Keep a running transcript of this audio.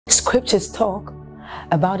Scriptures talk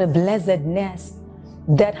about a blessedness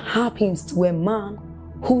that happens to a man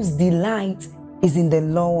whose delight is in the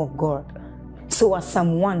law of God. So as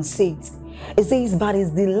Psalm 1 says, it says, but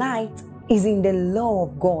his delight is in the law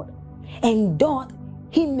of God, and doth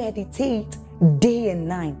he meditate day and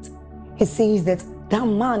night. He says that that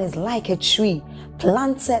man is like a tree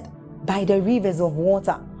planted by the rivers of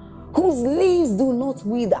water, whose leaves do not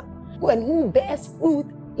wither, and who bears fruit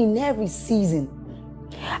in every season.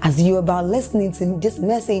 As you're about listening to this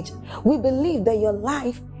message, we believe that your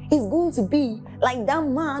life is going to be like that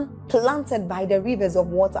man planted by the rivers of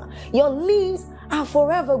water. Your leaves are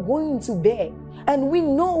forever going to bear. And we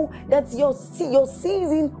know that your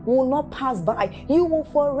season will not pass by. You will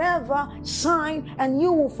forever shine and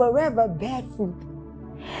you will forever bear fruit.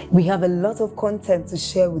 We have a lot of content to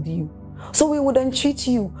share with you. So we would entreat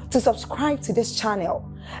you to subscribe to this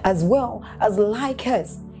channel, as well as like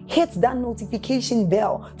us. Hit that notification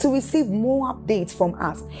bell to receive more updates from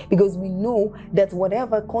us, because we know that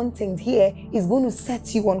whatever content here is going to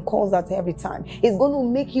set you on course at every time. It's going to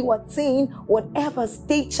make you attain whatever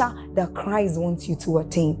stature that Christ wants you to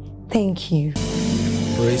attain. Thank you.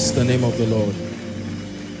 Praise the name of the Lord.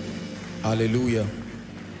 Hallelujah.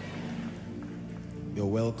 You're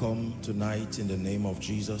welcome tonight in the name of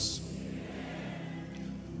Jesus.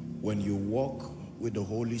 When you walk with the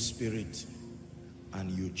Holy Spirit and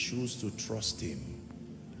you choose to trust him,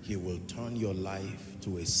 he will turn your life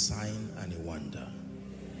to a sign and a wonder.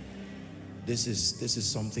 This is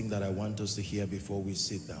something that I want us to hear before we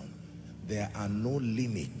sit down. There are no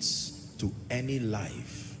limits to any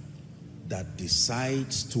life that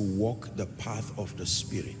decides to walk the path of the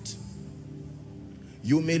Spirit.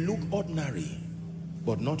 You may look ordinary,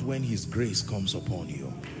 but not when his grace comes upon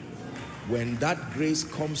you. When that grace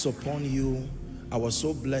comes upon you, I was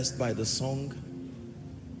so blessed by the song.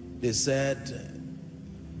 They said,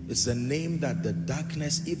 it's a name that the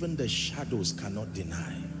darkness, even the shadows cannot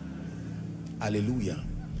deny. Hallelujah.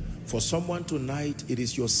 For someone tonight, it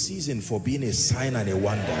is your season for being a sign and a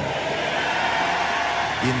wonder.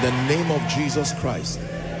 In the name of Jesus Christ,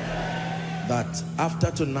 that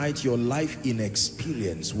after tonight, your life in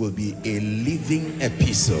experience will be a living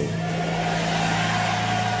epistle.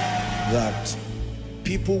 That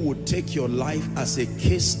people would take your life as a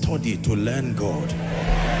case study to learn God.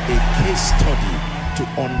 A case study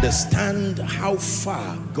to understand how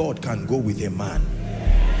far God can go with a man.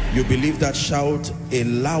 You believe that? Shout a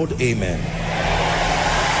loud amen.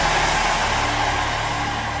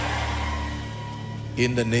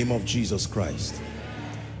 In the name of Jesus Christ.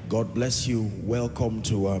 God bless you. Welcome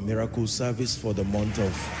to our miracle service for the month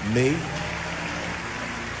of May.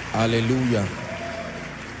 Hallelujah.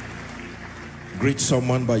 Greet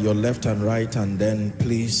someone by your left and right, and then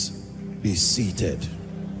please be seated.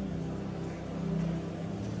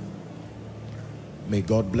 May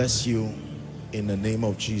God bless you in the name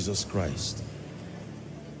of Jesus Christ.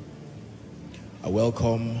 I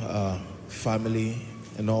welcome family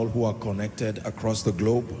and all who are connected across the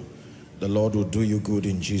globe. The Lord will do you good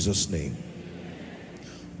in Jesus' name.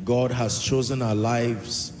 God has chosen our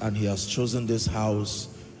lives, and he has chosen this house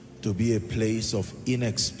to be a place of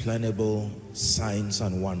inexplainable signs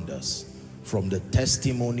and wonders. From the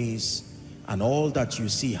testimonies and all that you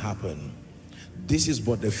see happen, this is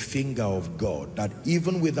but the finger of God, that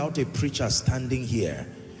even without a preacher standing here,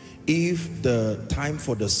 if the time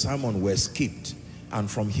for the sermon were skipped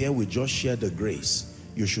and from here we just share the grace,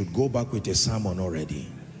 you should go back with a sermon already.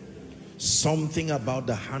 Something about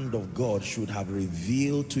the hand of God should have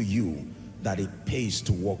revealed to you that it pays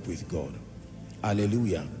to walk with God.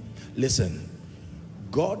 Hallelujah. Listen,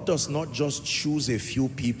 God does not just choose a few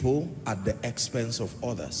people at the expense of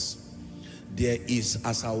others. There is,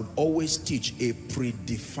 as I would always teach, a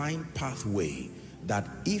predefined pathway that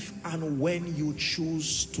if and when you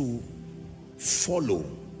choose to follow,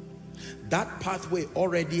 that pathway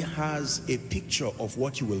already has a picture of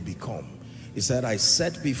what you will become. He said, I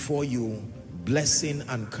set before you blessing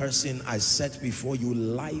and cursing. I set before you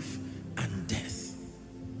life and death.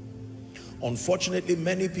 Unfortunately,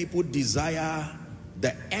 many people desire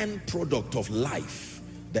the end product of life,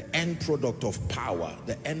 the end product of power,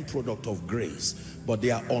 the end product of grace, but they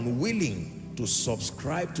are unwilling to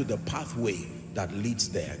subscribe to the pathway that leads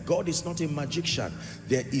there. God is not a magician.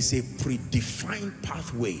 There is a predefined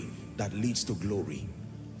pathway that leads to glory.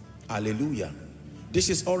 Hallelujah. This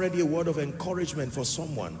is already a word of encouragement for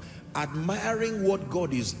someone. Admiring what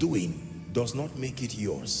God is doing does not make it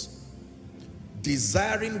yours.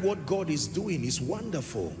 Desiring what God is doing is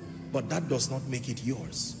wonderful, but that does not make it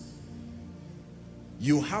yours.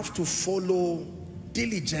 You have to follow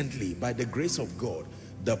diligently, by the grace of God,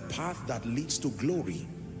 the path that leads to glory.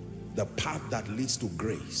 the path that leads to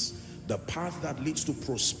grace, the path that leads to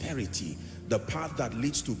prosperity, the path that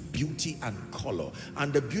leads to beauty and color.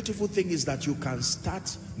 And the beautiful thing is that you can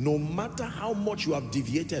start no matter how much you have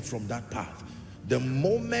deviated from that path. The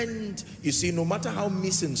moment, you see, no matter how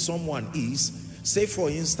missing someone is, say for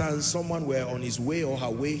instance, someone were on his way or her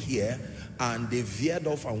way here and they veered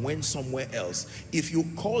off and went somewhere else. If you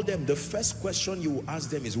call them, the first question you will ask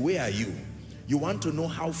them is, where are you? You want to know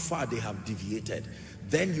how far they have deviated.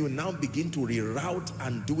 Then you now begin to reroute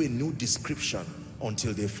and do a new description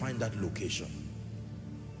until they find that location.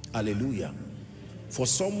 Hallelujah. For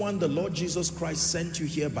someone, the Lord Jesus Christ sent you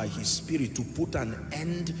here by his Spirit to put an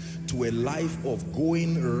end to a life of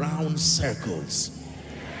going round circles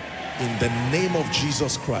in the name of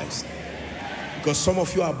Jesus Christ. Because some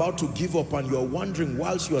of you are about to give up and you're wondering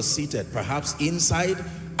whilst you are seated, perhaps inside,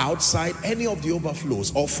 outside, any of the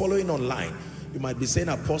overflows, or following online. You might be saying,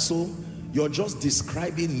 Apostle, you're just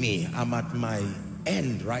describing me. I'm at my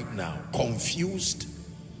end right now, confused,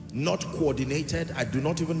 not coordinated. I do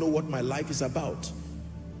not even know what my life is about.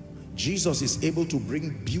 Jesus is able to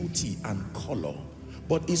bring beauty and color,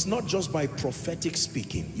 but it's not just by prophetic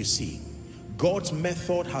speaking. You see, God's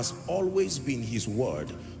method has always been his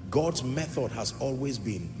word. God's method has always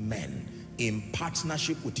been men in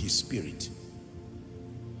partnership with his Spirit.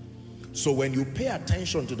 So when you pay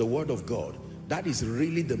attention to the word of God, that is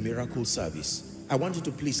really the miracle service. I want you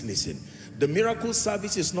to please listen. The miracle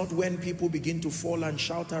service is not when people begin to fall and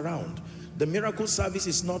shout around. The miracle service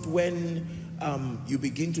is not when you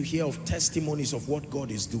begin to hear of testimonies of what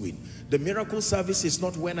God is doing. The miracle service is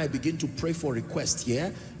not when I begin to pray for requests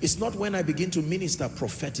here. It's not when I begin to minister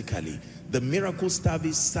prophetically. The miracle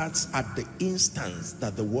service starts at the instance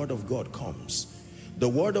that the word of God comes. The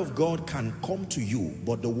word of God can come to you,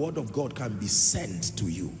 but the word of God can be sent to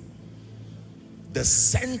you. The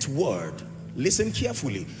sent word, listen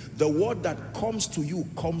carefully, the word that comes to you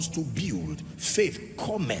comes to build. Faith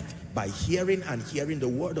cometh by hearing, and hearing the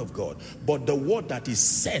word of God. But the word that is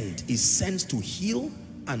sent to heal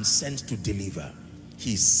and sent to deliver.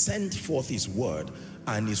 He sent forth his word,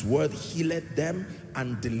 and his word healed them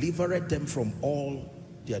and delivered them from all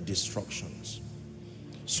their destructions.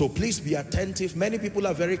 So please be attentive. Many people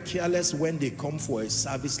are very careless when they come for a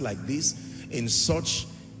service like this in such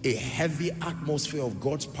a heavy atmosphere of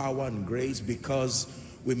God's power and grace, because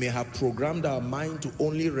we may have programmed our mind to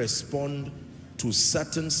only respond to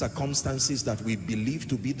certain circumstances that we believe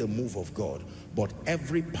to be the move of God. But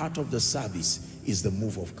every part of the service is the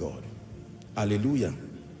move of God. Hallelujah.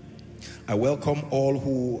 I welcome all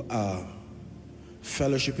who are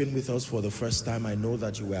fellowshipping with us for the first time. I know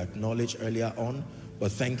that you were acknowledged earlier on,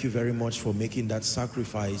 but thank you very much for making that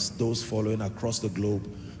sacrifice. Those following across the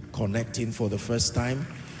globe, connecting for the first time,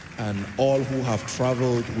 and all who have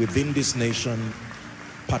traveled within this nation,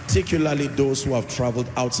 particularly those who have traveled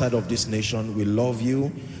outside of this nation. We love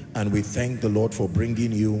you and we thank the Lord for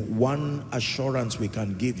bringing you. One assurance we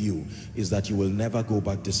can give you is that you will never go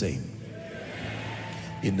back the same.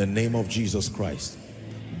 In the name of Jesus Christ.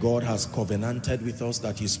 God has covenanted with us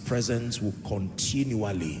that his presence will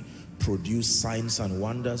continually produce signs and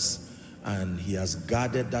wonders, and he has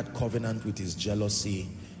guarded that covenant with his jealousy,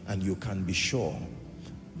 and you can be sure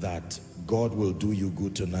that God will do you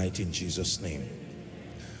good tonight in Jesus' name.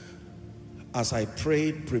 As I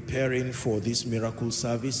prayed preparing for this miracle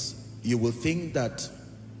service, you will think that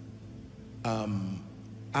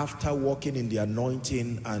after walking in the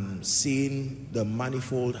anointing and seeing the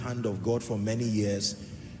manifold hand of God for many years,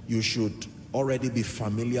 you should already be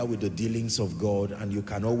familiar with the dealings of God, and you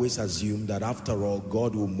can always assume that after all,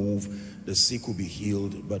 God will move, the sick will be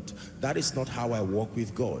healed. But that is not how I walk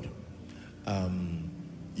with God.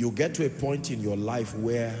 You get to a point in your life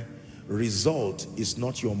where result is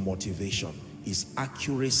not your motivation, it's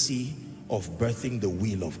accuracy of birthing the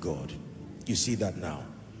will of God. You see that now.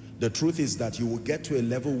 The truth is that you will get to a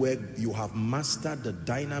level where you have mastered the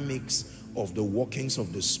dynamics of the workings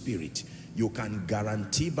of the Spirit. You can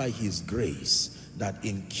guarantee by his grace that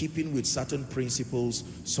in keeping with certain principles,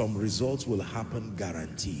 some results will happen,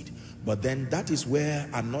 guaranteed. But then that is where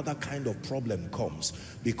another kind of problem comes,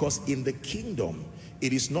 because in the kingdom,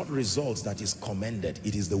 it is not results that is commended,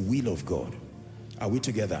 it is the will of God. Are we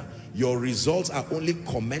together? Your results are only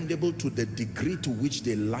commendable to the degree to which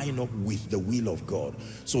they line up with the will of God.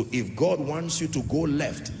 So if God wants you to go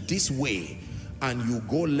left this way, and you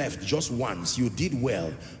go left just once, you did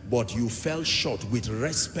well, but you fell short with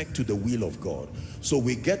respect to the will of God. So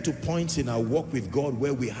we get to points in our walk with God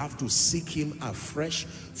where we have to seek him afresh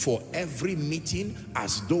for every meeting,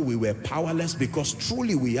 as though we were powerless, because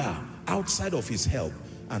truly we are outside of his help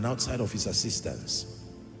and outside of his assistance.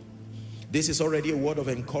 This is already a word of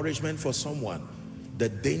encouragement for someone. The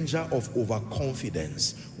danger of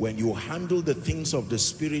overconfidence. When you handle the things of the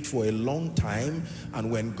Spirit for a long time, and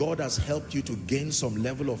when God has helped you to gain some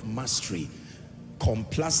level of mastery,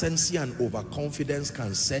 complacency and overconfidence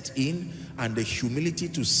can set in, and the humility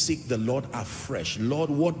to seek the Lord afresh. Lord,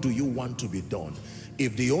 what do you want to be done?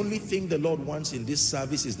 If the only thing the Lord wants in this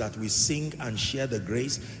service is that we sing and share the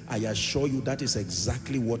grace, I assure you that is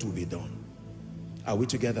exactly what will be done. Are we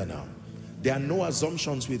together now? There are no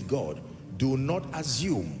assumptions with God. Do not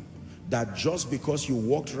assume that just because you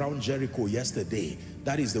walked around Jericho yesterday,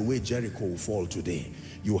 that is the way Jericho will fall today.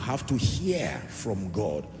 You have to hear from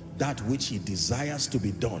God that which he desires to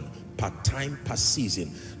be done, per time, per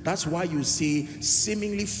season. That's why you see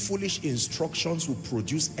seemingly foolish instructions will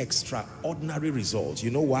produce extraordinary results. You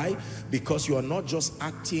know why? Because you are not just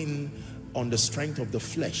acting on the strength of the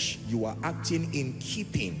flesh. You are acting in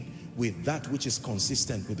keeping with that which is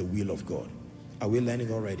consistent with the will of God. Are we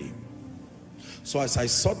learning already? So as I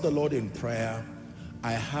sought the Lord in prayer,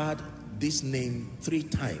 I had this name 3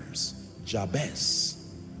 times.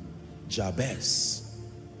 Jabez, Jabez,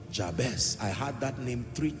 Jabez. I had that name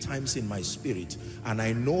 3 times in my spirit. And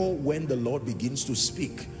I know when the Lord begins to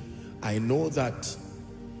speak, I know that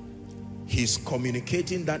he's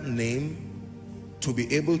communicating that name to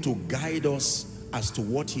be able to guide us as to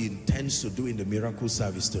what he intends to do in the miracle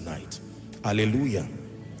service tonight. Hallelujah.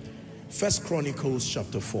 1 Chronicles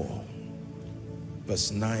chapter 4,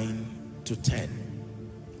 verse 9 to 10.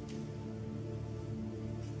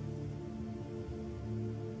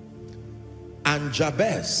 And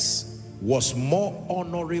Jabez was more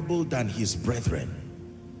honorable than his brethren.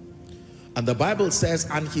 And the Bible says,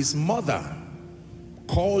 and his mother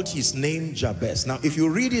called his name Jabez. Now, if you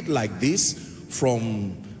read it like this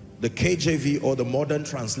from the KJV or the modern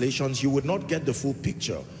translations, you would not get the full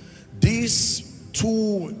picture.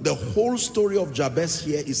 The whole story of Jabez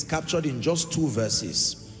here is captured in just 2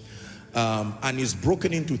 verses. And is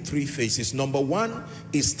broken into 3 phases. Number 1,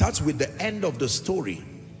 it starts with the end of the story.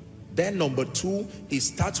 Then number 2, it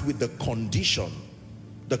starts with the condition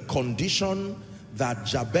that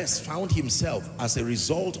Jabez found himself as a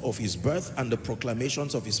result of his birth and the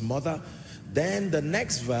proclamations of his mother. Then the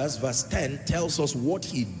next verse, verse 10, tells us what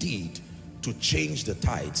he did to change the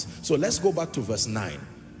tides. So let's go back to verse 9.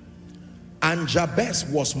 And Jabez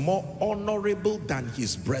was more honorable than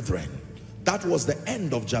his brethren. That was the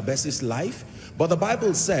end of Jabez's life. But the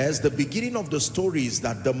Bible says the beginning of the story is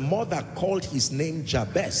that the mother called his name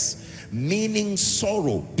Jabez, meaning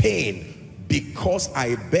sorrow, pain, because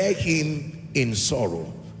I bear him in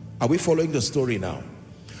sorrow. Are we following the story now?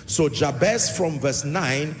 So Jabez from verse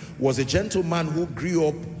 9 was a gentleman who grew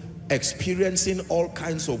up experiencing all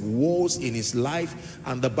kinds of woes in his life,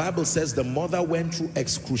 and the Bible says the mother went through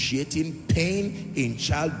excruciating pain in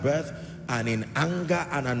childbirth, and in anger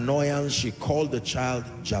and annoyance she called the child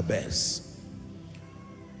Jabez.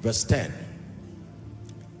 Verse 10,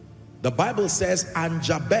 the Bible says, and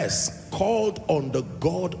Jabez called on the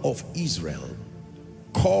God of Israel.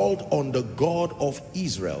 Called on the God of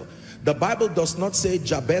Israel. The Bible does not say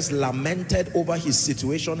Jabez lamented over his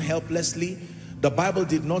situation helplessly. The Bible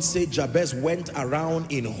did not say Jabez went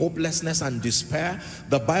around in hopelessness and despair.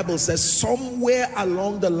 The Bible says somewhere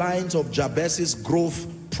along the lines of Jabez's growth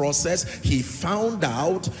process, he found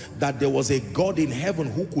out that there was a God in heaven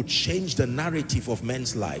who could change the narrative of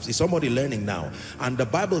men's lives. Is somebody learning now? And the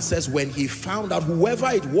Bible says when he found out, whoever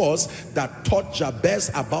it was that taught Jabez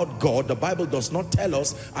about God, the Bible does not tell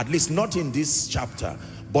us, at least not in this chapter,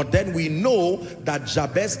 but then we know that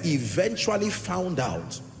Jabez eventually found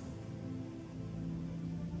out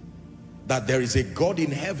that there is a God in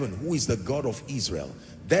heaven who is the God of Israel.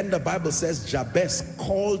 Then the Bible says Jabez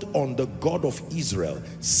called on the God of Israel,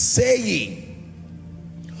 saying,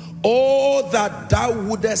 oh, that thou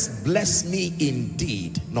wouldest bless me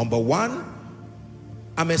indeed. Number 1,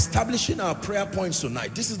 I'm establishing our prayer points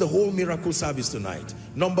tonight. This is the whole miracle service tonight.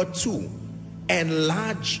 Number 2,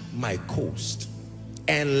 enlarge my coast.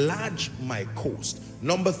 Enlarge my coast.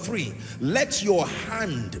 Number 3, let your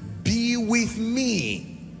hand be with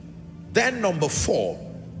me. Then number 4,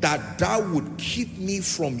 that thou would keep me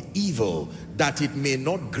from evil, that it may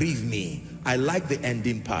not grieve me. I like the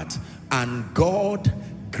ending part. And God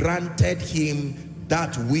granted him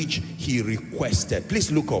that which he requested.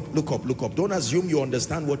 Please look up, look up, look up. Don't assume you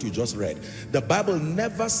understand what you just read. The Bible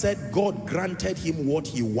never said God granted him what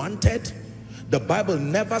he wanted. The Bible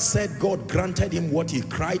never said God granted him what he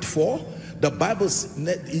cried for. The Bible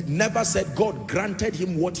never said God granted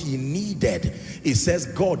him what he needed. It says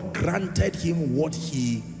God granted him what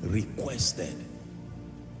he requested.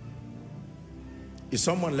 Is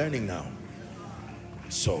someone learning now?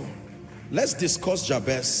 So, Let's discuss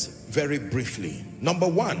Jabez very briefly. Number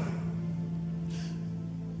one,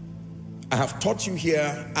 I have taught you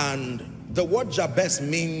here, and the word Jabez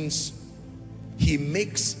means he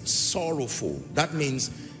makes sorrowful. That means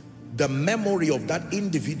the memory of that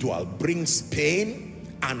individual brings pain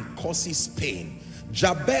and causes pain.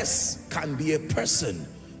 Jabez can be a person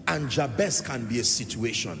and Jabez can be a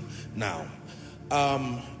situation. Now,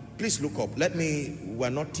 please look up. We're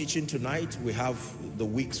not teaching tonight. We have the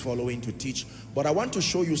weeks following to teach. But I want to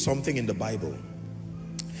show you something in the Bible.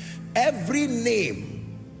 Every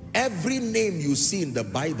name you see in the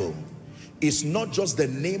Bible is not just the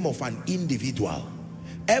name of an individual.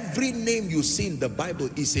 Every name you see in the Bible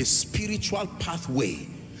is a spiritual pathway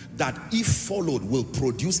that, if followed, will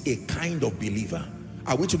produce a kind of believer.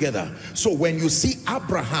 Are we together? So when you see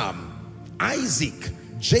Abraham, Isaac,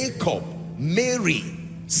 Jacob, Mary,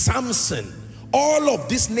 Samson, all of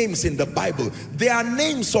these names in the Bible, they are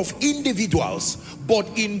names of individuals, but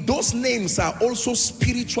in those names are also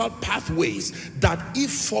spiritual pathways that, if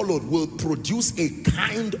followed, will produce a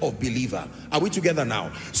kind of believer. Are we together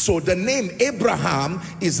now? So the name Abraham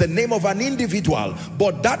is the name of an individual,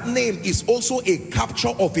 but that name is also a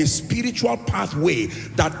capture of a spiritual pathway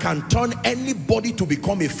that can turn anybody to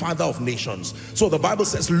become a father of nations. So the Bible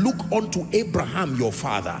says, look unto Abraham your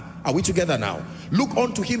father. Are we together now? Look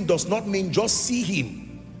unto him does not mean just see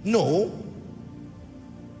him. No.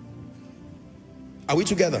 Are we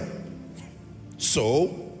together? So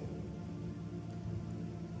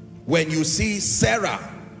when you see Sarah,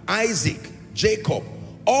 Isaac, Jacob,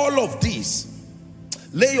 all of these,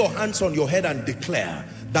 lay your hands on your head and declare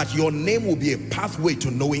that your name will be a pathway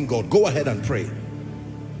to knowing God. Go ahead and pray.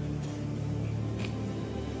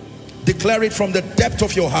 Declare it from the depth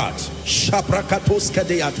of your heart.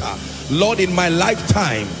 Lord, in my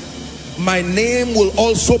lifetime, my name will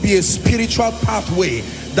also be a spiritual pathway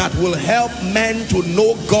that will help men to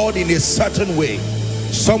know God in a certain way.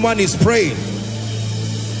 Someone is praying.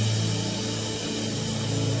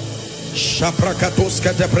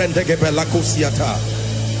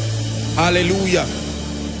 Hallelujah.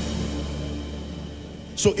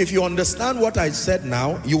 So if you understand what I said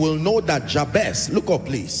now, you will know that Jabez, look up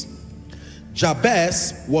please.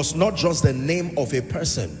 Jabez was not just the name of a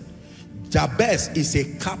person. Jabez is a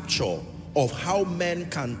capture of how men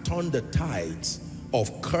can turn the tides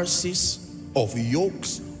of curses, of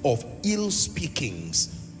yokes, of ill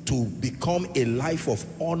speakings to become a life of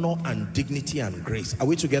honor and dignity and grace. Are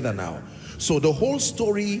we together now? So the whole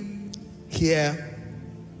story here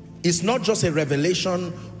is not just a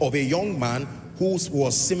revelation of a young man who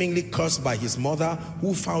was seemingly cursed by his mother,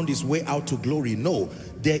 who found his way out to glory. No,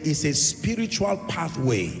 there is a spiritual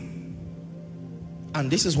pathway. And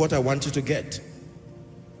this is what I want you to get.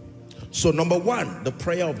 So number one, the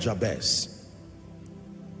prayer of Jabez.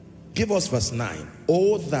 Give us verse 9.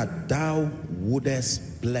 Oh, that thou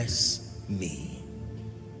wouldest bless me.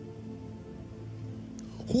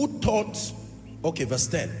 Who taught, okay, verse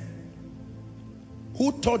 10.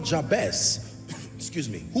 Who taught Jabez, excuse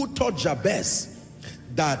me, who taught Jabez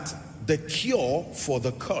that the cure for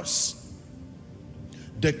the curse,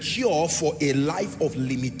 the cure for a life of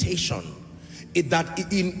limitation, is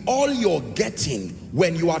that in all you're getting,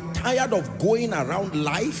 when you are tired of going around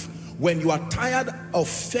life, when you are tired of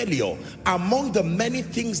failure, among the many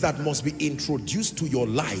things that must be introduced to your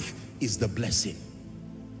life is the blessing.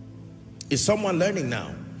 Is someone learning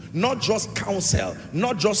now? Not just counsel,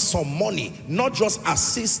 not just some money, not just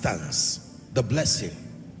assistance, the blessing.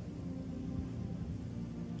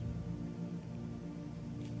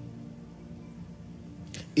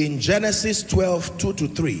 In Genesis 12, 2 to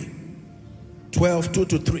 3, 12, 2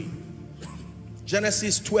 to 3,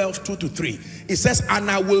 Genesis 12, 2 to 3, it says,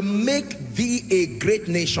 and I will make thee a great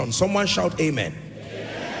nation. Someone shout amen.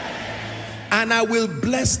 Amen. And I will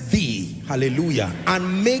bless thee, hallelujah,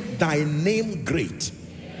 and make thy name great.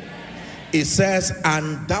 It says,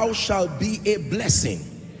 and thou shalt be a blessing.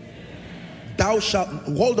 Thou shalt,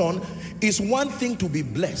 hold on, it's one thing to be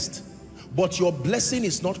blessed, but your blessing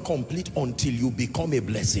is not complete until you become a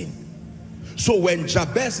blessing. So when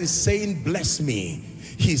Jabez is saying, bless me,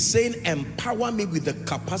 he's saying, empower me with the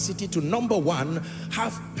capacity to, number one,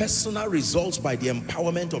 have personal results by the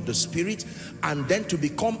empowerment of the Spirit, and then to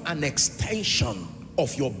become an extension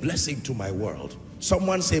of your blessing to my world.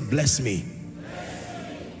 Someone say, bless me.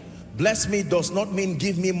 Bless me does not mean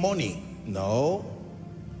give me money. No.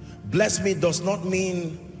 Bless me does not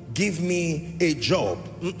mean give me a job.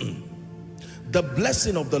 The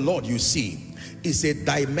blessing of the Lord, you see, is a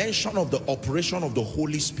dimension of the operation of the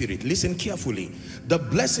Holy Spirit. Listen carefully. The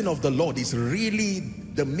blessing of the Lord is really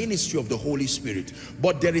the ministry of the Holy Spirit,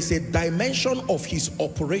 but there is a dimension of his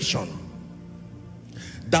operation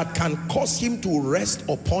that can cause him to rest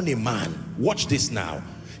upon a man. Watch this now.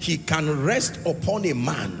 He can rest upon a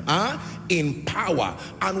man in power.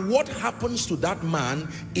 And what happens to that man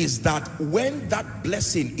is that when that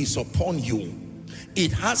blessing is upon you,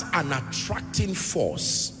 it has an attracting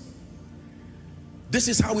force. This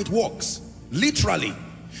is how it works. Literally,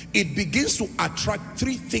 it begins to attract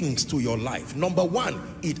three things to your life. Number one,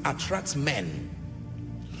 it attracts men.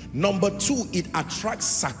 Number two, it attracts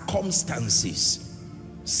circumstances.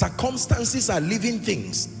 Circumstances are living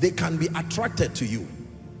things. They can be attracted to you.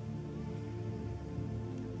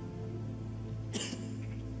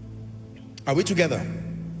 Are we together?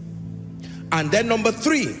 And then number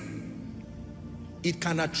three, it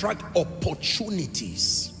can attract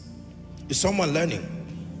opportunities. Is someone learning?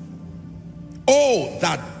 Oh,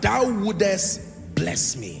 that thou wouldest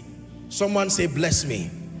bless me. Someone say, bless me.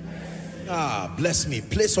 Bless me.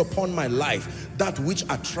 Place upon my life that which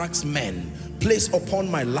attracts men. Place upon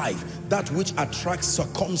my life that which attracts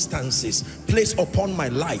circumstances. Place upon my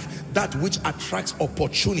life that which attracts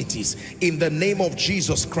opportunities. In the name of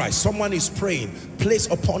Jesus Christ. Someone is praying, place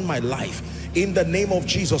upon my life in the name of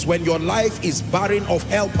Jesus. When your life is barren of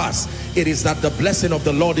helpers, it is that the blessing of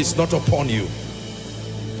the Lord is not upon you.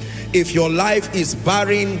 If your life is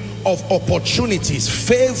barren of opportunities,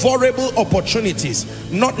 favorable opportunities,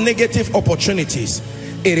 not negative opportunities,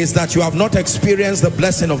 it is that you have not experienced the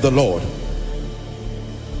blessing of the Lord.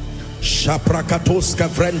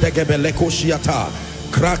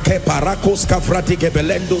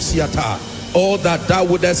 Oh, that thou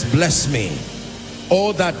wouldest bless me.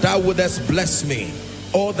 Oh, that thou wouldest bless me.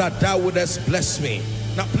 Oh, that thou wouldest bless me.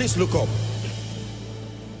 Now please look up.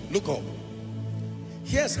 Look up.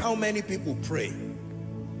 Here's how many people pray.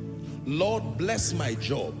 Lord, bless my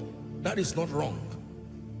job. That is not wrong.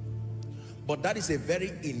 But that is a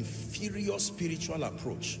very inferior spiritual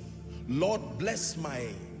approach. Lord, bless my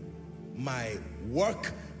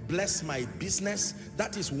work, bless my business.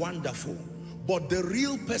 That is wonderful. But the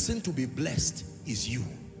real person to be blessed is you.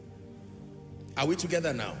 Are we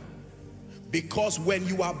together now? Because when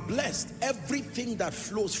you are blessed, everything that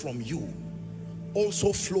flows from you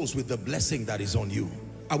also flows with the blessing that is on you.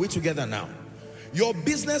 Are we together now? Your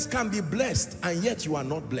business can be blessed and yet you are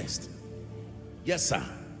not blessed. Yes, sir.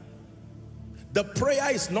 The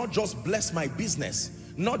prayer is not just bless my business,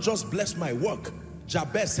 not just bless my work.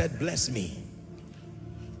 Jabez said, bless me.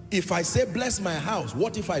 If I say bless my house,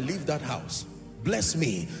 what if I leave that house? Bless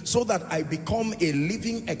me, so that I become a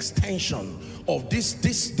living extension of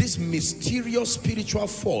this mysterious spiritual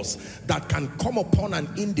force that can come upon an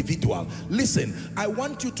individual. Listen, I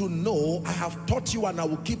want you to know, I have taught you and I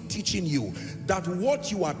will keep teaching you, that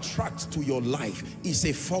what you attract to your life is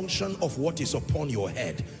a function of what is upon your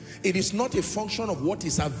head. It is not a function of what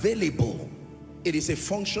is available. It is a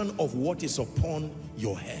function of what is upon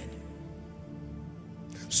your head.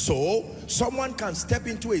 So, someone can step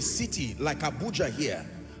into a city like Abuja here,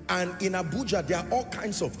 and in Abuja there are all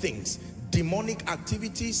kinds of things, demonic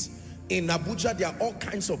activities. In Abuja there are all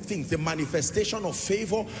kinds of things, the manifestation of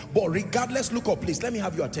favor. But regardless, look up please, let me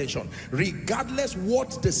have your attention. Regardless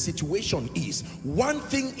what the situation is, one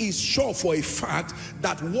thing is sure for a fact,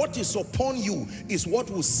 that what is upon you is what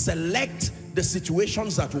will select the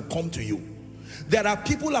situations that will come to you. There are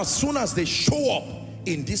people, as soon as they show up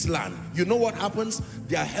in this land, you know what happens?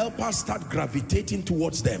 Their helpers start gravitating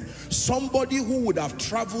towards them. Somebody who would have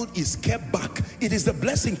traveled is kept back. It is the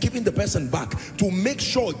blessing keeping the person back to make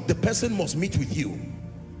sure the person must meet with you.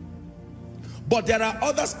 But there are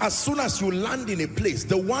others, as soon as you land in a place,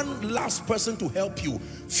 the one last person to help you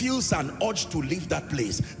feels an urge to leave that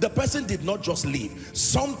place. The person did not just leave.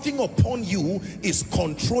 Something upon you is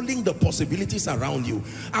controlling the possibilities around you.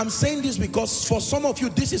 I'm saying this because for some of you,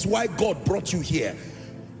 this is why God brought you here.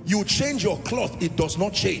 You change your cloth, it does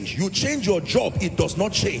not change. You change your job, it does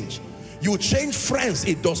not change. You change friends,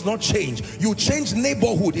 it does not change. You change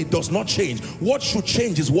neighborhood, it does not change. What should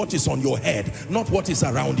change is what is on your head, not what is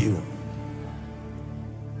around you.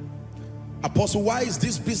 Apostle, why is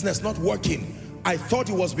this business not working? I thought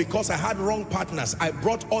it was because I had wrong partners. I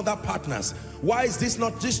brought other partners. Why is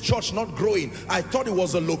this church not growing? I thought it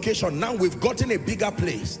was a location. Now we've gotten a bigger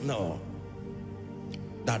place. No.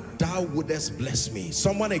 That thou wouldest bless me.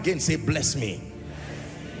 Someone again say, bless me.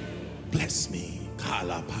 Bless me.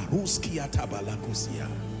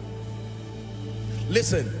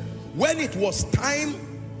 Listen, when it was time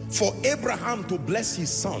for Abraham to bless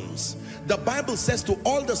his sons, the Bible says to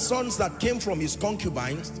all the sons that came from his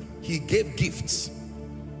concubines, he gave gifts,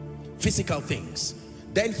 physical things.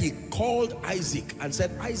 Then he called Isaac and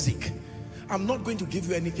said, Isaac, I'm not going to give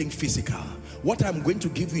you anything physical. What I'm going to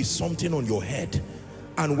give you is something on your head.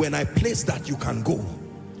 And when I place that, you can go.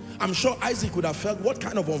 I'm sure Isaac would have felt, what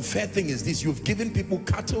kind of unfair thing is this? You've given people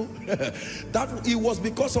cattle. That it was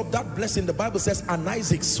because of that blessing. The Bible says, and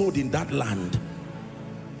Isaac sowed in that land.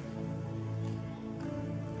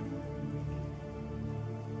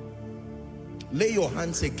 Lay your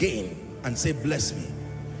hands again and say, bless me.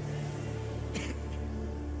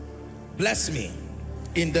 Bless me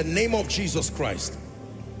in the name of Jesus Christ.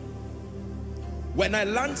 When I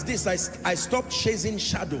learned this, I stopped chasing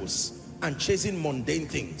shadows and chasing mundane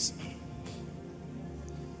things.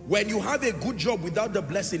 When you have a good job without the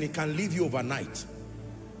blessing, it can leave you overnight.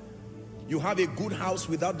 You have a good house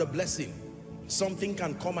without the blessing, something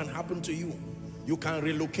can come and happen to you. You can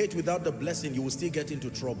relocate without the blessing, you will still get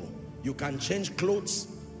into trouble. You can change clothes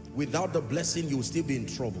without the blessing, you will still be in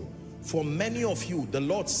trouble. For many of you, the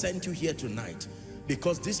Lord sent you here tonight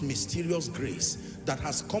because this mysterious grace that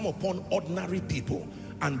has come upon ordinary people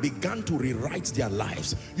and began to rewrite their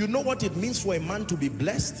lives. You know what it means for a man to be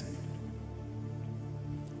blessed?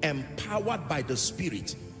 Empowered by the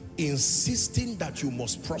Spirit, insisting that you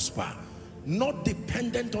must prosper, not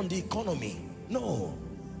dependent on the economy. No.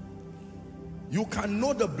 You can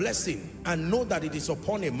know the blessing and know that it is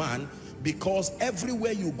upon a man because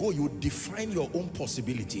everywhere you go, you define your own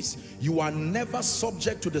possibilities. You are never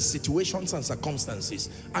subject to the situations and circumstances.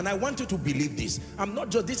 And I want you to believe this.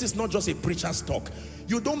 This is not just a preacher's talk.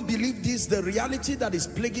 You don't believe this, the reality that is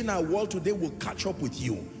plaguing our world today will catch up with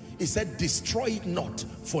you. He said, destroy it not,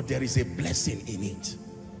 for there is a blessing in it.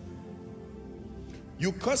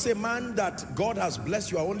 You curse a man that God has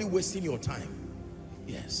blessed, you are only wasting your time.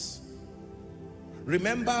 Yes.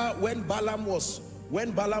 Remember when Balaam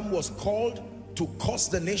was called to curse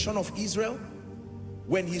the nation of Israel?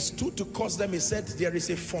 When he stood to curse them, he said, there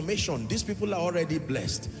is a formation. These people are already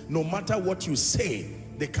blessed. No matter what you say,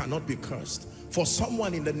 they cannot be cursed. For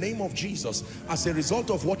someone, in the name of Jesus, as a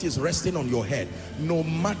result of what is resting on your head, no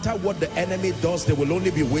matter what the enemy does, they will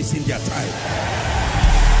only be wasting their time.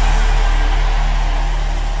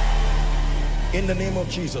 In the name of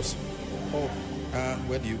Jesus. Oh,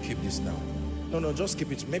 where do you keep this now? No, just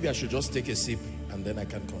keep it. Maybe I should just take a sip and then I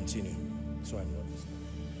can continue. So I'm not.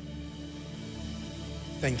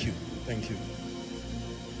 Thank you. Thank you.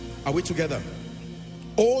 Are we together?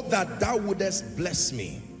 Oh, that thou wouldest bless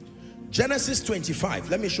me. Genesis 25.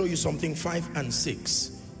 Let me show you something. 5 and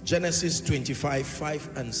 6. Genesis 25,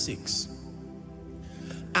 5 and 6.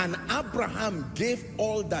 And Abraham gave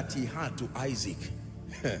all that he had to Isaac.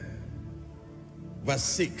 Verse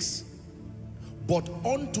 6. But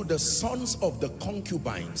unto the sons of the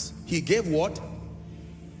concubines, he gave what?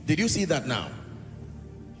 Did you see that now?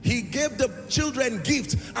 He gave the children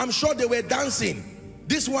gifts. I'm sure they were dancing.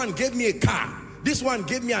 This one gave me a car. This one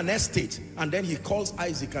gave me an estate. And then he calls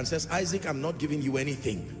Isaac and says, Isaac, I'm not giving you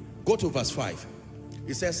anything. Go to verse 5.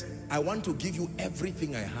 He says, I want to give you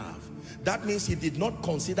everything I have. That means he did not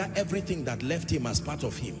consider everything that left him as part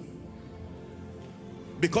of him.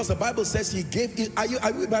 Because the Bible says he gave it. Are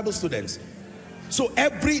you Bible students? So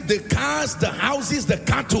the cars, the houses, the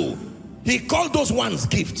cattle, he called those ones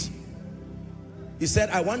gifts. He said,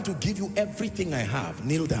 I want to give you everything I have.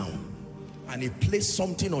 Kneel down. And he placed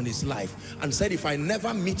something on his life and said, if I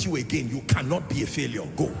never meet you again, you cannot be a failure.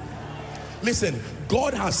 Go. Listen,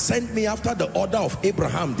 God has sent me after the order of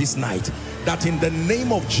Abraham this night, that in the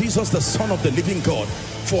name of Jesus, the Son of the living God,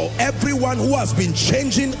 for everyone who has been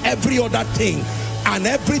changing every other thing and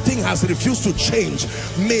everything has refused to change,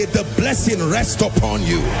 may the blessing rest upon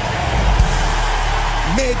you.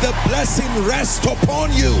 May the blessing rest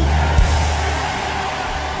upon you.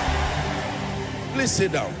 Please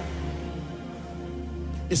sit down.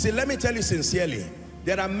 You see, let me tell you sincerely,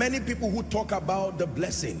 there are many people who talk about the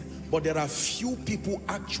blessing, but there are few people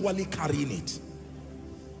actually carrying it.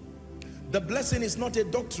 The blessing is not a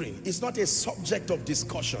doctrine. It's not a subject of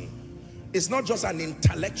discussion. It's not just an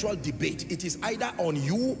intellectual debate. It is either on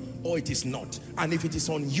you or it is not. And if it is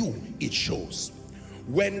on you, it shows.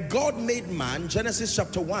 When God made man, Genesis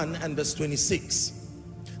chapter 1 and verse 26,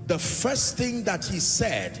 the first thing that he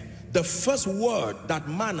said, the first word that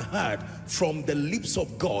man heard from the lips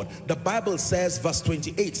of God, the Bible says, verse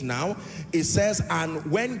 28 now, it says, and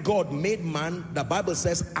when God made man, the Bible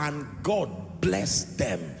says, and God blessed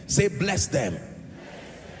them. Say, bless them.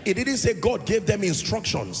 It didn't say God gave them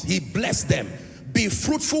instructions. He blessed them. Be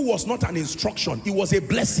fruitful was not an instruction. It was a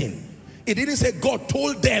blessing. It didn't say God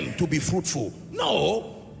told them to be fruitful.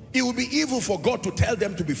 No, it would be evil for God to tell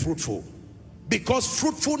them to be fruitful, because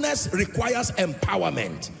fruitfulness requires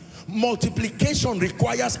empowerment. Multiplication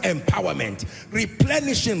requires empowerment.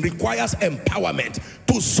 Replenishing requires empowerment.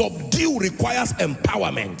 To subdue requires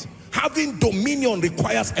empowerment. Having dominion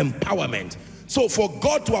requires empowerment. So for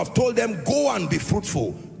God to have told them, go and be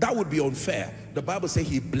fruitful, that would be unfair. The Bible says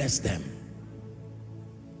he blessed them.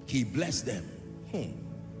 He blessed them.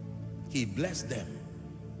 He blessed them.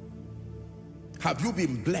 Have you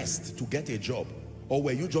been blessed to get a job? Or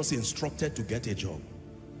were you just instructed to get a job?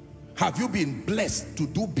 Have you been blessed to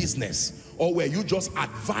do business? Or were you just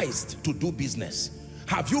advised to do business?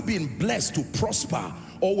 Have you been blessed to prosper?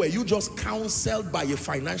 Or were you just counseled by a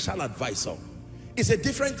financial advisor? It's a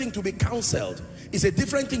different thing to be counseled. It's a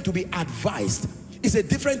different thing to be advised. It's a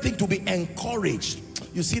different thing to be encouraged.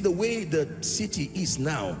 You see the way the city is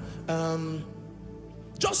now.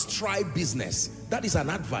 Just try business. That is an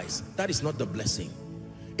advice. That is not the blessing.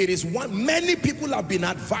 It is one. Many people have been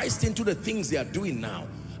advised into the things they are doing now.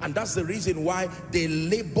 And that's the reason why they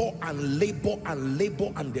labor and labor and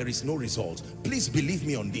labor and there is no result. Please believe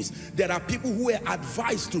me on this. There are people who were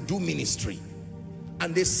advised to do ministry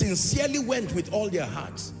and they sincerely went with all their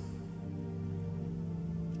hearts.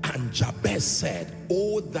 And Jabez said,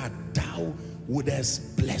 oh, that thou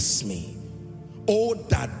wouldest bless me. Oh,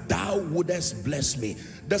 that thou wouldest bless me.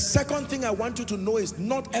 The second thing I want you to know is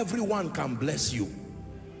not everyone can bless you.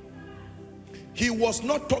 He was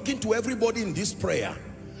not talking to everybody in this prayer,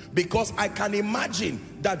 because I can imagine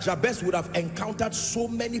that Jabez would have encountered so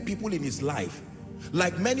many people in his life.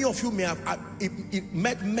 Like many of you may have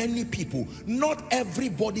met many people. Not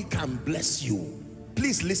everybody can bless you.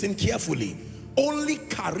 Please listen carefully. Only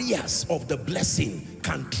carriers of the blessing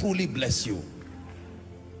can truly bless you.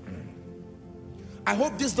 I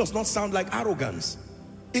hope this does not sound like arrogance.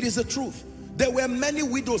 It is the truth. There were many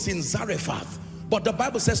widows in Zarephath, but the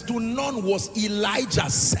Bible says to none was Elijah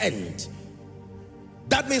sent.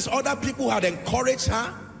 That means other people had encouraged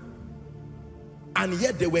her, and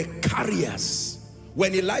yet they were carriers.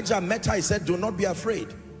 When Elijah met her, he said, do not be afraid.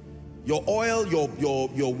 Your oil,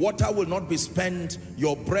 your water will not be spent.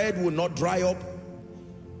 Your bread will not dry up.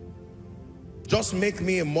 Just make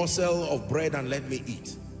me a morsel of bread and let me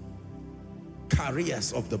eat.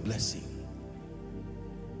 Carriers of the blessing.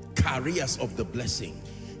 Carriers of the blessing.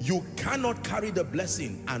 You cannot carry the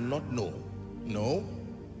blessing and not know. No.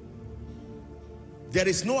 There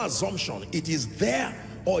is no assumption. It is there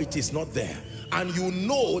or it is not there. And you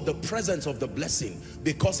know the presence of the blessing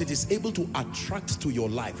because it is able to attract to your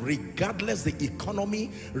life, regardless the economy,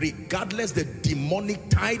 regardless the demonic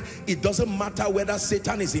tide. It doesn't matter whether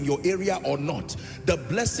Satan is in your area or not. The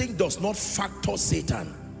blessing does not factor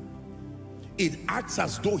Satan. It acts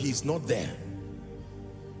as though he's not there.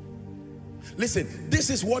 Listen, this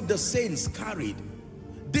is what the saints carried.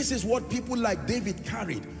 This is what people like David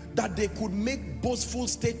carried. That they could make boastful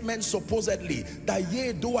statements supposedly that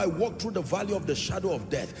yea, though I walk through the valley of the shadow of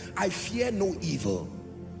death, I fear no evil.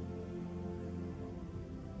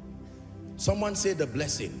 Someone say the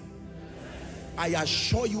blessing. I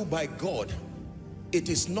assure you by God, it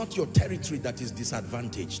is not your territory that is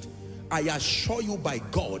disadvantaged. I assure you by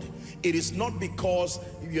God, it is not because,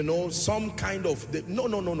 you know, some kind of,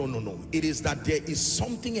 no. It is that there is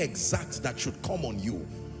something exact that should come on you.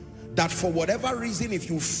 That for whatever reason, if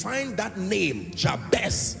you find that name,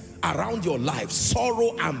 Jabez, around your life,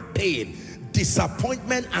 sorrow and pain,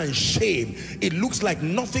 disappointment and shame, it looks like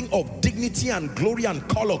nothing of dignity and glory and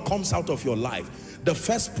color comes out of your life. The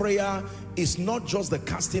first prayer is not just the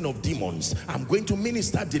casting of demons. I'm going to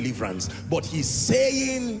minister deliverance, but he's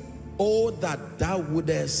saying, oh, that thou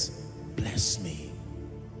wouldest bless me.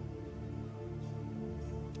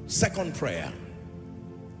 Second prayer.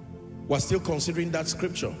 We're still considering that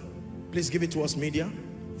scripture. Please give it to us, media.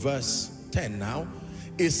 Verse 10 now.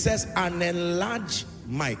 It says, and enlarge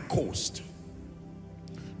my coast.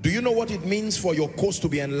 Do you know what it means for your coast to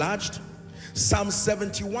be enlarged? Psalm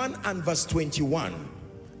 71 and verse 21.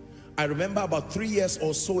 I remember about 3 years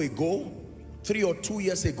or so ago, 3 or 2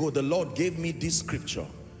 years ago, the Lord gave me this scripture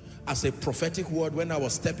as a prophetic word when I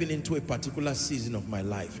was stepping into a particular season of my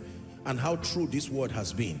life. And how true this word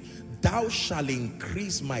has been. Thou shalt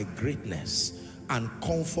increase my greatness and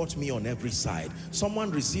comfort me on every side.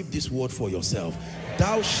 Someone receive this word for yourself.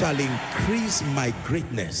 Thou shalt increase my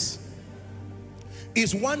greatness.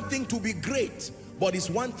 It's one thing to be great, but it's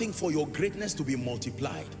one thing for your greatness to be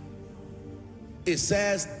multiplied. It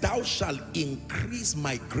says, thou shalt increase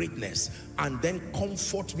my greatness and then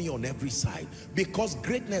comfort me on every side. Because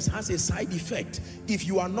greatness has a side effect. If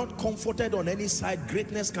you are not comforted on any side,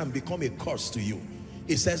 greatness can become a curse to you.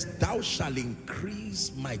 It says, thou shalt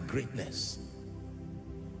increase my greatness.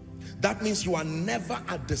 That means you are never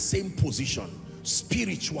at the same position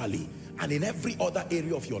spiritually and in every other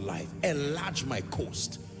area of your life. Enlarge my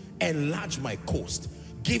coast. Enlarge my coast.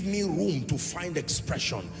 Give me room to find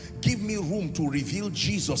expression. Give me room to reveal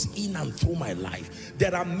Jesus in and through my life.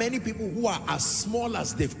 There are many people who are as small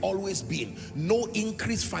as they've always been. No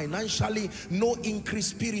increase financially, no increase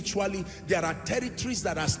spiritually. There are territories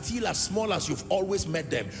that are still as small as you've always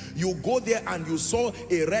met them. You go there and you saw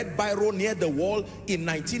a red biro near the wall in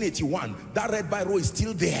 1981. That red biro is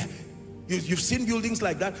still there. You've seen buildings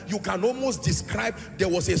like that. You can almost describe, there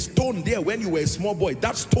was a stone there when you were a small boy.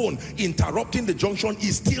 That stone interrupting the junction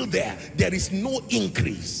is still there. There is no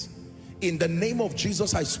increase. In the name of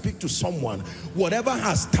Jesus, I speak to someone. Whatever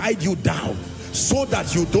has tied you down so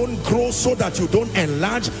that you don't grow, so that you don't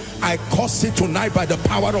enlarge, I curse it tonight by the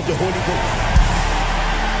power of the Holy Ghost.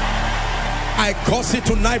 I curse it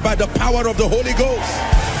tonight by the power of the Holy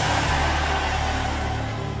Ghost.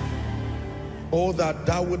 Oh, that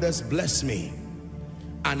thou wouldest bless me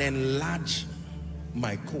and enlarge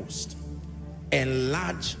my coast.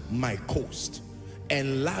 Enlarge my coast.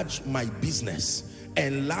 Enlarge my business.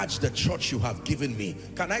 Enlarge the church you have given me.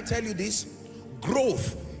 Can I tell you this?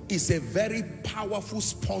 Growth is a very powerful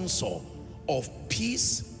sponsor of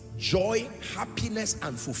peace, joy, happiness,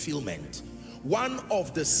 and fulfillment. One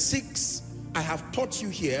of the 6, I have taught you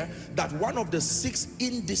here that one of the 6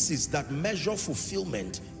 indices that measure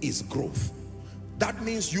fulfillment is growth. That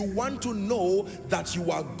means you want to know that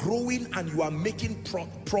you are growing and you are making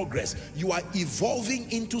progress. You are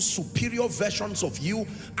evolving into superior versions of you,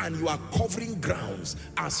 and you are covering grounds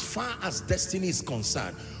as far as destiny is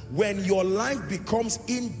concerned. When your life becomes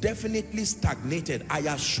indefinitely stagnated, I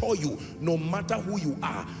assure you, no matter who you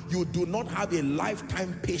are, you do not have a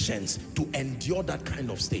lifetime patience to endure that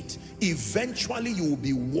kind of state. Eventually you will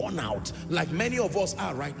be worn out, like many of us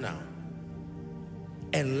are right now.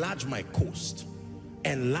 Enlarge my coast.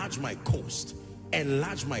 Enlarge my coast.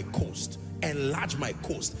 Enlarge my coast. Enlarge my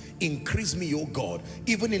coast. Increase me, O God,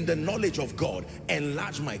 even in the knowledge of God.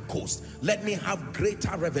 Enlarge my coast. Let me have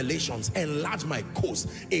greater revelations. Enlarge my coast.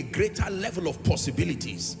 A greater level of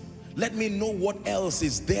possibilities. Let me know what else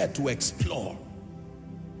is there to explore.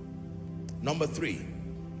 Number 3.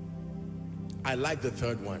 I like the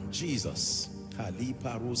third one. Jesus. That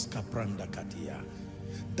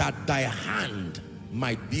thy hand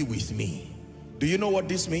might be with me. Do you know what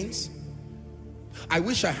this means? I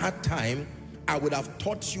wish I had time. I would have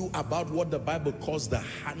taught you about what the Bible calls the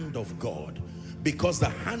hand of God, because the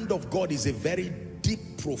hand of God is a very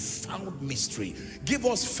deep, profound mystery. Give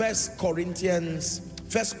us First Chronicles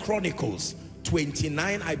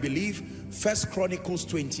 29, I believe. First Chronicles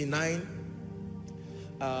 29.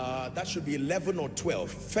 That should be 11 or 12.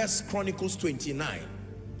 First Chronicles 29.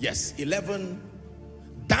 Yes, 11.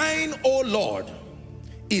 Thine, O Lord,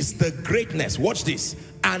 is the greatness, watch this,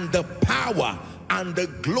 and the power and the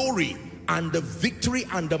glory and the victory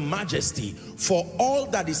and the majesty, for all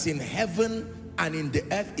that is in heaven and in the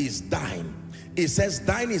earth is thine. It says,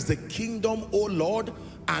 thine is the kingdom, O Lord,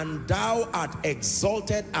 and thou art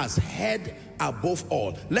exalted as head above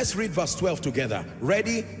all. Let's read verse 12 together.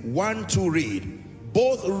 Ready? 1, 2, read.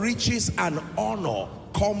 Both riches and honor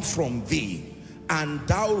come from thee, and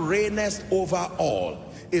thou reignest over all.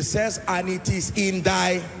 It says, and it is in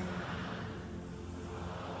thy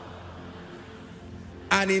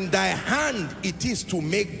hand it is to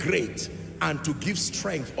make great and to give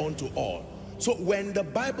strength unto all. So when the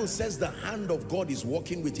Bible says the hand of God is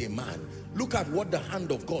working with a man, look at what the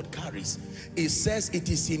hand of God carries. It says it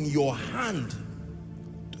is in your hand.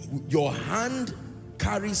 Your hand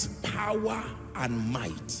carries power and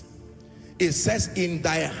might. It says in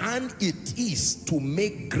thy hand it is to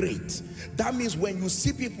make great. That means when you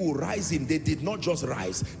see people rising, they did not just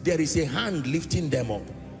rise. There is a hand lifting them up.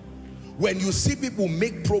 When you see people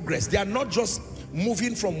make progress, they are not just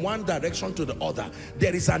moving from one direction to the other.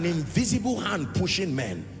 There is an invisible hand pushing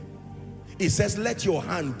men. It says, let your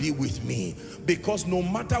hand be with me, because no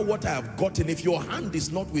matter what I have gotten, if your hand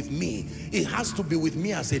is not with me, it has to be with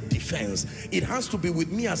me as a defense. It has to be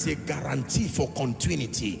with me as a guarantee for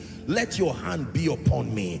continuity. Let your hand be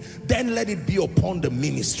upon me. Then let it be upon the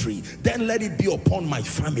ministry. Then let it be upon my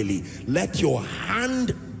family. Let your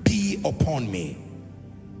hand be upon me.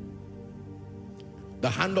 The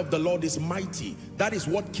hand of the Lord is mighty. That is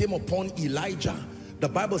what came upon Elijah. The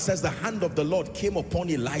Bible says the hand of the Lord came upon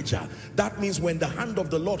Elijah. That means when the hand of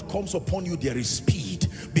the Lord comes upon you, there is speed,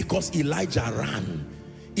 because Elijah ran.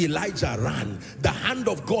 Elijah ran. The hand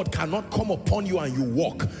of God cannot come upon you and you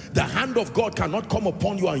walk. The hand of God cannot come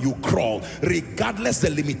upon you and you crawl, regardless the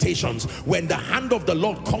limitations. When the hand of the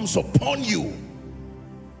Lord comes upon you,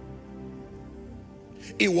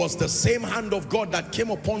 It was the same hand of God that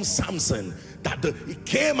came upon Samson, it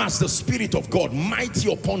came as the Spirit of God,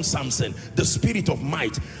 mighty upon Samson, the Spirit of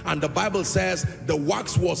might. And the Bible says the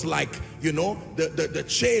wax was like, you know, the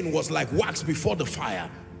chain was like wax before the fire.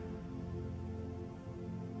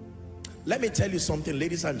 Let me tell you something,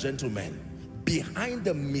 ladies and gentlemen. Behind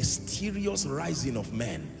the mysterious rising of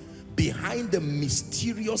men, behind the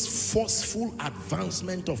mysterious forceful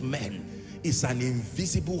advancement of men, is an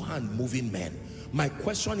invisible hand moving men. My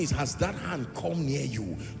question is, has that hand come near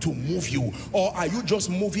you to move you, or are you just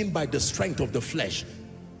moving by the strength of the flesh?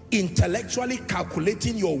 Intellectually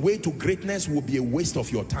calculating your way to greatness will be a waste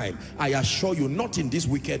of your time. I assure you, not in this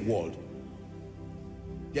wicked world.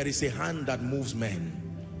 There is a hand that moves men.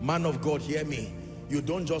 Man of God, hear me. You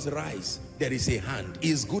don't just rise. There is a hand.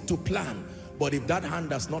 It's good to plan, but if that hand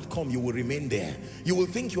does not come, you will remain there. You will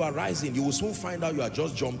think you are rising. You will soon find out you are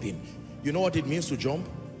just jumping. You know what it means to jump?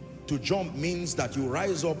 To jump means that you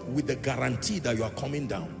rise up with the guarantee that you are coming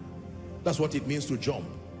down. That's what it means to jump.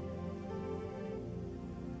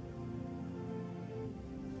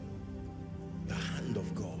 The hand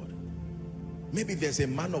of God. Maybe there's a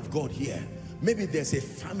man of God here. Maybe there's a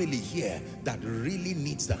family here that really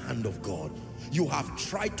needs the hand of God. You have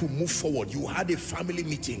tried to move forward. You had a family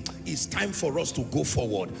meeting. It's time for us to go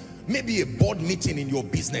forward. Maybe a board meeting in your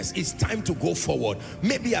business. It's time to go forward.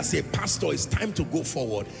 Maybe as a pastor, it's time to go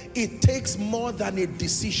forward. It takes more than a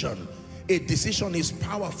decision. A decision is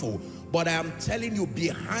powerful, but I am telling you,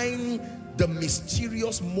 behind the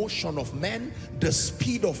mysterious motion of men, the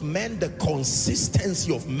speed of men, the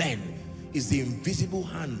consistency of men, is the invisible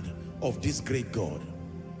hand of this great God.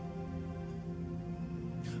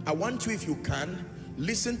 I want you, if you can,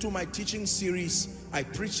 listen to my teaching series. I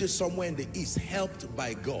preached it somewhere in the East, Helped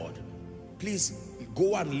by God. Please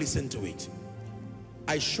go and listen to it.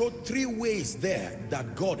 I showed 3 ways there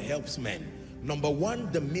that God helps men. Number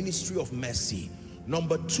 1, the ministry of mercy.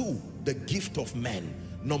 Number 2, the gift of men.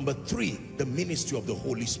 Number 3, the ministry of the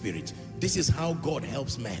Holy Spirit. This is how God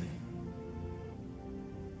helps men.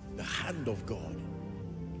 The hand of God.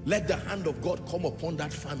 Let the hand of God come upon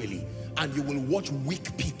that family, and you will watch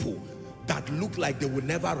weak people that look like they will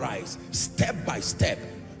never rise, step by step.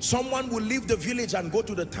 Someone will leave the village and go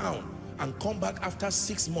to the town and come back after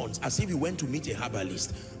 6 months as if he went to meet a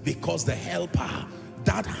herbalist, because the helper,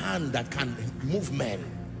 that hand that can move men.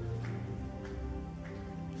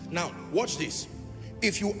 Now watch this.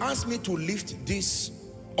 If you ask me to lift this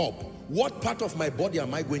up, what part of my body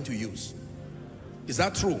am I going to use? Is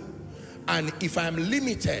that true? And if I am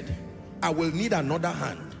limited, I will need another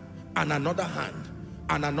hand, and another hand,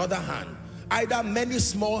 and another hand. Either many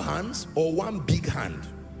small hands or one big hand.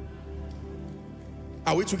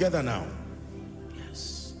 Are we together now?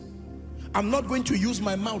 Yes. I'm not going to use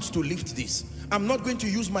my mouth to lift this. I'm not going to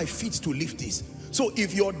use my feet to lift this. So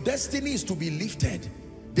if your destiny is to be lifted,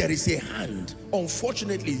 there is a hand.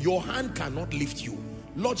 Unfortunately, your hand cannot lift you.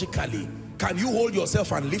 Logically, can you hold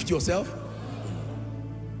yourself and lift yourself?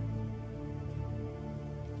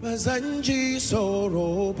 Bazanji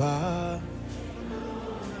Soroba,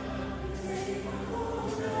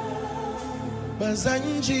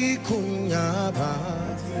 Bazanji Kunyaba.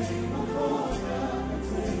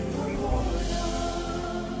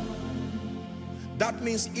 That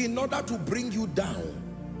means in order to bring you down,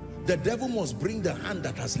 the devil must bring the hand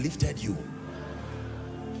that has lifted you.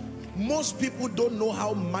 Most people don't know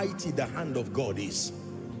how mighty the hand of God is.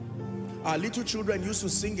 Our little children used to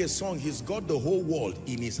sing a song, he's got the whole world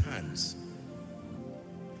in his hands.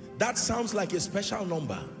 That sounds like a special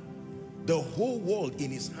number. The whole world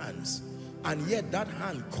in his hands. And yet that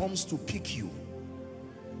hand comes to pick you.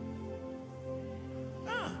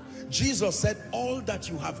 Jesus said, all that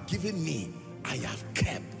you have given me, I have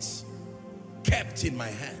kept in my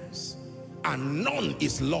hands. And none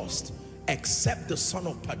is lost except the son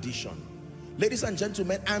of perdition. Ladies and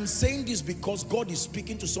gentlemen, I'm saying this because God is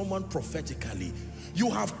speaking to someone prophetically.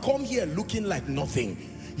 You have come here looking like nothing.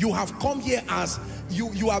 You have come here as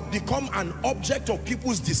you have become an object of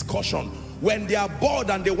people's discussion. When they are bored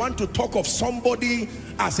and they want to talk of somebody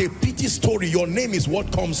as a pity story, your name is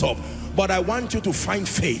what comes up. But I want you to find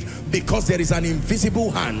faith, because there is an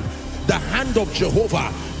invisible hand, the hand of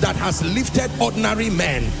Jehovah, that has lifted ordinary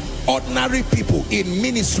men, ordinary people in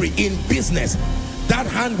ministry, in business. That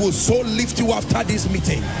hand will so lift you after this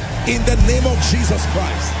meeting, in the name of Jesus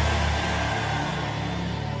Christ.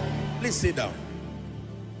 Please sit down.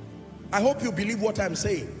 I hope you believe what I'm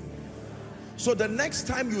saying. So the next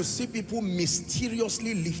time you see people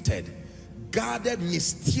mysteriously lifted, guarded,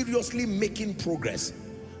 mysteriously making progress,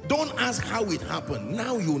 don't ask how it happened.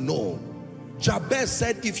 Now you know. Jabez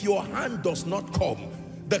said, if your hand does not come,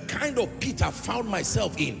 the kind of pit I found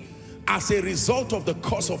myself in as a result of the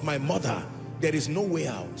curse of my mother, there is no way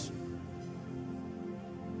out.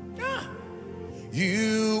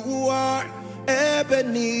 You are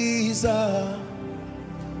Ebenezer.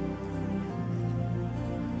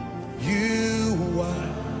 You are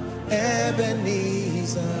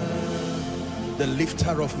Ebenezer, the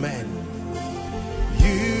lifter of men.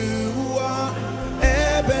 You are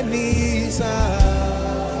Ebenezer.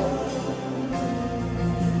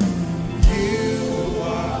 You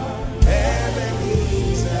are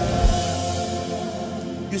Ebenezer.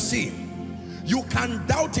 You see, you can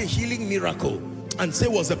doubt a healing miracle and say,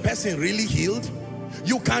 was the person really healed?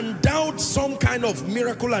 You can doubt some kind of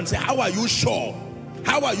miracle and say, how are you sure?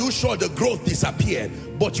 How are you sure the growth disappeared?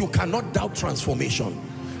 But you cannot doubt transformation.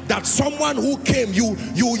 That someone who came, you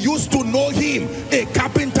used to know him, a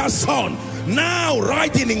carpenter's son, now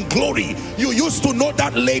riding in glory. You used to know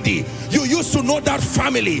that lady, you used to know that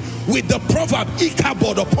family with the proverb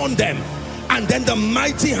Ichabod upon them, and then the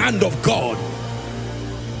mighty hand of God.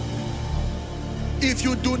 If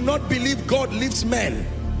you do not believe God lifts men,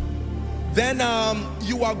 then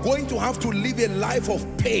you are going to have to live a life of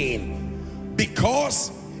pain,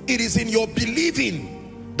 because it is in your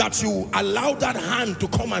believing that you allow that hand to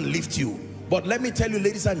come and lift you. But let me tell you,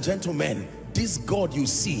 ladies and gentlemen, this God you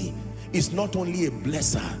see is not only a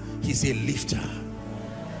blesser, he's a lifter.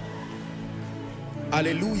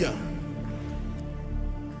 Hallelujah.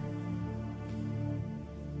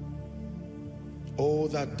 Oh,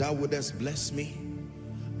 that thou wouldest bless me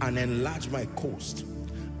and enlarge my coast,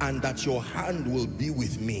 and that your hand will be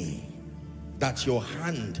with me, that your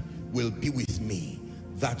hand will be with me,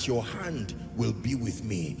 that your hand will be with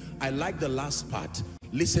me. I like the last part.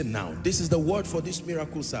 Listen now, this is the word for this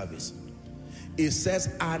miracle service. It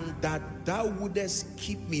says, and that thou wouldest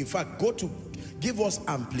keep me. In fact, go to, give us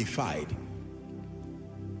Amplified,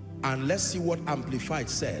 and let's see what Amplified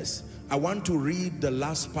says. I want to read the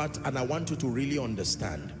last part, and I want you to really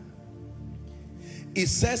understand. It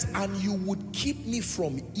says, and you would keep me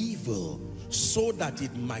from evil so that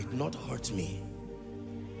it might not hurt me.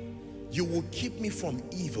 You will keep me from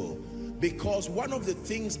evil, because one of the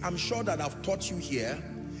things I'm sure that I've taught you here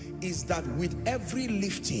is that with every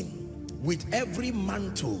lifting, with every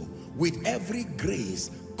mantle, with every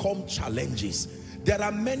grace come challenges. There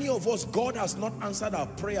are many of us, God has not answered our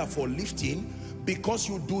prayer for lifting because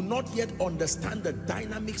you do not yet understand the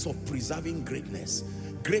dynamics of preserving greatness.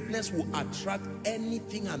 Greatness will attract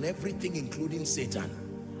anything and everything, including Satan.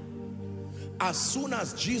 As soon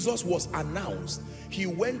as Jesus was announced, he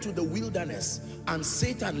went to the wilderness, and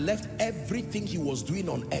Satan left everything he was doing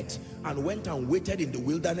on earth and went and waited in the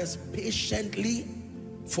wilderness patiently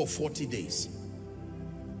for 40 days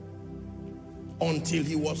until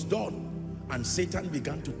he was done, and Satan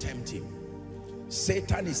began to tempt him.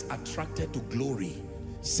 Satan is attracted to glory.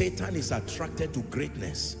 Satan is attracted to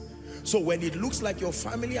greatness. So when it looks like your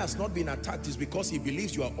family has not been attacked, it's because he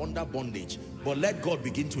believes you are under bondage. But let God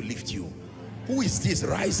begin to lift you. Who is this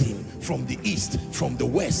rising from the east, from the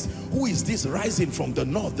west? Who is this rising from the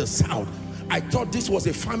north, the south? I thought this was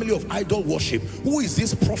a family of idol worship. Who is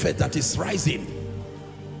this prophet that is rising?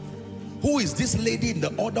 Who is this lady in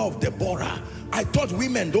the order of Deborah? I thought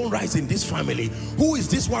women don't rise in this family. Who is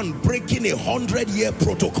this one breaking 100-year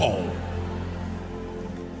protocol?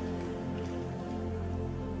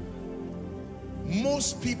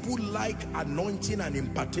 Most people like anointing and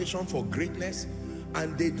impartation for greatness,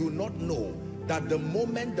 and they do not know that the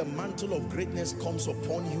moment the mantle of greatness comes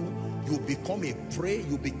upon you, you become a prey,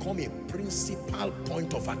 you become a principal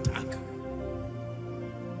point of attack.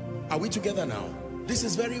 Are we together now? This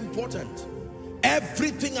is very important.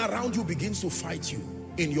 Everything around you begins to fight you.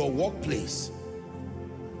 In your workplace,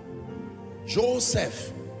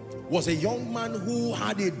 Joseph was a young man who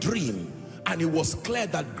had a dream, and it was clear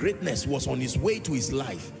that greatness was on his way to his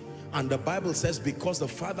life. And the Bible says, because the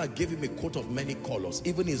father gave him a coat of many colors,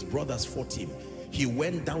 even his brothers fought him. He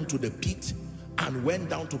went down to the pit and went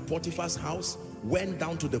down to Potiphar's house, went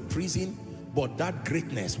down to the prison. But that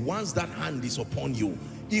greatness, once that hand is upon you,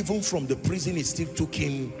 even from the prison, it still took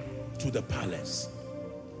him to the palace.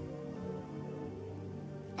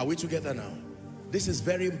 Are we together now? This is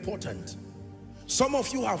very important. Some of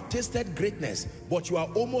you have tasted greatness, but you are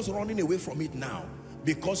almost running away from it now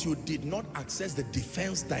because you did not access the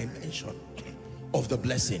defense dimension of the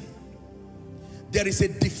blessing. There is a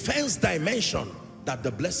defense dimension that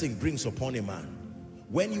the blessing brings upon a man.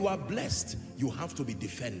 When you are blessed, you have to be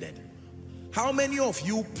defended. How many of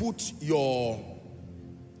you put your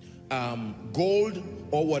gold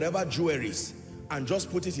or whatever jewelries and just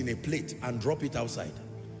put it in a plate and drop it outside?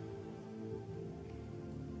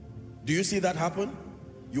 Do you see that happen?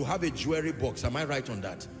 You have a jewelry box, am I right on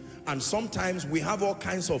that? And sometimes we have all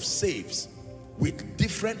kinds of safes with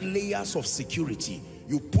different layers of security.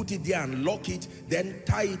 You put it there and lock it, then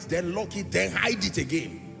tie it, then lock it, then hide it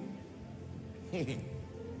again.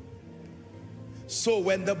 So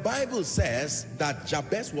when the Bible says that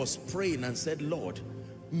Jabez was praying and said, Lord,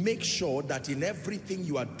 make sure that in everything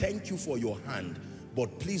you are, thank you for your hand,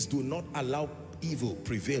 but please do not allow evil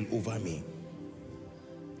prevail over me.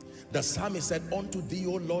 The psalmist said, unto thee,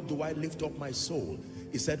 O Lord, do I lift up my soul.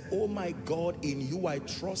 He said, oh my God, in you I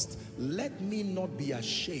trust. Let me not be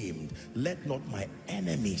ashamed. Let not my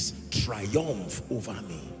enemies triumph over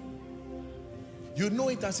me. You know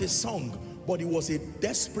it as a song, but it was a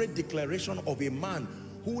desperate declaration of a man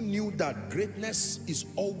who knew that greatness is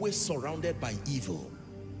always surrounded by evil.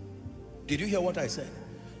 Did you hear what I said?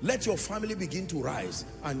 Let your family begin to rise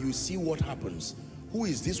and you see what happens. Who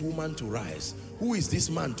is this woman to rise? Who is this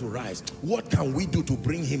man to rise? What can we do to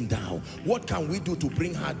bring him down? What can we do to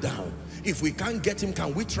bring her down? If we can't get him,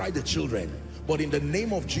 can we try the children? But in the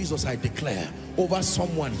name of Jesus, I declare over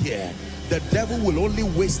someone here, the devil will only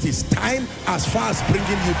waste his time as far as bringing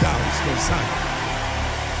you down is concerned.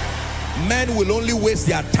 Men will only waste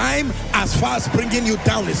their time as far as bringing you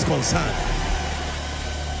down is concerned.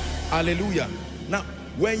 Hallelujah. Now,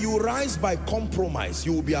 when you rise by compromise,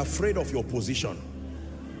 you will be afraid of your position.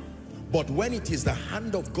 But when it is the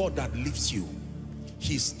hand of God that lifts you,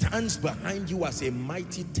 he stands behind you as a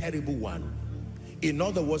mighty, terrible one. In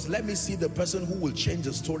other words, let me see the person who will change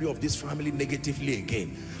the story of this family negatively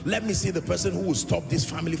again. Let me see the person who will stop this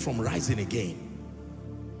family from rising again.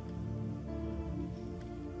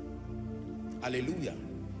 Hallelujah.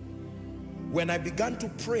 When I began to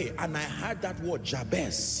pray and I heard that word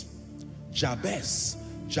Jabez, Jabez,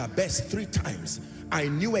 Jabez 3 times, I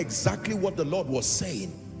knew exactly what the Lord was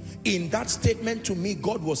saying. In that statement to me,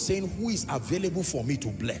 God was saying, who is available for me to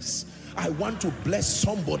bless? I want to bless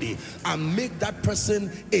somebody and make that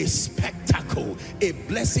person a spectacle, a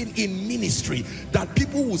blessing in ministry, that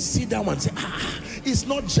people will sit down and say, it's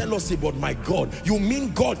not jealousy, but my God, you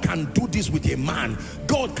mean God can do this with a man?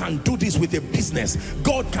 God can do this with a business?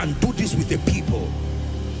 God can do this with a people?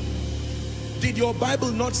 Did your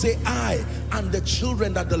Bible not say, I and the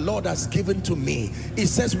children that the Lord has given to me? It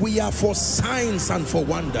says we are for signs and for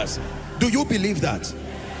wonders. Do you believe that?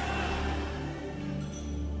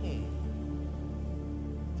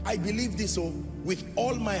 I believe this with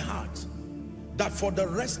all my heart, that for the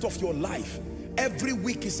rest of your life, every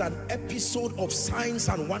week is an episode of signs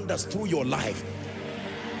and wonders through your life.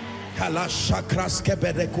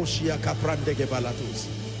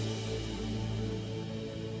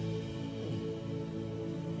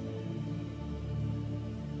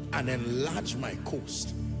 And enlarge my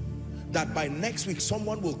coast, that by next week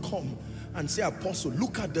someone will come and say, Apostle,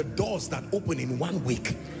 look at the doors that open in 1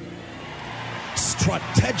 week.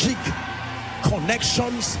 Strategic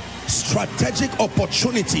connections, strategic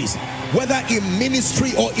opportunities, whether in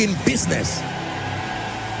ministry or in business.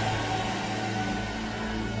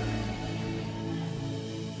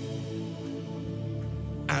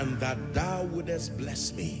 And that thou wouldest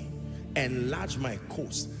bless me, enlarge my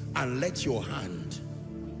coast, and let your hand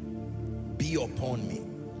be upon me,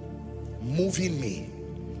 moving me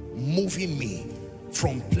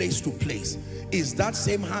from place to place. Is that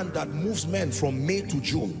same hand that moves men from May to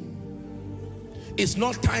June. It's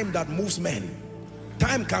not time that moves men.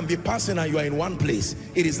 Time can be passing and you are in one place.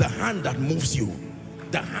 It is the hand that moves you.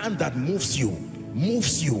 The hand that moves you,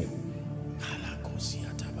 moves you.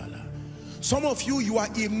 Some of you, you are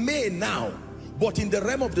in May now, but in the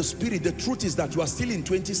realm of the spirit, the truth is that you are still in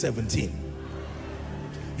 2017.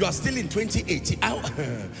 You are still in 2018.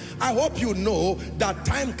 I hope you know that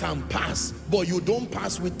time can pass, but you don't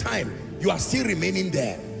pass with time. You are still remaining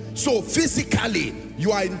there. So physically,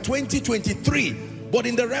 you are in 2023, but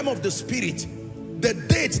in the realm of the spirit, the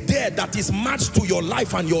date there that is matched to your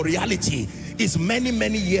life and your reality is many,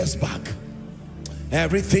 many years back.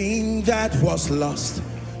 Everything that was lost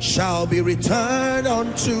shall be returned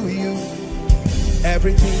unto you.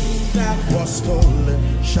 Everything that was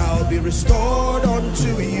stolen shall be restored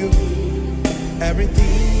unto you.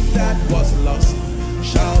 Everything that was lost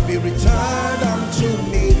shall be returned unto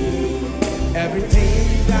me.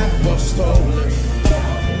 Everything that was stolen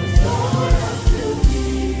shall be restored unto me.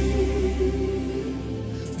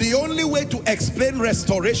 The only way to explain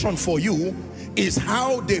restoration for you is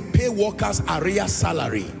how they pay workers arrears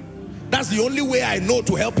salary. That's the only way I know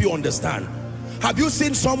to help you understand. Have you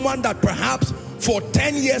seen someone that perhaps for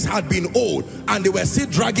 10 years had been owed and they were still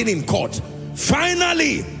dragging in court?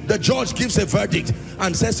 Finally, the judge gives a verdict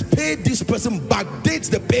and says, pay this person, backdates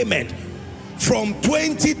the payment from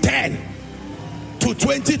 2010. to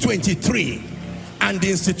 2023 and the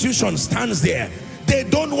institution stands there. They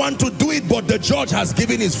don't want to do it, but the judge has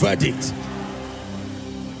given his verdict.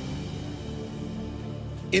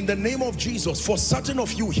 In the name of Jesus, for certain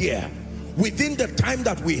of you here, within the time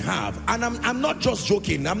that we have, and I'm not just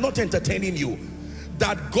joking, I'm not entertaining you,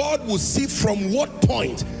 that God will see from what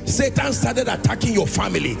point Satan started attacking your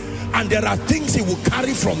family, and there are things he will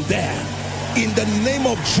carry from there in the name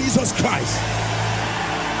of Jesus Christ.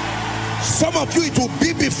 Some of you, it will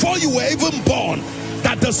be before you were even born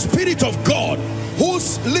that the Spirit of God,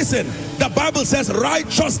 listen, the Bible says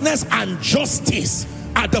righteousness and justice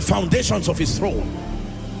are the foundations of his throne,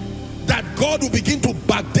 that God will begin to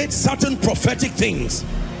backdate certain prophetic things,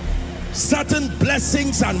 certain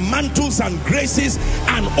blessings and mantles and graces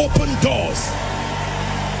and open doors.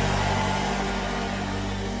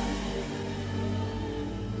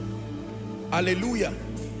 Hallelujah.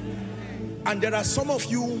 And there are some of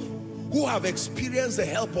you who have experienced the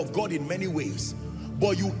help of God in many ways,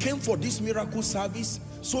 but you came for this miracle service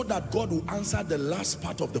so that God will answer the last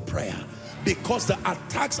part of the prayer, because the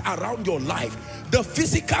attacks around your life, the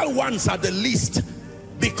physical ones are the least,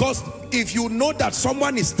 because if you know that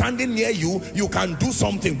someone is standing near you, you can do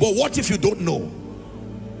something. But what if you don't know?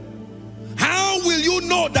 How will you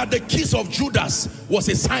know that the kiss of Judas was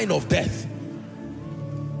a sign of death?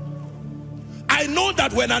 I know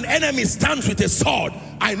that when an enemy stands with a sword,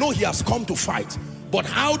 I know he has come to fight. But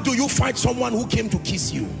how do you fight someone who came to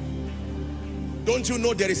kiss you? Don't you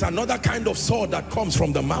know there is another kind of sword that comes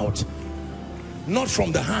from the mouth, not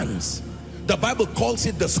from the hands? The Bible calls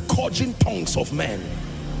it the scourging tongues of men.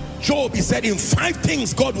 Job, he said, in 5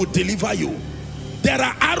 things God would deliver you. There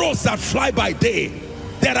are arrows that fly by day.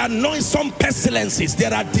 There are noisome pestilences.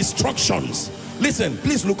 There are destructions. Listen,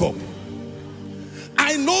 please look up.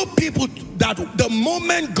 I know people that the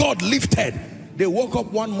moment God lifted, they woke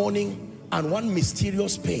up one morning and one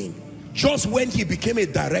mysterious pain. Just when he became a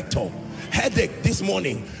director, headache this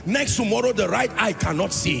morning, next tomorrow the right eye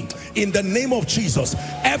cannot see. In the name of Jesus,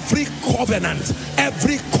 every covenant,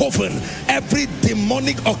 every coven, every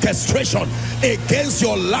demonic orchestration against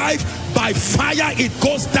your life, by fire it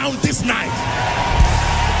goes down this night.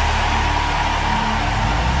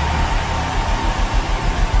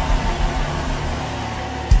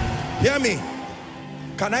 Hear me.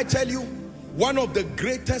 Can I tell you, one of the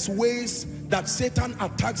greatest ways that Satan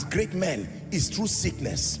attacks great men is through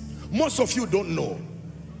sickness. Most of you don't know.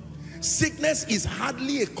 Sickness is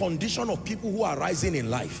hardly a condition of people who are rising in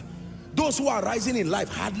life. Those who are rising in life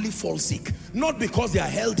hardly fall sick. Not because they are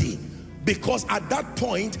healthy, because at that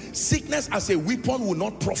point, sickness as a weapon will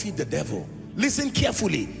not profit the devil. Listen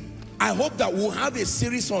carefully. I hope that we'll have a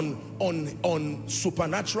series on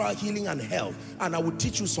supernatural healing and health, and I will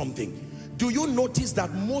teach you something. Do you notice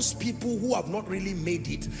that most people who have not really made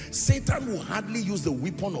it, Satan will hardly use the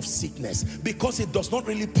weapon of sickness because it does not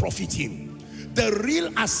really profit him. The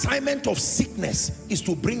real assignment of sickness is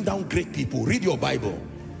to bring down great people. Read your Bible.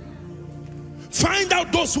 Find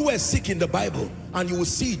out those who were sick in the Bible, and you will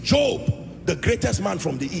see Job, the greatest man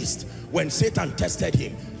from the east, when Satan tested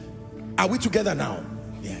him. Are we together now?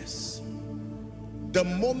 Yes. The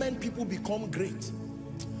moment people become great,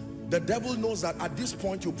 the devil knows that at this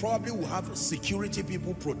point you probably will have security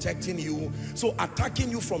people protecting you, so attacking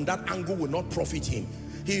you from that angle will not profit him.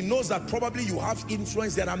 He knows that probably you have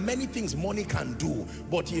influence. There are many things money can do,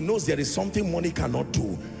 but he knows there is something money cannot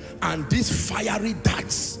do. And these fiery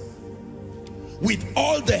darts, with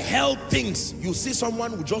all the health things, you see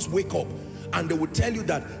someone will just wake up and they will tell you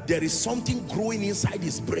that there is something growing inside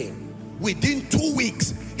his brain. Within 2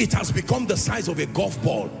 weeks, it has become the size of a golf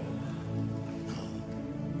ball.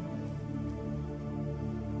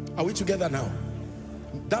 Are we together now?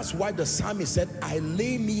 That's why the psalmist said, I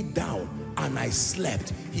lay me down and I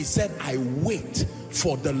slept. He said, I wait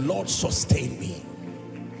for the Lord sustain me.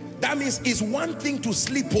 That means it's one thing to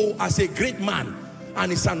sleep as a great man,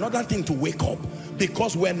 and it's another thing to wake up.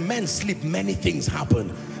 Because when men sleep, many things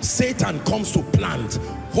happen. Satan comes to plant.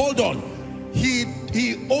 Hold on.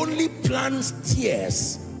 He only plants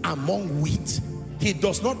tears among wheat. He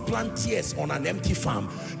does not plant tears on an empty farm.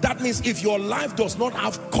 That means if your life does not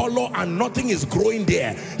have color and nothing is growing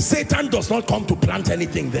there, Satan does not come to plant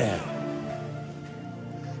anything there.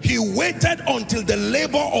 He waited until the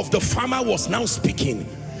labor of the farmer was now speaking.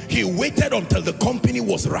 He waited until the company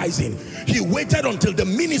was rising. He waited until the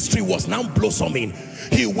ministry was now blossoming.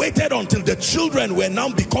 He waited until the children were now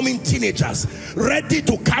becoming teenagers, ready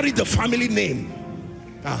to carry the family name.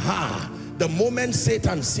 Aha. The moment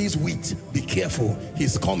Satan sees wheat, be careful,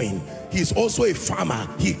 he's coming. He's also a farmer.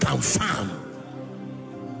 He can farm.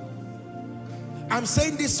 I'm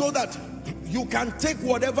saying this so that you can take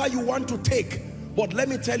whatever you want to take, But let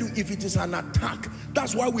me tell you, if it is an attack,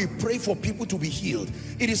 that's why we pray for people to be healed.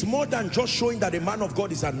 It is more than just showing that a man of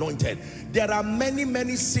God is anointed. There are many,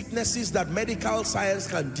 many sicknesses that medical science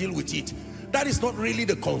can deal with it. That is not really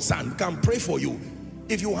the concern. We can pray for you.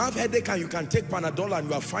 If you have headache and you can take Panadol and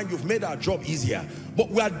you are fine, you've made our job easier. But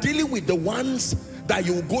we are dealing with the ones that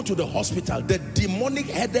you will go to the hospital, the demonic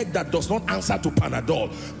headache that does not answer to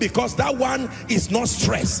Panadol, because that one is not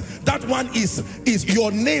stress. That one is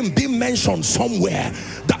your name being mentioned somewhere.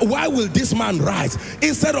 That why will this man rise?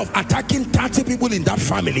 Instead of attacking 30 people in that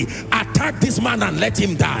family, attack this man and let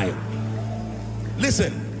him die.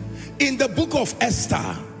 Listen, in the book of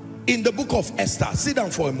Esther, sit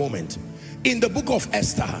down for a moment. In the book of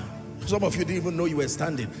Esther, some of you didn't even know you were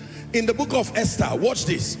standing. In the book of Esther, watch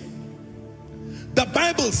this. The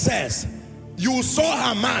Bible says, you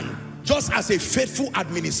saw Haman just as a faithful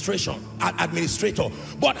administrator,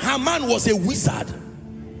 but Haman was a wizard.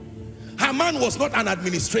 Haman was not an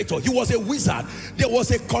administrator, he was a wizard. There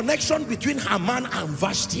was a connection between Haman and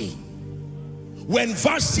Vashti. When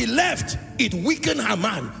Vashti left, it weakened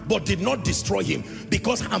Haman but did not destroy him,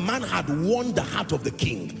 because Haman had won the heart of the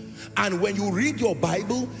king. And when you read your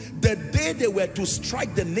Bible, the day they were to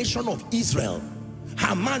strike the nation of Israel,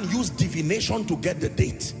 Haman used divination to get the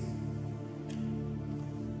date.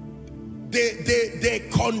 They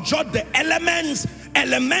conjured the elements,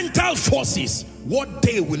 elemental forces. What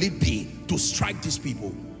day will it be to strike these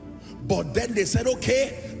people? But then they said,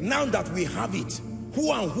 okay, now that we have it,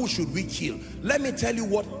 who and who should we kill? Let me tell you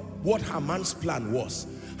what Haman's plan was.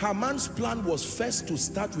 Haman's plan was first to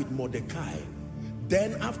start with Mordecai.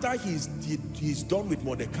 Then after he's done with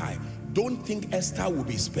Mordecai, don't think Esther will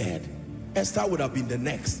be spared. Esther would have been the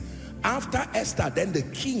next. After Esther, then the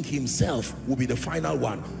king himself will be the final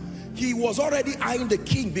one. He was already eyeing the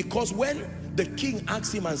king, because when the king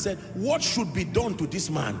asked him and said, what should be done to this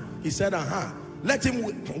man? He said, let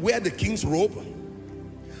him wear the king's robe,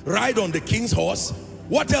 ride on the king's horse.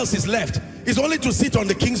 What else is left? It's only to sit on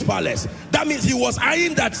the king's palace. That means he was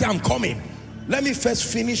eyeing that, I'm coming. Let me first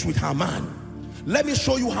finish with Haman. Let me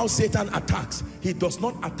show you how Satan attacks. He does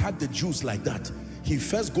not attack the Jews like that. He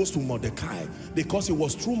first goes to Mordecai, because it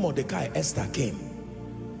was through Mordecai Esther came.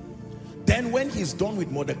 Then when he's done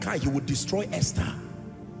with Mordecai, he would destroy Esther,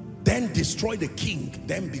 then destroy the king,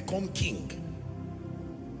 then become king.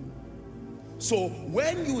 So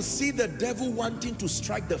when you see the devil wanting to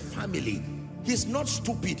strike the family, he's not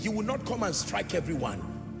stupid. He will not come and strike everyone.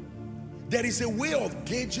 There is a way of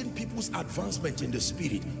gauging people's advancement in the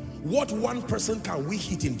spirit. What one person can we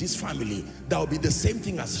hit in this family that will be the same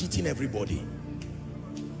thing as hitting everybody.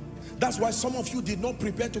 That's why some of you did not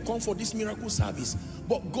prepare to come for this miracle service,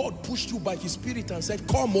 but God pushed you by his spirit and said,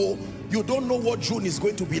 come, oh, you don't know what June is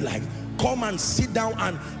going to be like. Come and sit down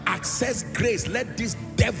and access grace. Let these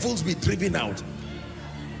devils be driven out.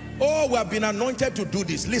 Oh, we have been anointed to do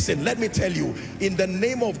this. Listen, let me tell you, in the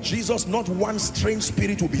name of Jesus, not one strange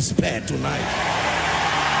spirit will be spared tonight.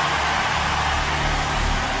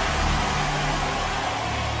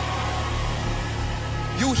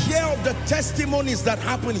 You hear of the testimonies that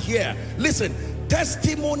happen here. Listen,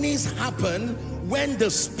 testimonies happen when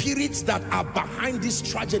the spirits that are behind these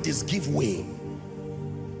tragedies give way.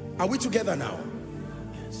 Are we together now?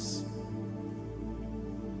 Yes.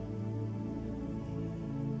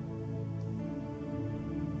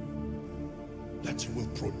 That you will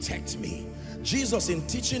protect me. Jesus, in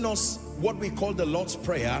teaching us what we call the Lord's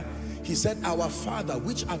Prayer, he said, our Father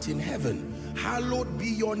which art in heaven, hallowed be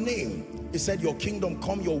your name. He said, your kingdom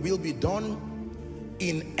come, your will be done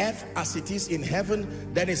in earth as it is in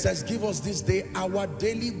heaven. Then he says, give us this day our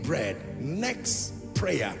daily bread. Next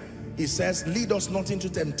prayer, he says, lead us not into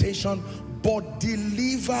temptation, but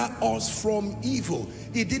deliver us from evil.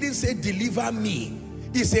 He didn't say deliver me.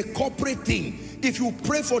 It's a corporate thing. If you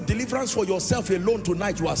pray for deliverance for yourself alone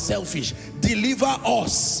tonight, you are selfish. Deliver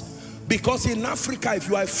us. Because in Africa, if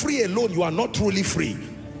you are free alone, you are not truly free.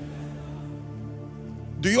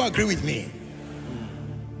 Do you agree with me?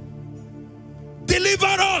 Deliver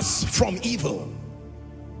us from evil.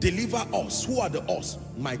 Deliver us. Who are the us?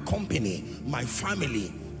 My company, my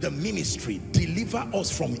family, the ministry. Deliver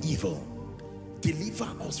us from evil. Deliver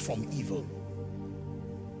us from evil.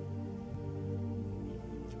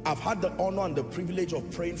 I've had the honor and the privilege of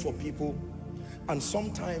praying for people, and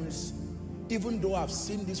sometimes, even though I've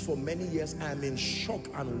seen this for many years, I am in shock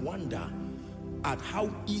and wonder at how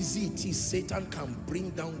easy it is Satan can bring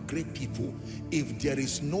down great people if there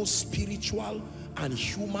is no spiritual and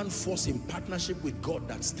human force in partnership with God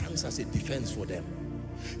that stands as a defense for them.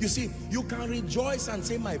 You see, you can rejoice and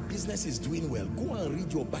say my business is doing well. Go and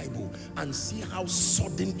read your Bible and see how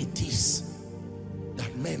sudden it is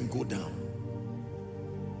that men go down.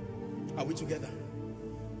 Are we together?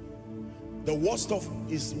 The worst of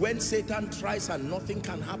is when Satan tries and nothing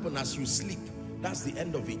can happen as you sleep. That's the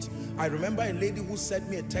end of it. I remember a lady who sent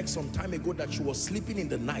me a text some time ago that she was sleeping in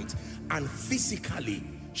the night and physically,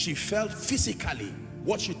 she felt physically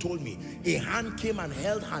what she told me. A hand came and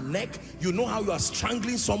held her neck. You know how you are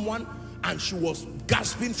strangling someone, and she was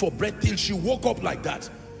gasping for breath till she woke up like that,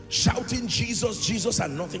 shouting Jesus, Jesus,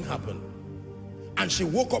 and nothing happened. And she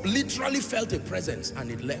woke up, literally felt a presence,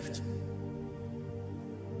 and it left.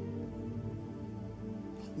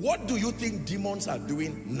 What do you think demons are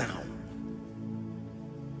doing now?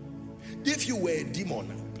 If you were a demon,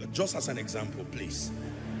 just as an example, please.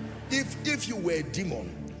 If you were a demon,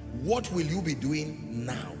 what will you be doing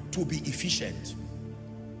now to be efficient?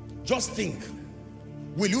 Just think.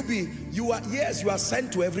 Will you be, yes, you are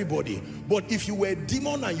sent to everybody, but if you were a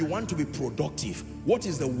demon and you want to be productive, what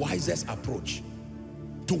is the wisest approach?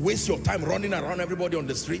 To waste your time running around everybody on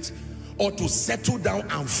the streets, or to settle down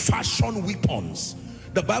and fashion weapons?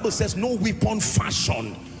 The Bible says no weapon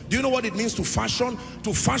fashion. Do you know what it means to fashion?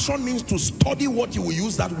 To fashion means to study what you will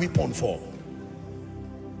use that weapon for.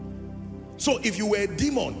 So if you were a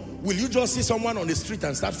demon, will you just see someone on the street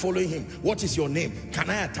and start following him? What is your name? Can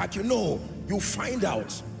I attack you? No, you find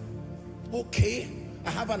out. Okay, I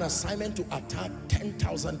have an assignment to attack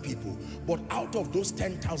 10,000 people, but out of those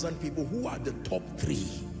 10,000 people, who are the top 3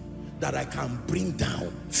 that I can bring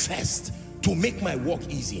down first to make my work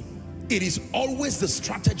easy? It is always the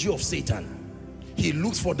strategy of Satan. He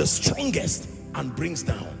looks for the strongest and brings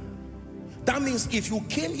down. That means if you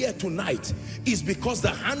came here tonight, it's because the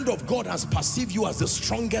hand of God has perceived you as the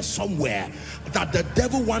strongest somewhere that the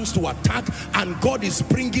devil wants to attack, and God is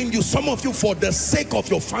bringing you, some of you, for the sake of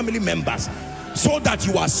your family members, so that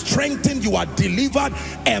you are strengthened, you are delivered,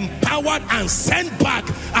 empowered, and sent back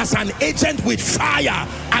as an agent with fire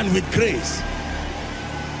and with grace.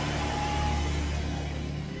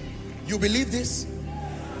 You believe this?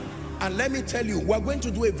 And let me tell you, we're going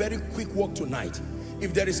to do a very quick walk tonight.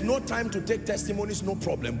 If there is no time to take testimonies, no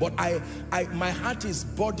problem. But my heart is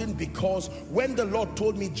burdened, because when the Lord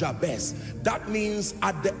told me Jabez, that means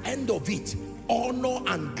at the end of it, honor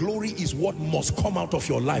and glory is what must come out of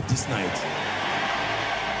your life this night.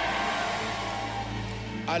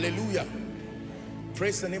 Hallelujah.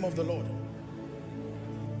 Praise the name of the Lord.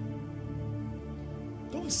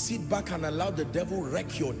 Don't sit back and allow the devil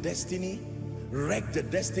wreck your destiny, wreck the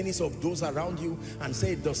destinies of those around you, and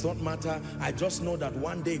say it does not matter. I just know that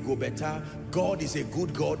one day go better. God is a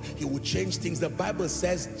good God. He will change things. The Bible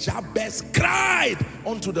says Jabez cried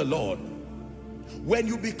unto the Lord. When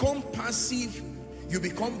you become passive, you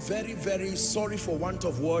become very, very, sorry for want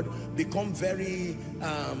of word, become very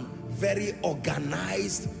very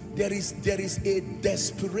organized. There is a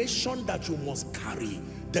desperation that you must carry.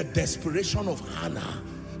 The desperation of Hannah,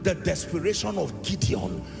 the desperation of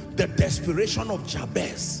Gideon, the desperation of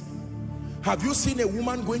Jabez. Have you seen a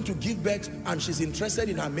woman going to give birth and she's interested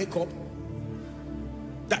in her makeup?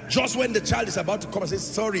 That just when the child is about to come and say,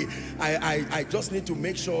 sorry, I just need to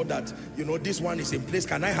make sure that, you know, this one is in place.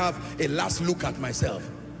 Can I have a last look at myself?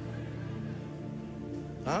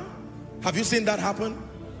 Huh? Have you seen that happen?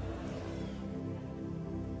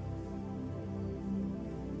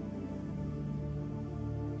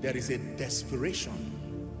 There is a desperation.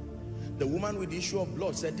 The woman with the issue of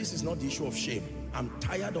blood said, this is not the issue of shame. I'm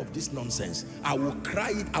tired of this nonsense. I will cry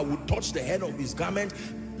it. I will touch the hem of his garment.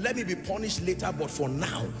 Let me be punished later, but for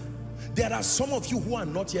now. There are some of you who are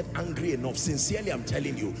not yet angry enough. Sincerely, I'm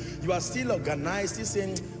telling you. You are still organized, still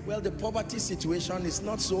saying, well, the poverty situation is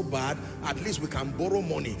not so bad. At least we can borrow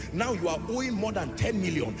money. Now you are owing more than 10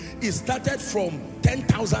 million. It started from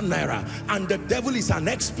 10,000 naira, and the devil is an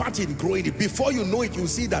expert in growing it. Before you know it, you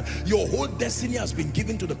see that your whole destiny has been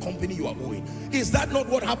given to the company you are owing. Is that not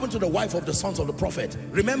what happened to the wife of the sons of the prophet?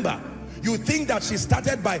 Remember, you think that she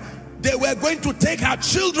started by, they were going to take her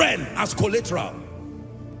children as collateral.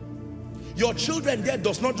 Your children there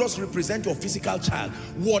does not just represent your physical child.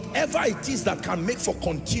 Whatever it is that can make for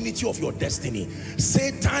continuity of your destiny,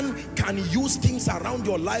 Satan can use things around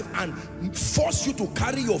your life and force you to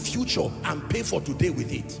carry your future and pay for today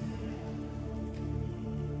with it.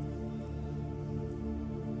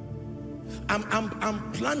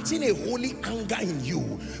 I'm planting a holy anger in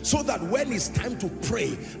you, so that when it's time to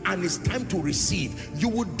pray and it's time to receive, you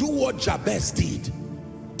will do what Jabez did.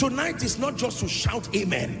 Tonight is not just to shout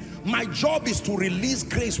amen. My job is to release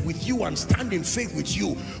grace with you and stand in faith with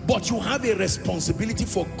you. But you have a responsibility,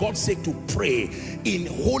 for God's sake, to pray in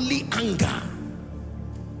holy anger.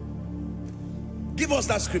 Give us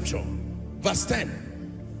that scripture. Verse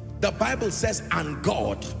 10. The Bible says, and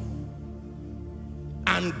God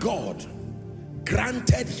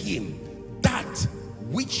granted him that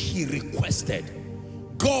which he requested.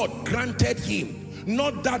 God granted him,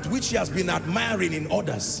 not that which he has been admiring in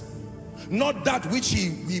others, not that which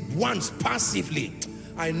he wants passively.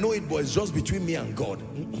 I know it, but it's just between me and God.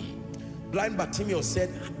 Blind Bartimaeus said,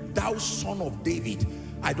 thou son of David,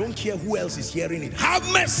 I don't care who else is hearing it, have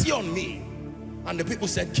mercy on me. And the people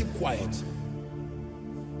said, keep quiet.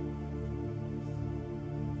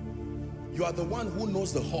 You are the one who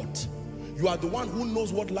knows the hurt. You are the one who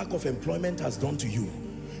knows what lack of employment has done to you.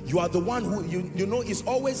 You are the one who, you know, it's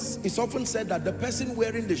often said that the person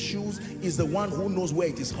wearing the shoes is the one who knows where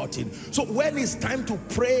it is hurting. So when it's time to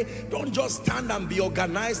pray, don't just stand and be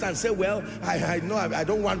organized and say, well, I know I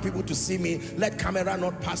don't want people to see me, let camera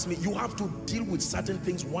not pass me. You have to deal with certain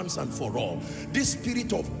things once and for all. This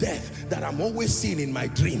spirit of death that I'm always seeing in my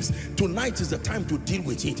dreams, tonight is the time to deal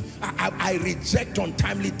with it. I reject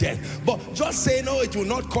untimely death. But just say, no, it will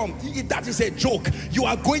not come, that is a joke. You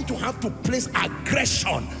are going to have to place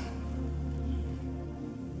aggression.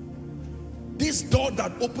 This door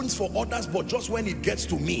that opens for others, but just when it gets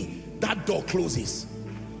to me, that door closes.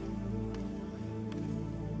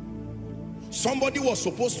 Somebody was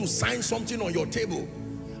supposed to sign something on your table,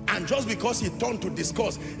 and just because he turned to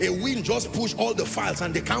discuss, a wind just pushed all the files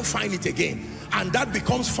and they can't find it again, and that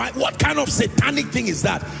becomes fine. What kind of satanic thing is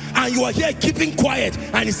that? And you are here keeping quiet,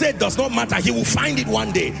 and he said, does not matter, he will find it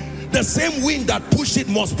one day. The same wind that pushed it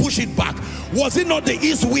must push it back. Was it not the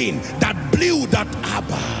east wind that blew that?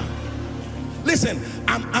 Abba. Listen,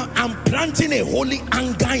 I'm planting a holy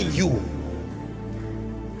anger in you.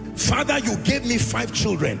 Father, you gave me 5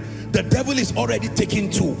 children. The devil is already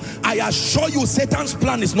taking 2. I assure you, Satan's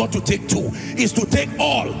plan is not to take 2, it's to take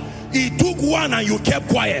all. He took 1 and you kept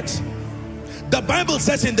quiet. The Bible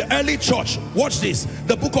says in the early church, watch this,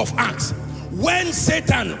 the book of Acts, when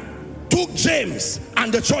Satan took James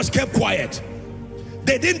and the church kept quiet,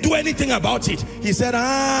 they didn't do anything about it. He said,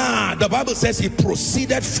 the Bible says he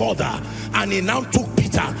proceeded further and he now took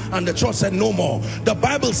Peter, and the church said no more. The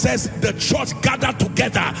Bible says the church gathered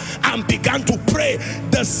together and began to pray.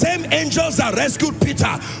 The same angels that rescued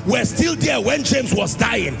Peter were still there when James was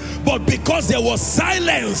dying, but because there was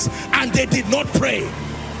silence and they did not pray.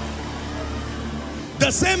 The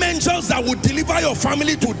same angels that would deliver your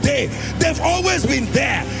family today, they've always been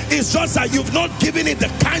there. It's just that you've not given it the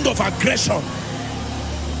kind of aggression.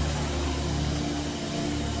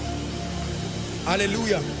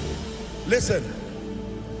 Hallelujah. Listen,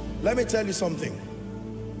 let me tell you something.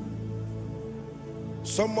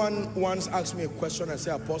 Someone once asked me a question and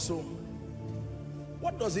said, Apostle,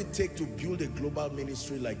 what does it take to build a global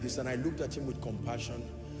ministry like this? And I looked at him with compassion.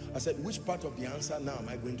 I said, which part of the answer now am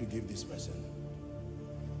I going to give this person?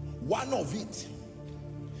 One of it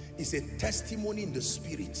is a testimony in the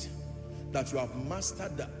spirit that you have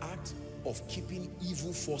mastered the art of keeping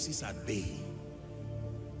evil forces at bay.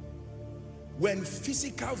 When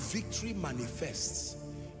physical victory manifests,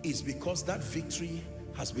 it's because that victory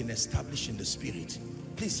has been established in the spirit.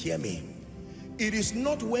 Please hear me. It is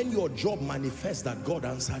not when your job manifests that God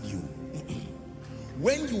answered you.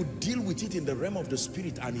 When you deal with it in the realm of the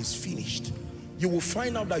spirit and it's finished, you will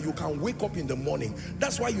find out that you can wake up in the morning.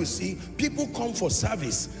 That's why you see people come for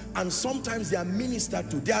service and sometimes they are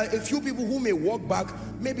ministered to. There are a few people who may walk back,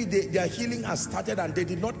 maybe their healing has started and they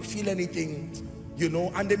did not feel anything, you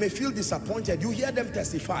know, and they may feel disappointed. You hear them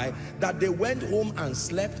testify that they went home and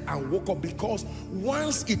slept and woke up, because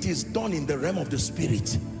once it is done in the realm of the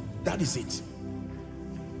spirit, that is it.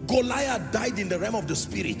 Goliath died in the realm of the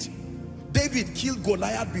spirit. David killed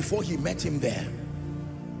Goliath before he met him there.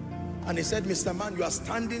 And he said, Mr. Man, you are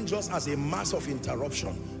standing just as a mass of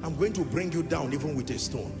interruption. I'm going to bring you down even with a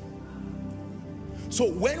stone.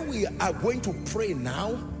 So when we are going to pray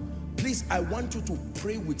now, please, I want you to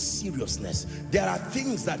pray with seriousness. There are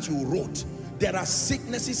things that you wrote. There are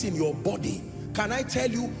sicknesses in your body. Can I tell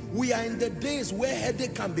you, we are in the days where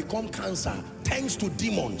headache can become cancer thanks to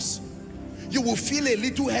demons. You will feel a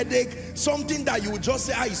little headache, something that you will just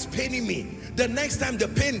say, it's paining me. The next time the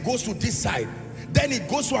pain goes to this side, then it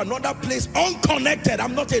goes to another place, unconnected.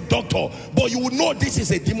 I'm not a doctor, but you will know this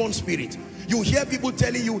is a demon spirit. You hear people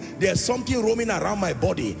telling you, there's something roaming around my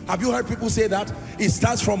body. Have you heard people say that? It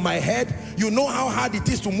starts from my head. You know how hard it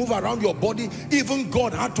is to move around your body. Even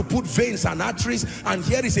God had to put veins and arteries, and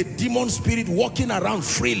here is a demon spirit walking around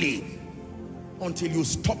freely until you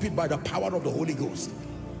stop it by the power of the Holy Ghost.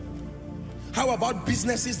 How about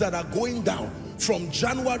businesses that are going down? From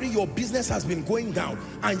January, your business has been going down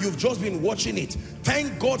and you've just been watching it.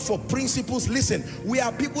 Thank God for principles. Listen, we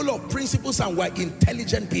are people of principles and we're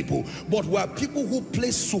intelligent people, but we are people who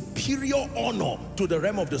place superior honor to the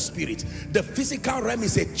realm of the spirit. The physical realm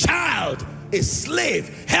is a child a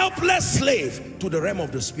slave, helpless slave to the realm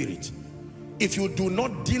of the spirit. If you do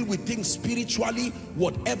not deal with things spiritually,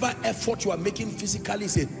 whatever effort you are making physically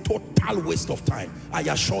is a total waste of time, I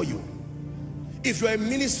assure you. If you're in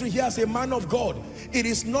ministry here as a man of God, it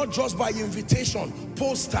is not just by invitation,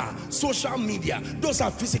 poster, social media. Those are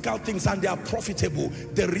physical things and they are profitable.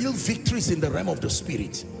 The real victory is in the realm of the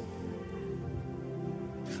spirit.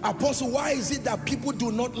 Apostle, why is it that people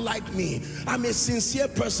do not like me? I'm a sincere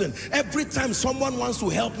person. Every time someone wants to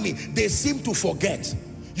help me, they seem to forget.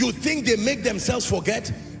 You think they make themselves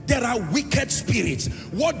forget? There are wicked spirits.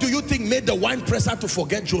 What do you think made the wine presser to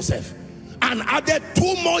forget Joseph? And added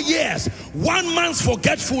 2 more years. One man's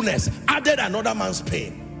forgetfulness added another man's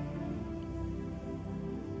pain.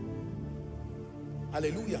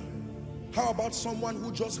 Hallelujah. How about someone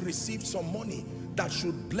who just received some money that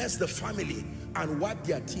should bless the family and wipe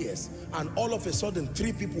their tears, and all of a sudden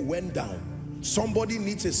 3 people went down? Somebody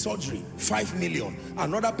needs a surgery, 5 million.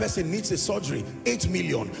 Another person needs a surgery, 8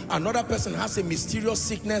 million. Another person has a mysterious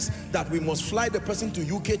sickness that we must fly the person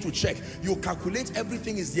to UK to check. You calculate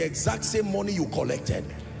everything is the exact same money you collected.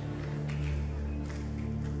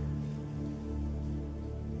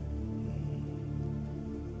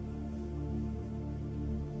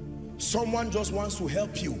 Someone just wants to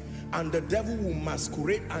help you, and the devil will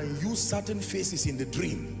masquerade and use certain faces in the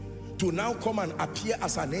dream to now come and appear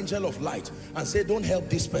as an angel of light and say, don't help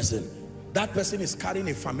this person. That person is carrying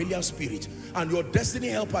a familiar spirit, and your destiny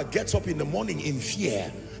helper gets up in the morning in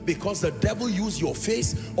fear because the devil used your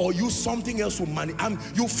face or used something else to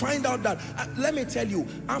you find out that, let me tell you,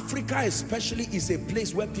 Africa especially is a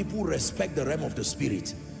place where people respect the realm of the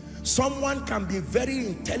spirit. Someone can be a very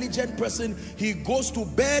intelligent person, he goes to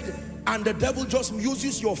bed and the devil just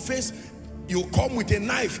uses your face. You come with a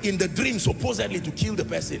knife in the dream supposedly to kill the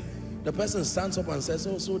person. The person stands up and says,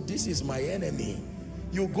 oh, so this is my enemy.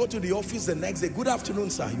 You go to the office the next day, good afternoon,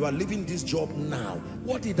 sir, you are leaving this job now.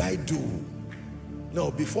 What did I do? No,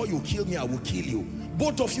 before you kill me, I will kill you.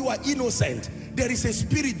 Both of you are innocent. There is a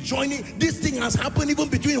spirit joining. This thing has happened even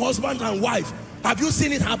between husband and wife. Have you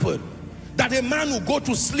seen it happen? That a man will go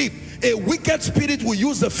to sleep, a wicked spirit will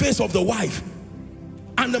use the face of the wife,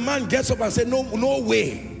 and the man gets up and says, no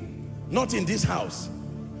way, not in this house.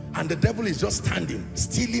 And the devil is just standing,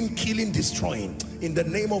 stealing, killing, destroying. In the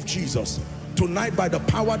name of Jesus, tonight, by the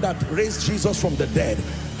power that raised Jesus from the dead,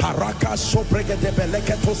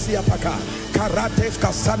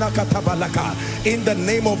 in the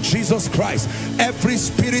name of Jesus Christ, every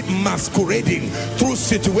spirit masquerading through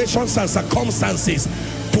situations and circumstances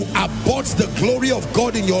to abort the glory of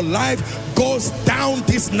God in your life goes down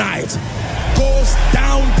this night, goes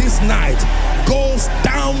down this night, goes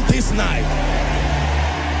down this night.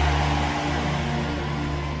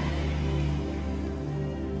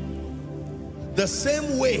 The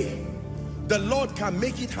same way the Lord can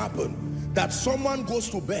make it happen, that someone goes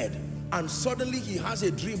to bed and suddenly he has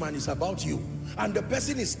a dream and it's about you, and the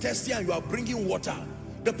person is thirsty and you are bringing water.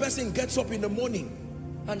 The person gets up in the morning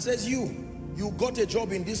and says, you got a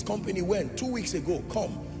job in this company when? 2 weeks ago.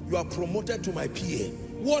 Come, you are promoted to my PA.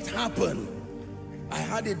 What happened? I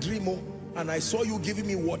had a dream and I saw you giving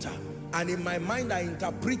me water, and in my mind I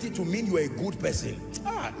interpret it to mean you are a good person.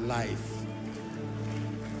 Life.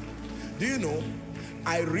 Do you know,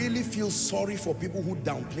 I really feel sorry for people who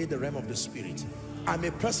downplay the realm of the spirit. I'm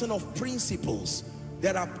a person of principles.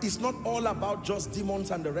 It's not all about just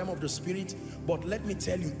demons and the realm of the spirit, but let me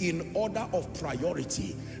tell you, in order of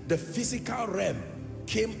priority, the physical realm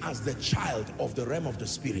came as the child of the realm of the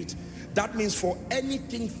spirit. That means for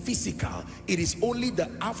anything physical, it is only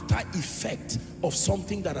the after effect of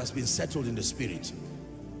something that has been settled in the spirit.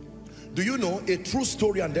 Do you know a true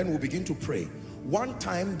story, and then we'll begin to pray. One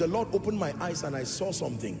time the Lord opened my eyes and I saw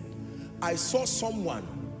something. I saw someone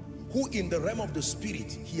who in the realm of the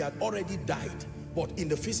spirit, he had already died, but in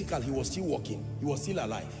the physical he was still walking, he was still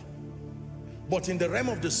alive. But in the realm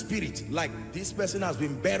of the spirit, like this person has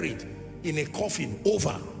been buried in a coffin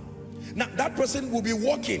over. Now that person will be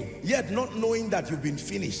walking yet not knowing that you've been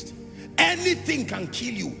finished. Anything can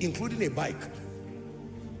kill you, including a bike.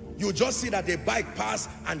 You just see that a bike passed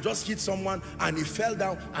and just hit someone and he fell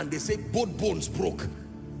down, and they say both bones broke.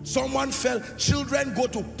 Someone fell. Children go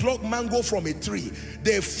to pluck mango from a tree.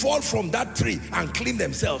 They fall from that tree and clean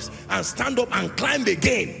themselves and stand up and climb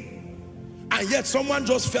again. And yet someone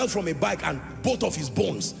just fell from a bike and both of his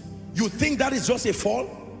bones. You think that is just a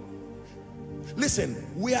fall? Listen,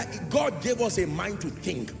 God gave us a mind to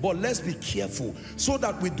think, but let's be careful so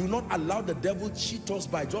that we do not allow the devil cheat us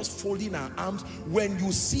by just folding our arms. When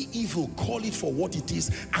you see evil, call it for what it is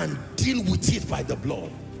and deal with it by the blood.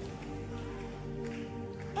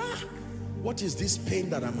 What is this pain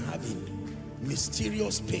that I'm having?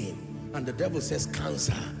 mysterious pain, and the devil says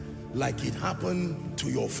cancer, like it happened to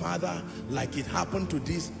your father, like it happened to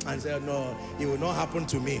this, and say, no, it will not happen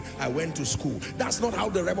to me. I went to school. That's not how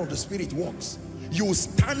the realm of the spirit works. You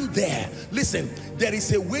stand there. Listen, there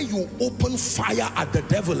is a way you open fire at the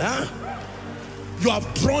devil. You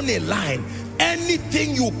have drawn a line.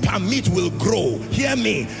 Anything you permit will grow. Hear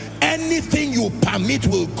me. Anything you permit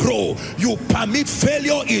will grow. You permit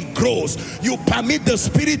failure, it grows. You permit the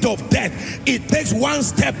spirit of death, it takes one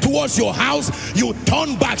step towards your house, you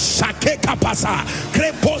turn back.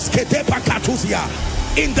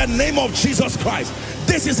 In the name of Jesus Christ.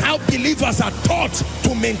 This is how believers are taught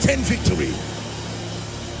to maintain victory.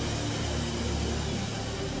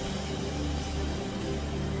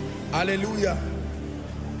 Hallelujah.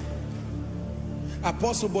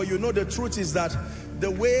 Apostle, but you know the truth is that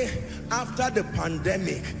the way after the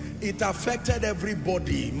pandemic, it affected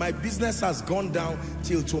everybody. My business has gone down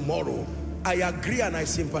till tomorrow. I agree and I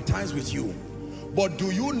sympathize with you. But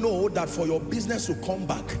do you know that for your business to come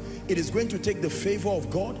back, it is going to take the favor of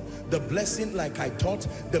God, the blessing, like I taught,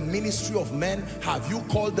 the ministry of men. Have you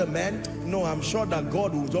called the men? No, I'm sure that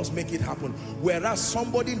God will just make it happen. Whereas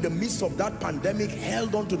somebody in the midst of that pandemic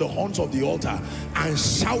held on to the horns of the altar and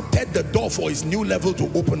shouted the door for his new level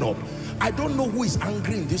to open up. I don't know who is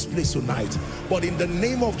angry in this place tonight, but in the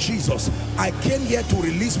name of Jesus, I came here to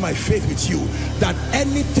release my faith with you that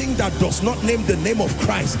anything that does not name the name of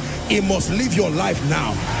Christ, it must leave your life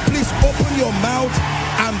now. Please open your mouth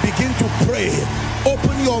and begin to pray.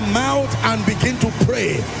 Open your mouth and begin to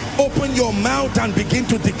pray. Open your mouth and begin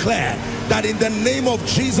to declare that in the name of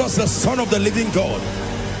Jesus, the Son of the living God,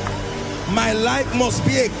 my life must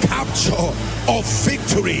be a capture of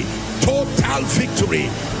victory, total victory,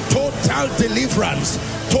 total deliverance,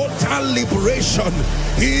 total liberation.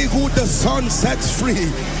 He who the Son sets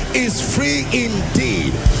free is free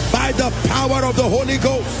indeed by the power of the Holy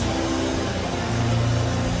Ghost.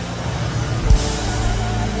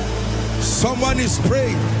 Someone is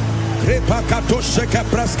praying.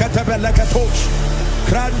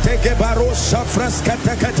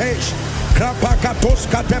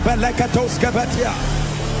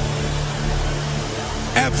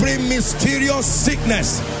 Every mysterious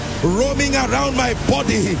sickness roaming around my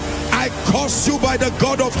body, I curse you by the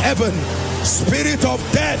God of heaven. Spirit of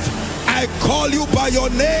death, I call you by your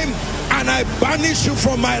name and I banish you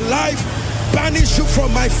from my life, banish you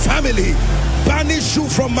from my family, banish you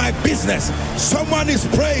from my business. Someone is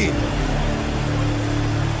praying.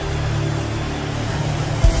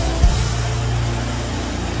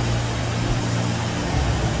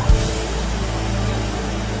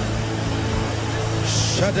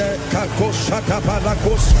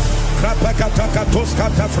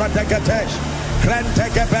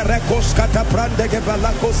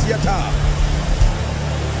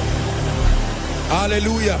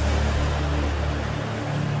 Hallelujah.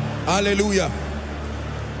 Hallelujah.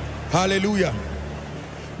 Hallelujah.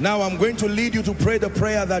 Now I'm going to lead you to pray the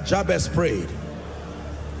prayer that Jabez prayed.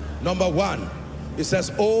 Number one, it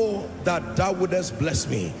says, oh, that thou wouldest bless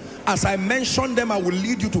me. As I mentioned them, I will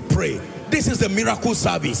lead you to pray. This is the miracle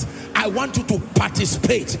service. I want you to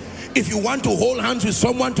participate. If you want to hold hands with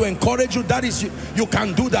someone to encourage you, that is, you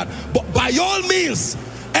can do that. But by all means,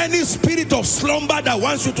 any spirit of slumber that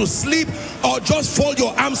wants you to sleep or just fold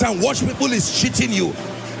your arms and watch people is cheating you.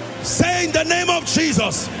 Say in the name of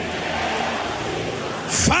Jesus,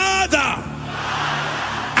 Father,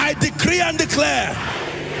 I decree and declare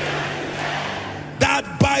that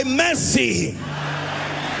by mercy,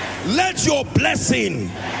 let your blessing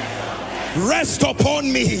rest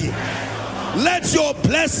upon me. Let your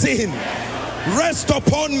blessing rest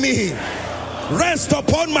upon me. Rest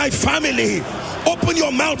upon my family. Open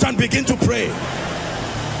your mouth and begin to pray.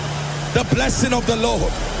 The blessing of the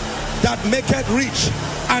Lord that maketh rich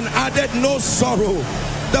and added no sorrow.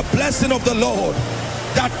 The blessing of the Lord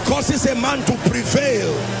that causes a man to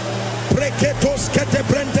prevail.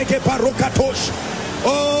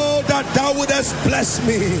 Oh, that thou wouldest bless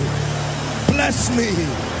me. Bless me.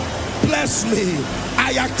 Bless me.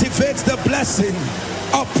 I activate the blessing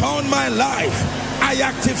upon my life. I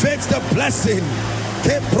activate the blessing.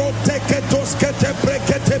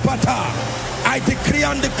 I decree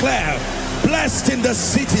and declare, blessed in the